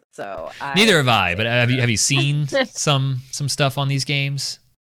these, so Neither have I. But have you seen some stuff on these games?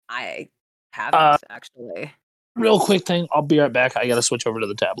 I haven't actually. Real quick thing. I'll be right back. I got to switch over to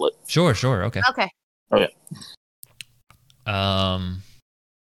the tablet. Sure. Okay. Okay.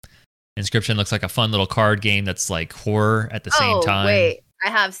 Inscription looks like a fun little card game that's like horror at the same time. Wait, I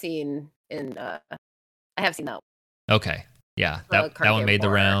have seen that. Okay. Yeah, The that card one game made the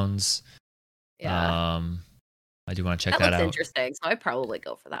horror. rounds. Yeah. I do want to check that that looks out. interesting, so I'd probably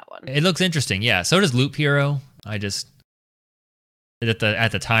go for that one. It looks interesting. Yeah, so does Loop Hero. I just at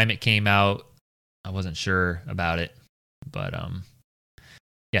the time it came out, I wasn't sure about it, but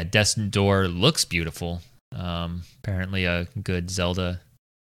yeah, Death's Door looks beautiful. Apparently a good Zelda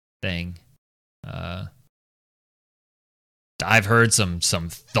thing. I've heard some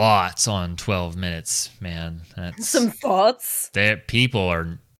thoughts on 12 minutes, man. Some thoughts?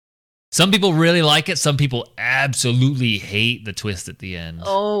 Some people really like it. Some people absolutely hate the twist at the end.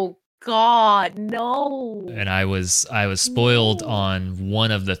 Oh God, no! And I was spoiled on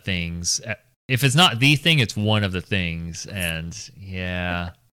one of the things. If it's not the thing, it's one of the things. And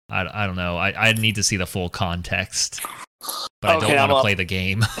yeah, I don't know. I need to see the full context, but I don't want to play the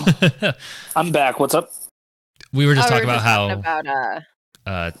game. I'm back. What's up? We were just talking talking about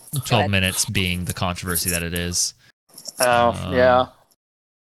how 12 minutes being the controversy that it is. Oh, yeah.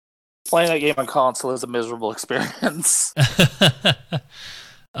 Playing that game on console is a miserable experience. Good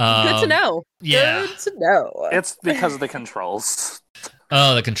to know. Yeah. Good to know. It's because of the controls.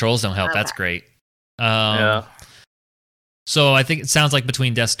 Oh, the controls don't help. That's great. Yeah. So I think it sounds like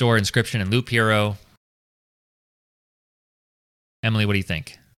between Death's Door, Inscription, and Loop Hero. Emily, what do you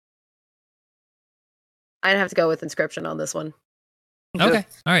think? I'd have to go with Inscription on this one. Okay.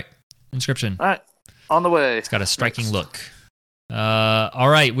 All right. Inscription. All right. On the way. It's got a striking look. All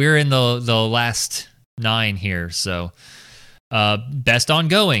right. We're in the last 9 here. So, best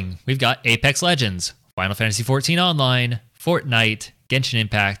ongoing, we've got Apex Legends, Final Fantasy 14 Online, Fortnite, Genshin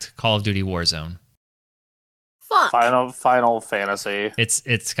Impact, Call of Duty Warzone. Fuck. Final Fantasy.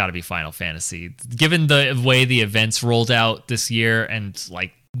 It's got to be Final Fantasy. Given the way the events rolled out this year, and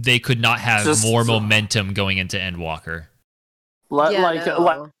like they could not have more momentum going into Endwalker.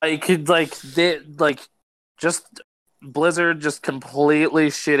 Just Blizzard just completely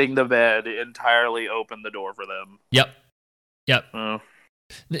shitting the bed entirely opened the door for them. Yep. Like,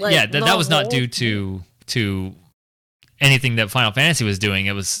 yeah, that was not due to anything that Final Fantasy was doing.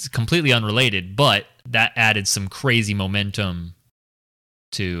 It was completely unrelated, but that added some crazy momentum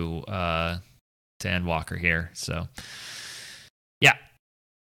to Endwalker here. So, yeah.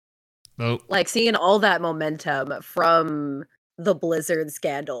 Oh. Like seeing all that momentum from the Blizzard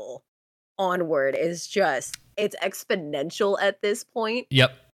scandal onward is just, it's exponential at this point.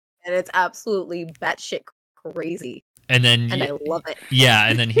 Yep. And it's absolutely batshit crazy. And I love it. Yeah,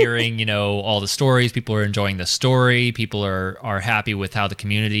 and then hearing, all the stories, people are enjoying the story, people are happy with how the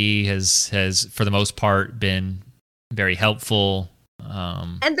community has for the most part been very helpful.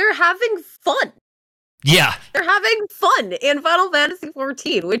 And they're having fun. Yeah. They're having fun in Final Fantasy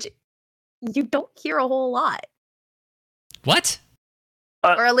 14, which you don't hear a whole lot. What?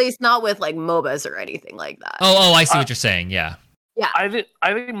 Or at least not with like MOBAs or anything like that. Oh, I see what you're saying. Yeah. Yeah. I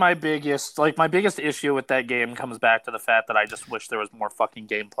think my biggest issue with that game comes back to the fact that I just wish there was more fucking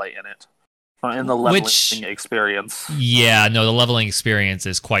gameplay in it. In the leveling experience. Yeah, no, the leveling experience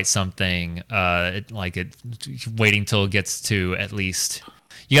is quite something. Waiting till it gets to at least...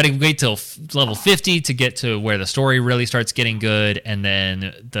 You got to wait till level 50 to get to where the story really starts getting good, and then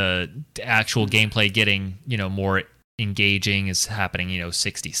the actual gameplay getting, more engaging is happening,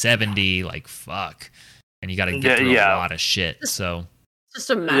 60, 70, like, fuck. And you got to get through a lot of shit, so... Just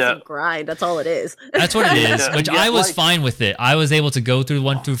a massive grind, that's all it is. That's what it is, which I was fine with it. I was able to go through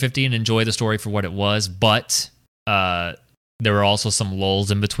 1 through 50 and enjoy the story for what it was, but there were also some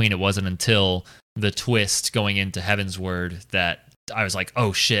lulls in between. It wasn't until the twist going into Heavensward that I was like,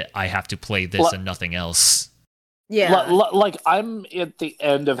 oh shit, I have to play this and nothing else. Yeah. Like, I'm at the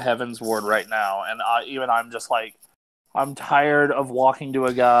end of Heavensward right now, and I'm just like, I'm tired of walking to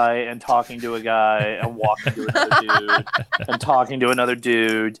a guy and talking to a guy and walking to another dude and talking to another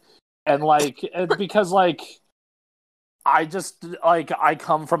dude. And because I just I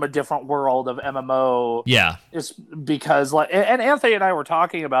come from a different world of MMO. Yeah. It's because and Anthony and I were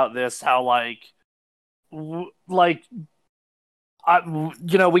talking about this, how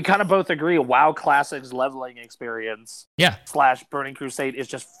we kind of both agree WoW Classic's leveling experience / Burning Crusade is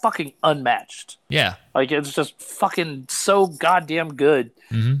just fucking unmatched. Yeah. It's just fucking so goddamn good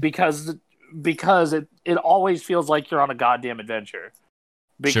because it always feels like you're on a goddamn adventure.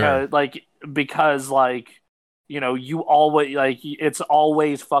 Because you always it's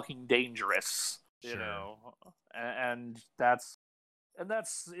always fucking dangerous, and that's and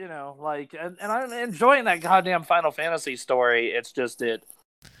I'm enjoying that goddamn Final Fantasy story. It's just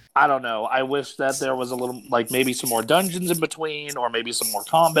I don't know. I wish that there was a little, maybe some more dungeons in between, or maybe some more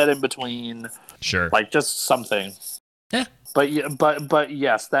combat in between. Sure. Just something. Yeah. But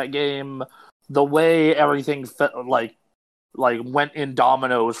yes, that game, the way everything went in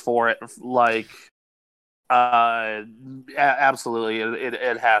dominoes for it, absolutely,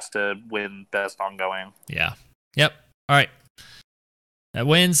 it has to win best ongoing. Yeah. Yep. All right. That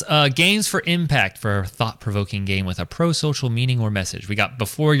wins Games for Impact for a thought-provoking game with a pro-social meaning or message. We got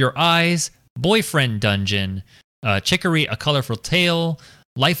Before Your Eyes, Boyfriend Dungeon, Chicory, A Colorful Tale,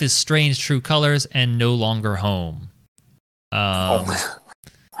 Life is Strange, True Colors, and No Longer Home. I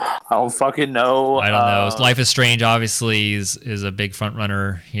don't fucking know. I don't know. Life is Strange obviously is a big front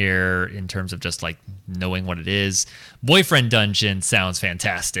runner here in terms of just knowing what it is. Boyfriend Dungeon sounds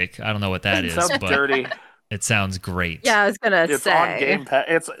fantastic. I don't know what that is. Sounds dirty. It sounds great. Yeah, I was gonna say on Game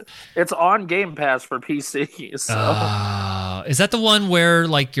Pass. It's on Game Pass for PC. So. Is that the one where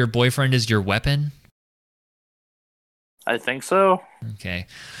your boyfriend is your weapon? I think so. Okay,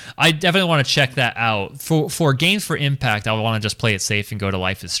 I definitely want to check that out. For Games for Impact, I want to just play it safe and go to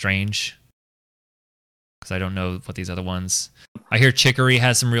Life is Strange because I don't know what these other ones. I hear Chicory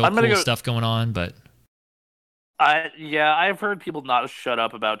has some real cool stuff going on, but. I've heard people not shut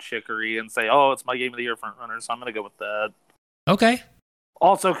up about Chicory and say, "Oh, it's my game of the year frontrunner," so I'm gonna go with that. Okay.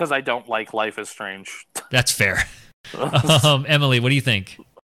 Also, because I don't like Life is Strange. That's fair. Emily, what do you think?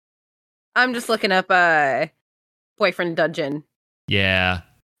 I'm just looking up Boyfriend Dungeon. Yeah.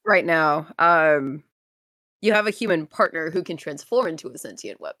 Right now, you have a human partner who can transform into a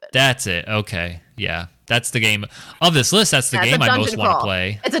sentient weapon. That's it. Okay. Yeah. That's the game of this list. That's the Yeah, it's a game I most dungeon want to crawl.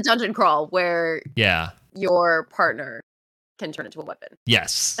 play. It's a dungeon crawl where Yeah. your partner can turn into a weapon.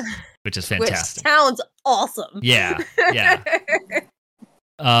 Yes. Which is Which fantastic. sounds awesome. Yeah. Yeah.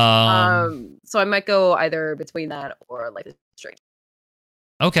 So I might go either between that or Life is Strange.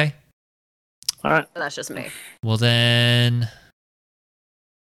 Okay. All right, But that's just me. Well then,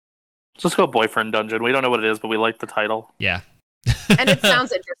 let's go boyfriend dungeon. We don't know what it is, but we like the title. yeah. And it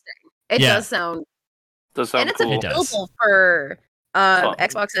sounds interesting. It Yeah. does sound, Does sound and it's cool. It does. available for Well-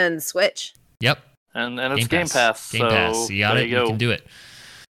 Xbox and Switch. Yep. And it's Game Pass. Game so Pass. You got there it. you You go. can do it.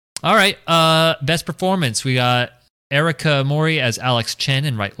 All right. Best performance. We got Erica Mori as Alex Chen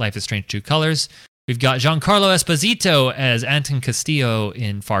in Life is Strange 2 Colors. We've got Giancarlo Esposito as Anton Castillo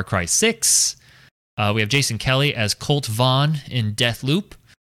in Far Cry 6. We have Jason Kelly as Colt Vaughn in Deathloop.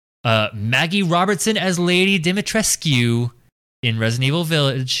 Maggie Robertson as Lady Dimitrescu in Resident Evil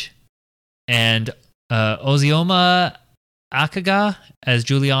Village. And Ozioma Akaga as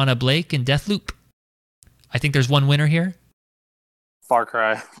Juliana Blake in Deathloop. I think there's one winner here. Far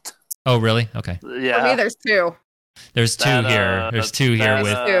Cry. Oh, really? Okay. Yeah. For me, there's two. There's two That, here. There's two here that,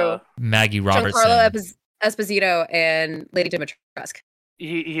 with Two. Maggie Robertson. Giancarlo Esposito and Lady Dimitrescu.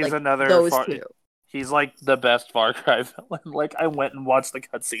 He's Like, another. Those two. He's like the best Far Cry villain. Like I went and watched the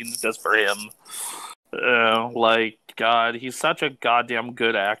cutscenes just for him. Like God, he's such a goddamn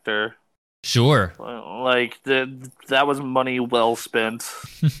good actor. Sure. Like that was money well spent.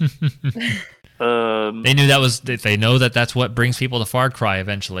 They knew that was. They know that that's what brings people to Far Cry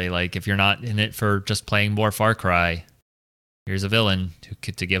eventually. Like if you're not in it for just playing more Far Cry, here's a villain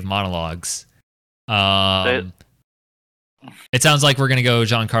to give monologues. It sounds like we're gonna go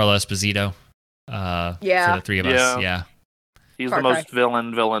Giancarlo Esposito. Yeah. For the three of us. Yeah. He's Far the most Cry.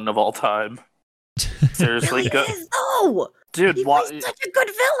 villain of all time. Seriously, Really is, though. dude. He What plays such a good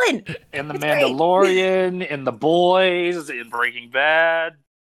villain. in the He's great. Mandalorian, in The Boys, in Breaking Bad.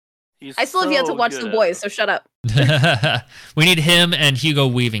 He's I still have yet to so watch good. The Boys, so shut up. We need him and Hugo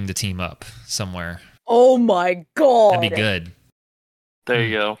Weaving to team up somewhere. Oh my god. That'd be good. There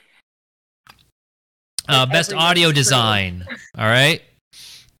you go. Best Everyone's audio screaming. design. All right.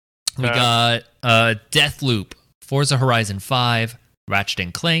 We got Deathloop, Forza Horizon 5, Ratchet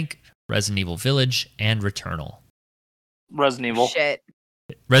and Clank, Resident Evil Village, and Returnal. Resident Evil. Shit.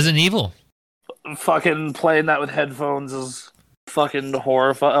 Resident Evil. Fucking playing that with headphones is fucking a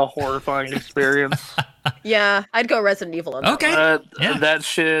horrifying experience. Yeah, I'd go Resident Evil on that Okay. one. Yeah. That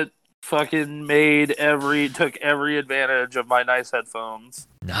shit fucking took every advantage of my nice headphones.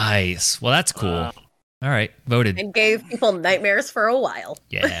 Nice. Well, that's cool. All right. Voted. And gave people nightmares for a while.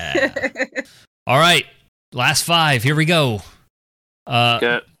 Yeah. All right. Last five. Here we go.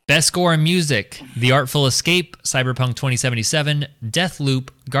 Good. Best score in music: The Artful Escape, Cyberpunk 2077, Deathloop,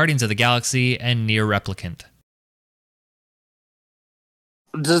 Guardians of the Galaxy, and Near Replicant.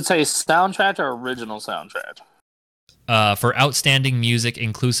 Does it say soundtrack or original soundtrack? For outstanding music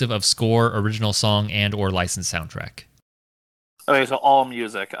inclusive of score, original song, and or licensed soundtrack. Okay, so all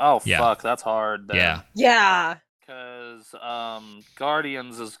music. Oh Yeah. fuck, that's hard. Then. Yeah. Yeah. Because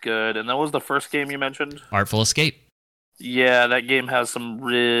Guardians is good, and that was the first game you mentioned. Artful Escape. Yeah, that game has some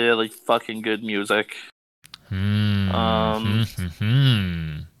really fucking good music. Hmm.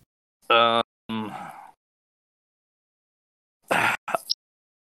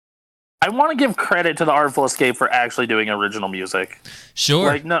 I want to give credit to the Artful Escape for actually doing original music. Sure.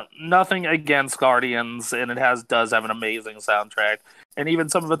 Like nothing against Guardians, and it does have an amazing soundtrack, and even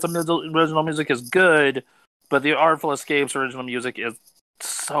some of its original music is good. But the Artful Escape's original music is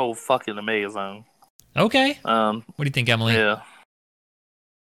so fucking amazing. Okay. What What do you think, Emily? Yeah.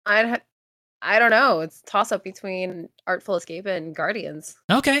 I don't know. It's a toss up between Artful Escape and Guardians.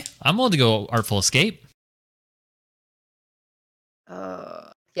 Okay. I'm willing to go Artful Escape.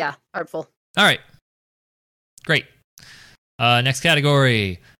 Yeah, Artful. All right. Great. Next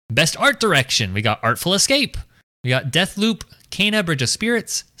category. Best art direction. We got Artful Escape. We got Deathloop, Kena Bridge of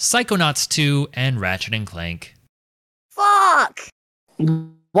Spirits, Psychonauts 2, and Ratchet and Clank. Fuck.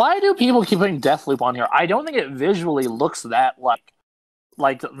 Why do people keep putting Deathloop on here? I don't think it visually looks that like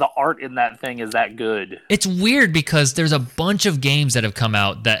the art in that thing is that good. It's weird because there's a bunch of games that have come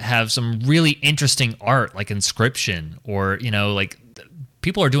out that have some really interesting art, like Inscription, or, like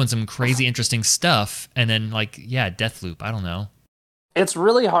people are doing some crazy interesting stuff. And then, Deathloop. I don't know. It's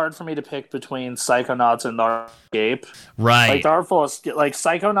really hard for me to pick between Psychonauts and Artful Escape. Right. Like the Artful Escape, like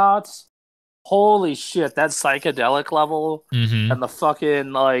Psychonauts. Holy shit, that psychedelic level Mm-hmm. and the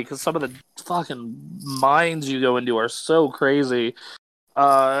fucking some of the fucking minds you go into are so crazy.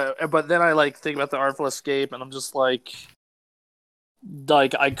 But then I like think about the Artful Escape, and I'm just like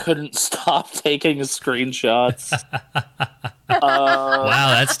I couldn't stop taking screenshots. Wow,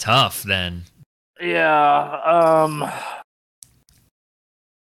 that's tough then. Yeah.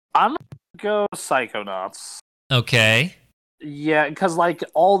 I'm gonna go Psychonauts. Okay. Yeah, because like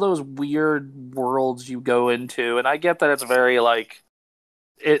all those weird worlds you go into, and I get that it's very like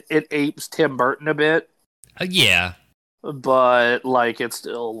it apes Tim Burton a bit, Yeah. but like it's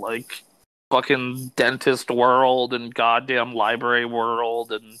still like fucking dentist world and goddamn library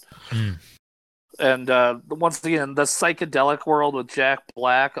world and once again the psychedelic world with Jack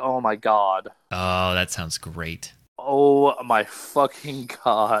Black. Oh my god. Oh, that sounds great. Oh my fucking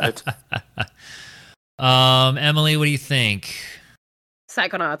god. Emily, what do you think?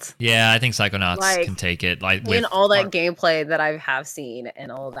 Psychonauts. Yeah, I think Psychonauts Like, can take it. Like In all that gameplay that I have seen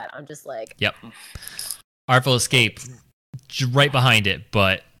and all of that, I'm just like, Yep. Artful Escape, right behind it,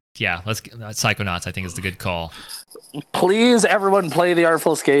 but yeah, let's Psychonauts. I think is the good call. Please, everyone, play the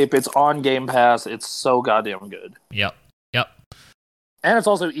Artful Escape. It's on Game Pass. It's so goddamn good. Yep. And it's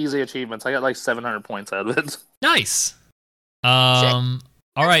also easy achievements. I got like 700 points out of it. Nice. All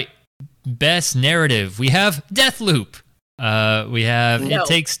right. Best narrative. We have Deathloop. We have No. It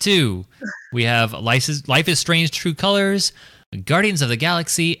Takes Two. We have Life is Strange: True Colors, Guardians of the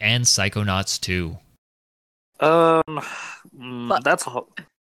Galaxy, and Psychonauts 2.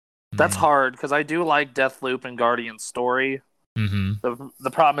 That's hard because I do like Deathloop and Guardian's story. Mm-hmm.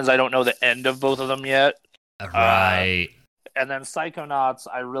 The problem is I don't know the end of both of them yet. Right. And then Psychonauts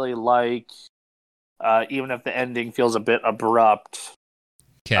I really like, even if the ending feels a bit abrupt.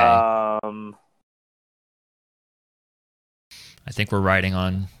 Okay. I think we're riding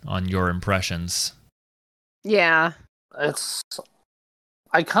on your impressions. yeah. I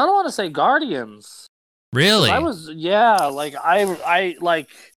kind of want to say Guardians. Really? I like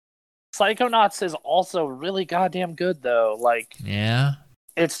Psychonauts is also really goddamn good though. Like, Yeah.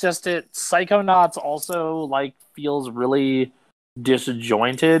 it's just Psychonauts also like feels really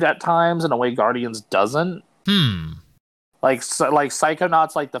disjointed at times in a way Guardians doesn't. Like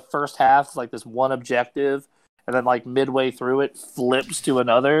Psychonauts, like the first half is like this one objective, and then like midway through it flips to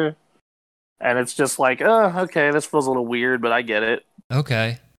another, and it's just like, oh, okay, this feels a little weird, but I get it.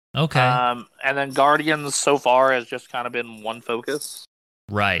 Okay. And then Guardians so far has just kind of been one focus.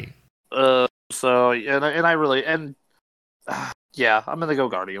 Right. So and I really yeah, I'm gonna go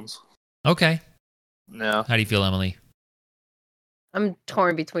Guardians. Okay. Yeah. How do you feel, Emily? I'm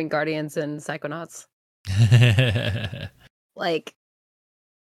torn between Guardians and Psychonauts. Like,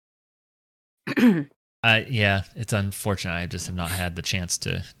 yeah, it's unfortunate. I just have not had the chance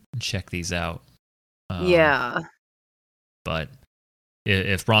to check these out. yeah. But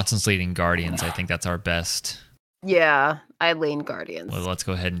if Bronson's leading Guardians, I think that's our best. Yeah. I lean Guardians. Well, let's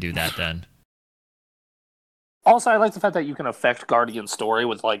go ahead and do that then. Also, I like the fact that you can affect Guardian's story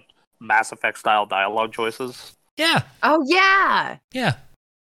with like Mass Effect style dialogue choices. Yeah. Oh, yeah. Yeah.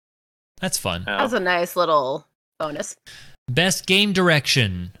 That's fun. Yeah. That's a nice little bonus. Best game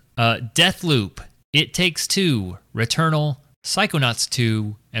direction. Deathloop, It Takes Two, Returnal, Psychonauts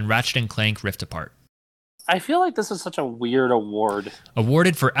 2, and Ratchet & Clank Rift Apart. I feel like this is such a weird award.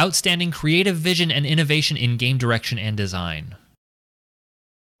 Awarded for outstanding creative vision and innovation in game direction and design.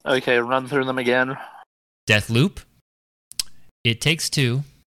 Okay, run through them again. Deathloop, It Takes Two,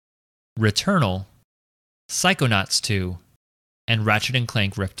 Returnal, Psychonauts 2, and Ratchet &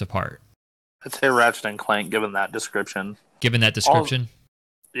 Clank Rift Apart. I'd say Ratchet and Clank, given that description. Given that description?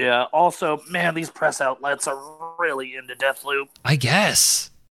 Yeah, also, man, these press outlets are really into Deathloop. I guess.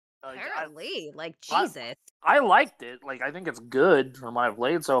 Like, Apparently. Like, Jesus. I liked it. Like, I think it's good from what I've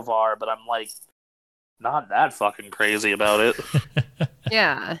played so far, but I'm like, not that fucking crazy about it.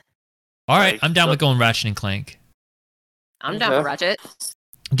 Yeah. All right, Like, I'm down with going Ratchet & Clank. I'm down Okay. for Ratchet.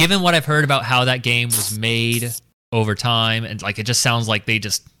 Given what I've heard about how that game was made over time, and like it just sounds like they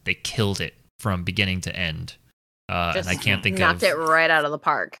killed it from beginning to end. And Just I can't think knocked it right out of the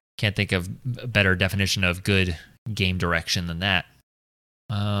park. can't think of a better definition of good game direction than that.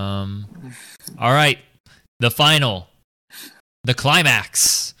 All right, the final, the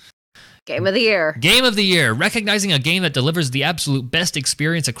climax. Game of the year. Game of the year, recognizing a game that delivers the absolute best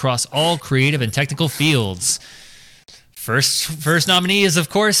experience across all creative and technical fields. First nominee is, of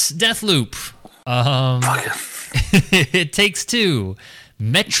course, Deathloop. It Takes Two,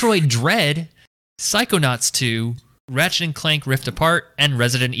 Metroid Dread, Psychonauts 2, Ratchet & Clank Rift Apart, and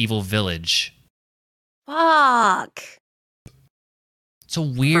Resident Evil Village. Fuck. It's a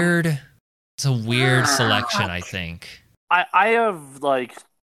weird selection, I think. I have, like,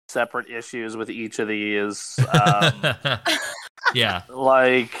 separate issues with each of these. Yeah.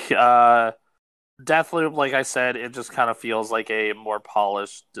 Like Deathloop, like I said, it just kind of feels like a more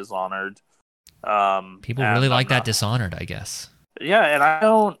polished Dishonored. People and really I'm like that not- Dishonored, I guess. Yeah,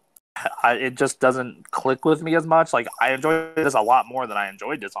 and it just doesn't click with me as much. Like I enjoy this a lot more than I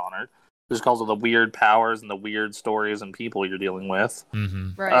enjoyed Dishonored, just because of the weird powers and the weird stories and people you're dealing with.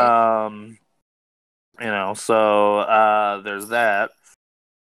 Mm-hmm. Right. So there's that.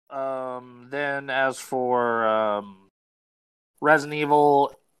 Then as for Resident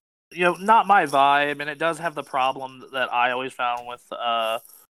Evil, not my vibe, and it does have the problem that I always found with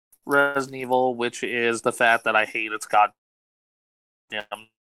Resident Evil, which is the fact that I hate its goddamn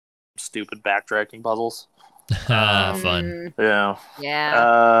stupid backtracking puzzles. Fun. Yeah.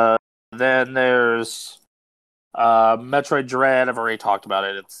 Yeah. Then there's Metroid Dread. I've already talked about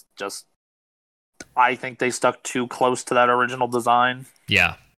it. It's just, I think they stuck too close to that original design.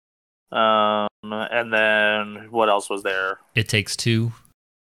 Yeah. And then what else was there? It Takes Two.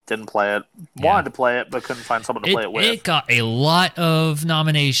 Didn't play it. Yeah. Wanted to play it, but couldn't find someone to play it with. It got a lot of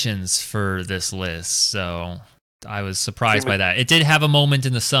nominations for this list, so I was surprised by that. It did have a moment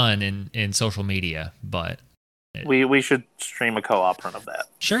in the sun in social media, but We should stream a co-op run of that.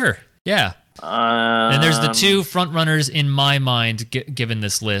 sure, yeah. And there's the two front runners in my mind, given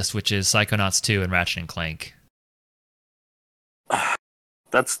this list, which is Psychonauts 2 and Ratchet and Clank.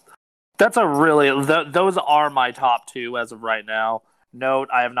 That's a really those are my top two as of right now. Note,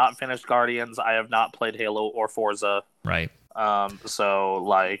 I have not finished Guardians. I have not played Halo or Forza. Right. So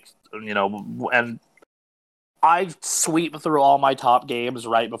like, and I sweep through all my top games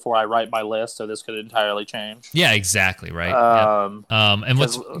right before I write my list, so this could entirely change. Yeah, exactly. Right. Yeah. And I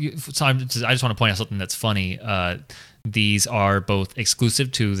 'cause- just want to point out something that's funny. These are both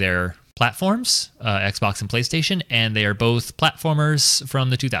exclusive to their platforms, Xbox and PlayStation, and they are both platformers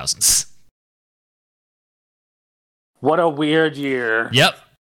from the 2000s. What a weird year. Yep.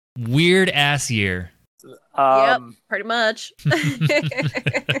 Weird ass year. Yep. Pretty much.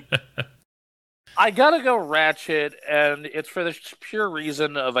 I gotta go Ratchet, and it's for the pure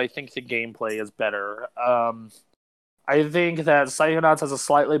reason of I think the gameplay is better. I think that Psychonauts has a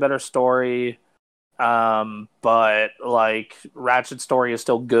slightly better story, but like Ratchet's story is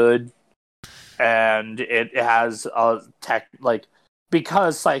still good, and it has a tech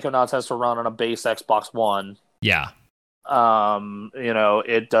because Psychonauts has to run on a base Xbox One. Yeah.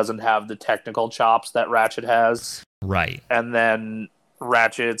 It doesn't have the technical chops that Ratchet has. Right. And then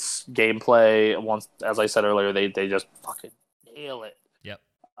Ratchet's gameplay, once, as I said earlier, they just fucking nail it. Yep.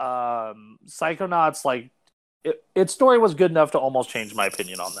 Psychonauts, its story was good enough to almost change my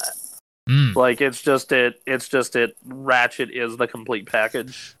opinion on that. It's just it. Ratchet is the complete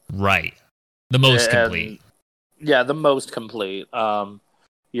package. Right. The most complete. Yeah, the most complete. But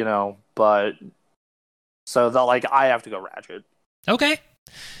so I have to go Ratchet. Okay.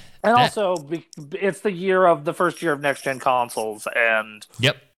 And also, it's the first year of next gen consoles, and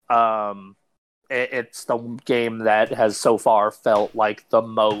yep, it's the game that has so far felt like the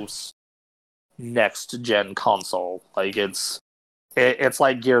most next gen console. Like it's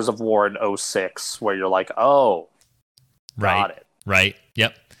like Gears of War in 06, where you're like, oh, right, got it, right,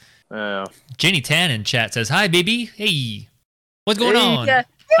 yep. Jenny Tan in chat says, "Hi, baby. Hey, what's going on? Yeah.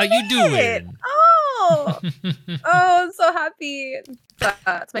 How you doing?" Oh, I'm so happy.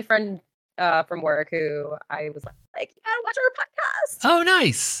 It's my friend from work who I was like, you gotta watch our podcast. Oh,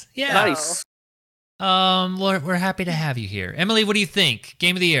 nice. Yeah. Nice. We're happy to have you here. Emily, what do you think?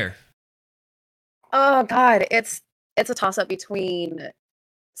 Game of the year? Oh God, it's a toss up between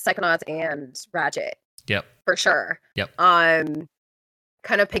Psychonauts and Ratchet. Yep. For sure. Yep. Kind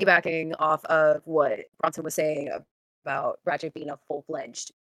of piggybacking off of what Bronson was saying about Ratchet being a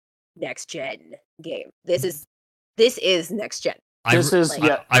full-fledged next gen game. This is next gen. I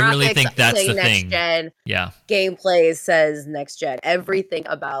really think that's the next thing. Gen, yeah. Gameplay says next gen. Everything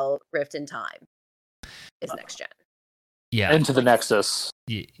about Rift in Time is next gen. Yeah. Into the Nexus.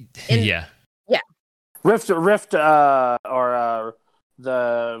 Yeah. Rift the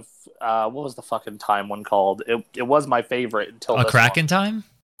what was the fucking time one called? It was my favorite until A Kraken one. Time?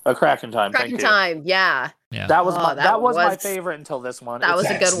 A Kraken Time. Kraken Time, yeah. Yeah. That was that was my was- favorite until this one. That was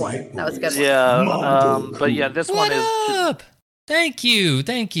a It's- good one. That was a good one. Yeah, but yeah, this What one is up? Thank you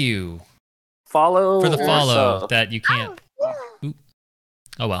follow for the or follow sub. that you can't. Oop.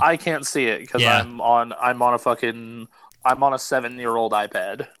 Oh well. I can't see it because Yeah. I'm on a 7-year-old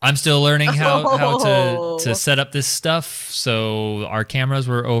iPad. I'm still learning how Oh. to set up this stuff, so our cameras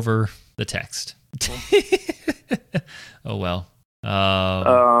were over the text. Oh well.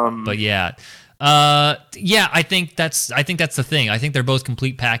 But yeah. I think that's the thing. I think they're both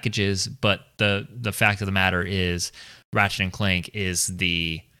complete packages, but the fact of the matter is Ratchet and Clank is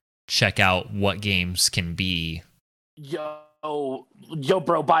the check out what games can be. Yo,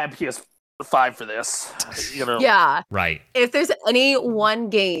 bro, buy a PS5 for this. You know, Yeah. Right. If there's any one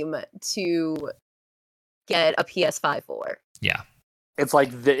game to get a PS5 for, Yeah. it's like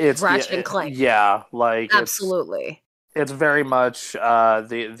it's Ratchet and Clank. Yeah, like absolutely. It's very much yeah.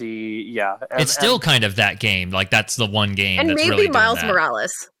 It's still kind of that game. Like that's the one game. And that's maybe really doing Miles that.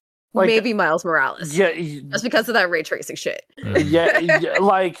 Morales. Like, maybe Miles Morales. Yeah, just because of that ray tracing shit. yeah,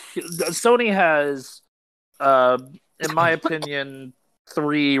 like Sony has, in my opinion,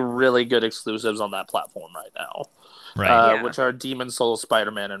 3 really good exclusives on that platform right now. Right. Which are Demon Souls,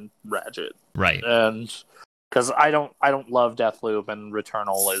 Spider-Man, and Ratchet. Right. And because I don't love Deathloop, and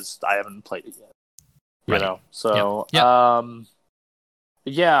Returnal I haven't played it yet. You know, so Yep.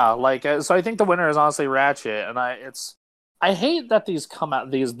 yeah, like so I think the winner is honestly Ratchet, and I hate that these come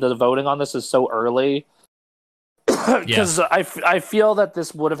out. The voting on this is so early because I feel that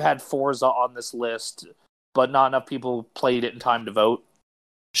this would have had Forza on this list, but not enough people played it in time to vote.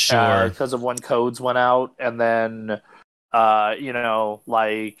 Sure. Because of when codes went out, and then you know,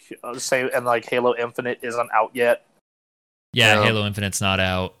 like like Halo Infinite isn't out yet. Yeah, Halo Infinite's not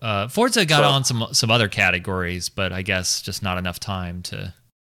out. Forza got on some other categories, but I guess just not enough time to.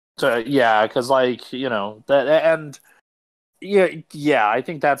 Yeah, because like you know that and. Yeah, I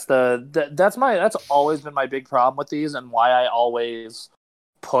think that's always been my big problem with these, and why I always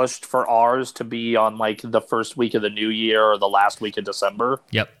pushed for ours to be on like the first week of the new year or the last week of December.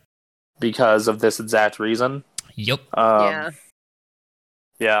 Yep. Because of this exact reason. Yep.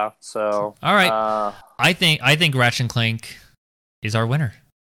 Yeah. So. All right. I think Ratchet and Clank is our winner.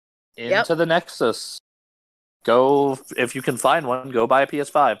 Into the Nexus. Go if you can find one. Go buy a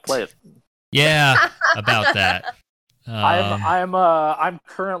PS5. Play it. Yeah, about that. I'm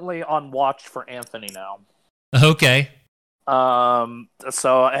currently on watch for Anthony now. Okay.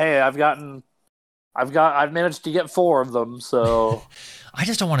 So hey, I've managed to get 4 of them. So I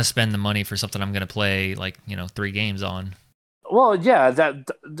just don't want to spend the money for something I'm gonna play 3 games on. Well, yeah,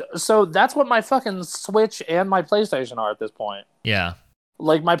 so that's what my fucking Switch and my PlayStation are at this point. Yeah.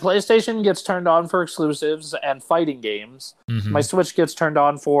 Like my PlayStation gets turned on for exclusives and fighting games. Mm-hmm. My Switch gets turned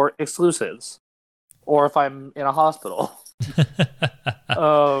on for exclusives. Or if I'm in a hospital.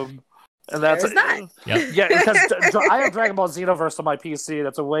 And that's that. Yep. Yeah, because I have Dragon Ball Xenoverse on my PC.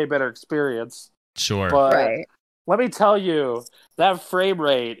 That's a way better experience. Sure. But let me tell you, that frame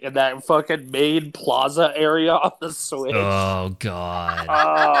rate in that fucking main plaza area on the Switch. Oh god.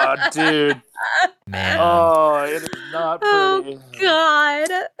 Oh, dude. Man. Oh, it is not pretty. Oh god.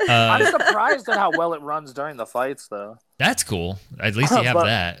 I'm surprised at how well it runs during the fights, though. That's cool. At least you have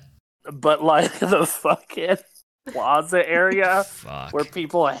that. But like the fucking plaza area Fuck. where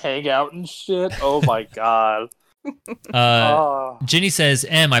people hang out and shit. Oh my god. Ginny says,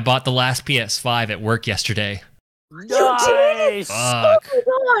 I bought the last PS5 at work yesterday. Nice. Fuck.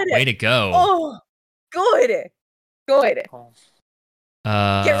 Oh god. Way to go. Oh, good. Get Ratchet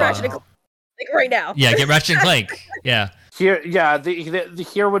and Clank right now. Yeah, get Ratchet and Clank. Yeah. Here, yeah.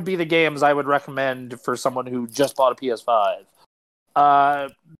 Here would be the games I would recommend for someone who just bought a PS5.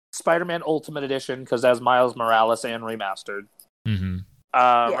 Spider-Man Ultimate Edition, because that's Miles Morales and remastered. Mm-hmm.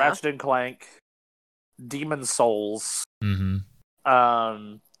 Ratchet and Clank, Demon Souls. Mm-hmm.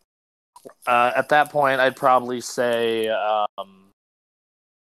 At that point, I'd probably say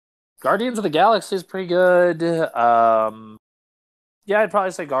Guardians of the Galaxy is pretty good. Yeah, I'd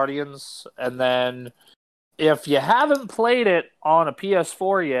probably say Guardians, and then if you haven't played it on a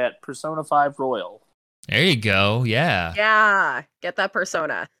PS4 yet, Persona 5 Royal. There you go. Yeah. Yeah. Get that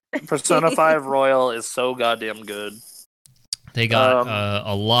Persona. Persona 5 Royal is so goddamn good. They got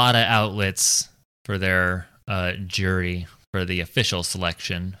a lot of outlets for their jury for the official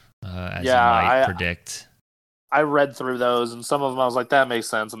selection, as you might predict. I read through those, and some of them I was like, that makes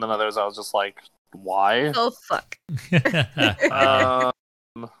sense, and then others I was just like, why? Oh, fuck.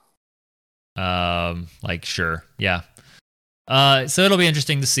 Sure. Yeah. So it'll be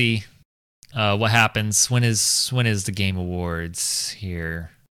interesting to see what happens. When is the Game Awards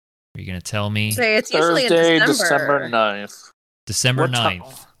here? Are you going to tell me? Say it's usually Thursday, in December 9th. December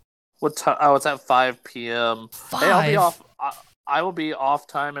 9th. What time? Oh, it's at 5 p.m. 5? Hey, I'll be off. I will be off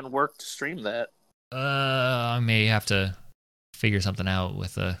time and work to stream that. I may have to figure something out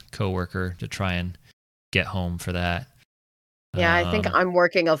with a coworker to try and get home for that. Yeah, I think I'm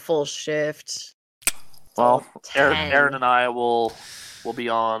working a full shift. Well, Aaron and I will be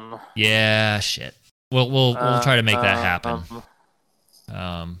on. Yeah, shit. We'll try to make that happen.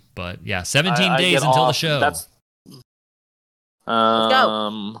 But yeah, 17 days until the show. Let's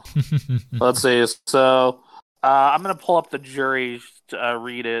go. Let's see. So I'm gonna pull up the jury to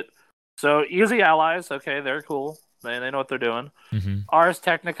read it. So Easy Allies, okay, they're cool. They know what they're doing. Mm-hmm. Ars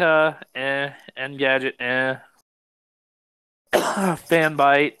Technica, Engadget,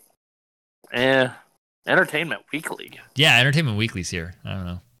 Fanbyte, Entertainment Weekly, Yeah, Entertainment Weekly's here. I don't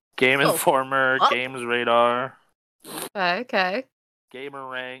know. Game Oh. Informer, Oh. Games Radar, Okay. Gamer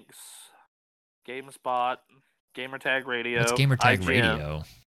Ranks, GameSpot, Gamertag Radio. What's Gamertag IGN. Radio?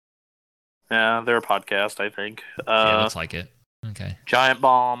 Yeah, they're a podcast, I think. Yeah, looks like it. Okay. Giant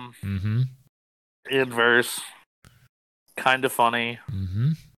Bomb, Mm-hmm. Inverse, Kinda Funny,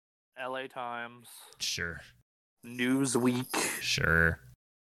 Mm-hmm. LA Times, Sure. Newsweek. Sure.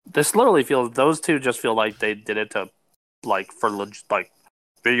 This literally feels, those two just feel like they did it to, like, for like,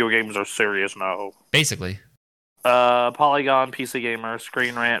 video games are serious now. Basically. Polygon, PC Gamer,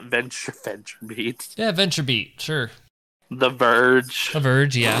 Screen Rant, Venture Beat, Yeah, Venture Beat. Sure. The Verge, The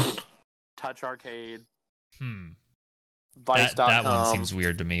Verge, yeah. Touch Arcade, That Vice.com. one seems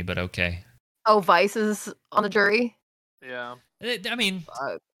weird to me, but okay. Oh, Vice is on the jury. Yeah. I mean,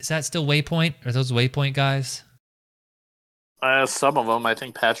 Fuck. is that still Waypoint? Are those Waypoint guys? Some of them. I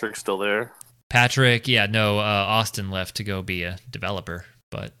think Patrick's still there. Patrick, yeah, no, Austin left to go be a developer,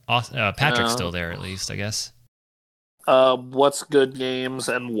 but Patrick's still there at least, I guess. What's Good Games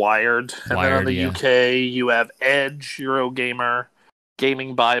and Wired. And then on Wired, the yeah. UK, you have Edge, Eurogamer,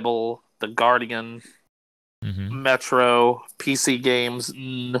 Gaming Bible, The Guardian, Mm-hmm. Metro, PC Games,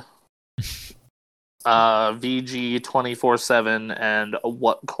 VG 24/7, and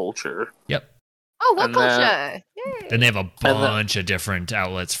What Culture. Yep. Oh, what And then- culture? Yay. Then they have a then- bunch of different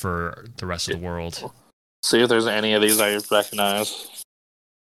outlets for the rest of the world. See if there's any of these I recognize.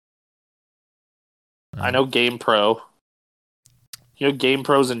 I know Game Pro. You know Game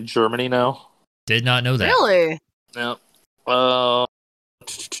Pro's in Germany now? Did not know that. Really? Yep.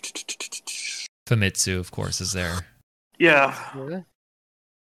 Famitsu, of course, is there. Yeah.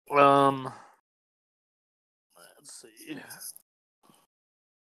 Yeah. Let's see.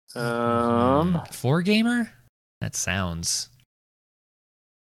 Four gamer? That sounds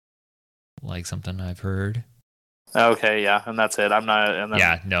like something I've heard. Okay, yeah, and that's it. I'm not. And then,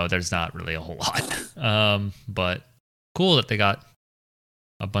 Yeah, no, there's not really a whole lot. But cool that they got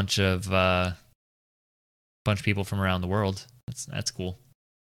a bunch of people from around the world. That's cool.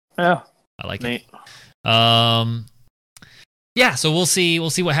 Yeah. I like Neat. it. Yeah, so we'll see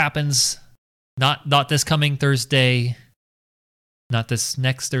what happens. Not this coming Thursday. Not this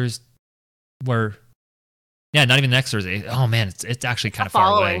next Thursday. Not even next Thursday. Oh man, it's actually kind of far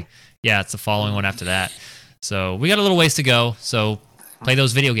away. Following. Yeah, it's the following one after that. So we got a little ways to go. So play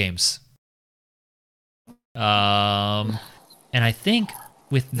those video games. And I think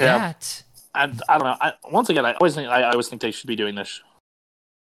with Yeah. that, I don't know. Once again, I always think they should be doing this.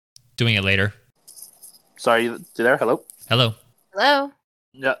 doing it later. Sorry, you there? Hello. Hello. Hello.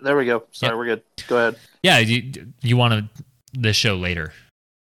 Yeah, there we go. Sorry, Yep. we're good. Go ahead. Yeah, you want this show later.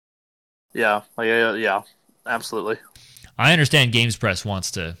 Yeah, yeah, absolutely. I understand Games Press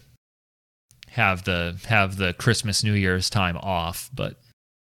wants to have the Christmas New Year's time off, but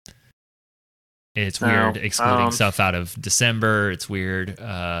it's weird excluding stuff out of December. It's weird.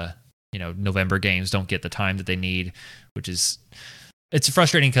 November games don't get the time that they need, which is it's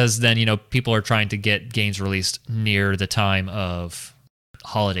frustrating because then people are trying to get games released near the time of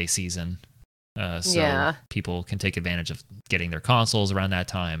holiday season, so Yeah. people can take advantage of getting their consoles around that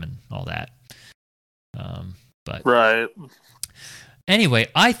time and all that. But Right. anyway,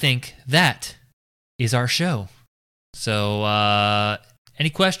 I think that is our show. So, any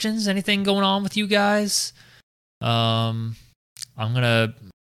questions? Anything going on with you guys? I'm gonna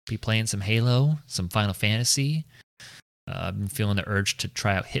be playing some Halo, some Final Fantasy. I've been feeling the urge to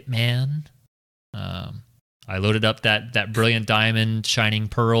try out Hitman. I loaded up that Brilliant Diamond Shining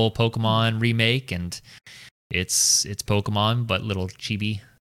Pearl Pokemon remake, and it's Pokemon but little chibi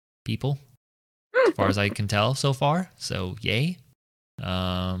people, as far as I can tell so far. So yay.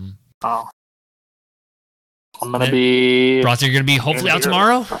 Oh. I'm gonna be. Bronson, you're gonna be hopefully out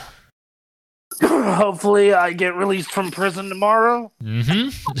tomorrow. Hopefully, I get released from prison tomorrow. Mm-hmm.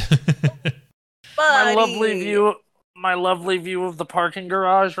 My Buddy. lovely view of the parking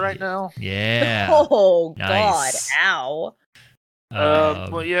garage right now. Yeah. Oh Nice. God! Ow.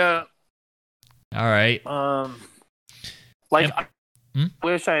 Well, yeah. All right. Like, Yep. I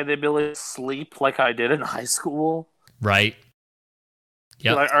wish I had the ability to sleep like I did in high school. Right. Be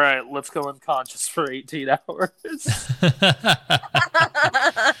Yep. Like, all right, let's go unconscious for 18 hours.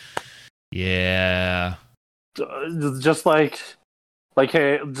 Yeah. Just like,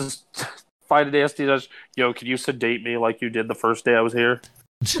 hey, just find an anesthesiologist. Yo, can you sedate me like you did the first day I was here?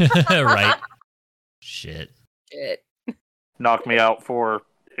 Right. Shit. shit. Knocked me out for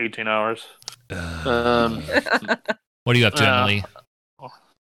 18 hours. What are you up to, Emily?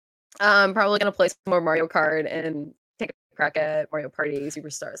 I'm probably gonna play some more Mario Kart and take a crack at Mario Party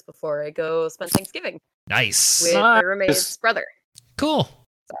Superstars before I go spend Thanksgiving Nice. with my roommate's brother. Cool.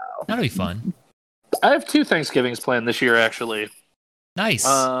 So That'll be fun. I have 2 Thanksgivings planned this year, actually. Nice.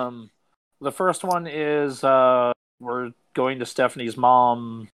 The first one is we're going to Stephanie's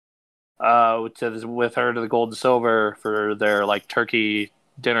mom with her to the Gold and Silver for their like turkey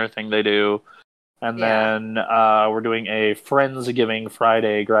dinner thing they do. And then we're doing a Friendsgiving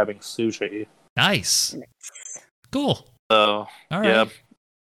Friday grabbing sushi. Nice. Cool. So, All right.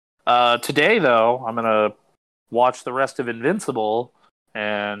 yeah. Today, though, I'm going to watch the rest of Invincible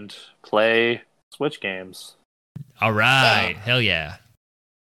and play Switch games. All right. Hell yeah.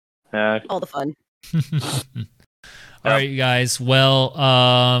 all the fun. All right, you guys. Well,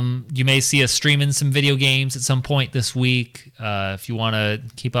 you may see us streaming some video games at some point this week. If you want to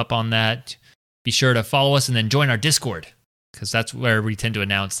keep up on that, be sure to follow us and then join our Discord, because that's where we tend to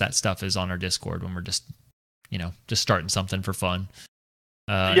announce that stuff is on our Discord when we're just starting something for fun.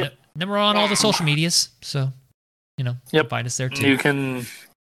 Yep. Then we're on all the social medias, so Yep. find us there too. You can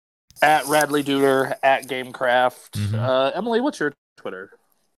at Radley Duder, at Gamecraft. Mhm. Emily, what's your Twitter?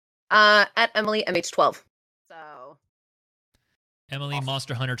 At Emily MH12. So Emily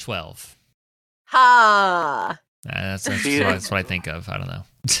Monster Hunter 12. ha. That's what I think of. I don't know.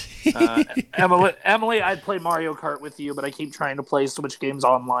 Emily, I'd play Mario Kart with you, but I keep trying to play Switch games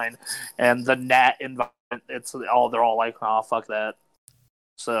online, and the NAT environment, they're all like, oh, fuck that.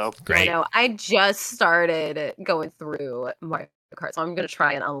 So Great. I know. I just started going through Mario Kart, so I'm gonna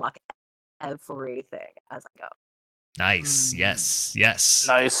try and unlock everything as I go. Nice. Yes. Yes.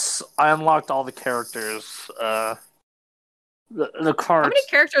 nice. I unlocked all the characters. The cards. How many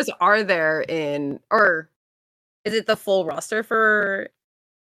characters are there in, or is it the full roster for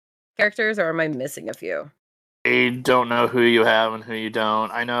characters, or am I missing a few? I don't know who you have and who you don't.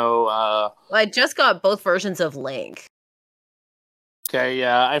 I know. Well, I just got both versions of Link, Okay,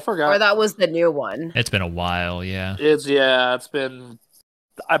 yeah, I forgot. or that was the new one. It's been a while. Yeah. It's been.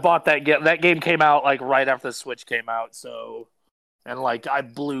 I bought that game. That game came out like right after the Switch came out, so and like I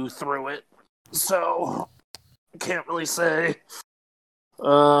blew through it, so can't really say.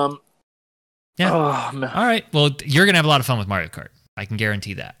 Yeah. Oh, man. All right. Well, you're gonna have a lot of fun with Mario Kart. I can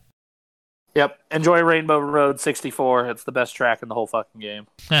guarantee that. Yep. Enjoy Rainbow Road 64. It's the best track in the whole fucking game.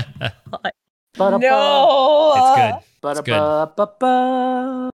 It's No, good. It's good. All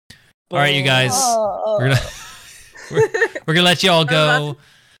All right, you guys. We're gonna let you all go.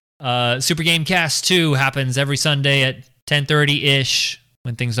 Super Game Cast 2 happens every Sunday at 10:30 ish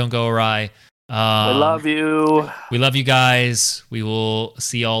when things don't go awry. I love you. We love you guys. We will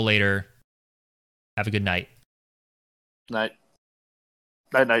see y'all later. Have a good night. Night.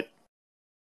 Night.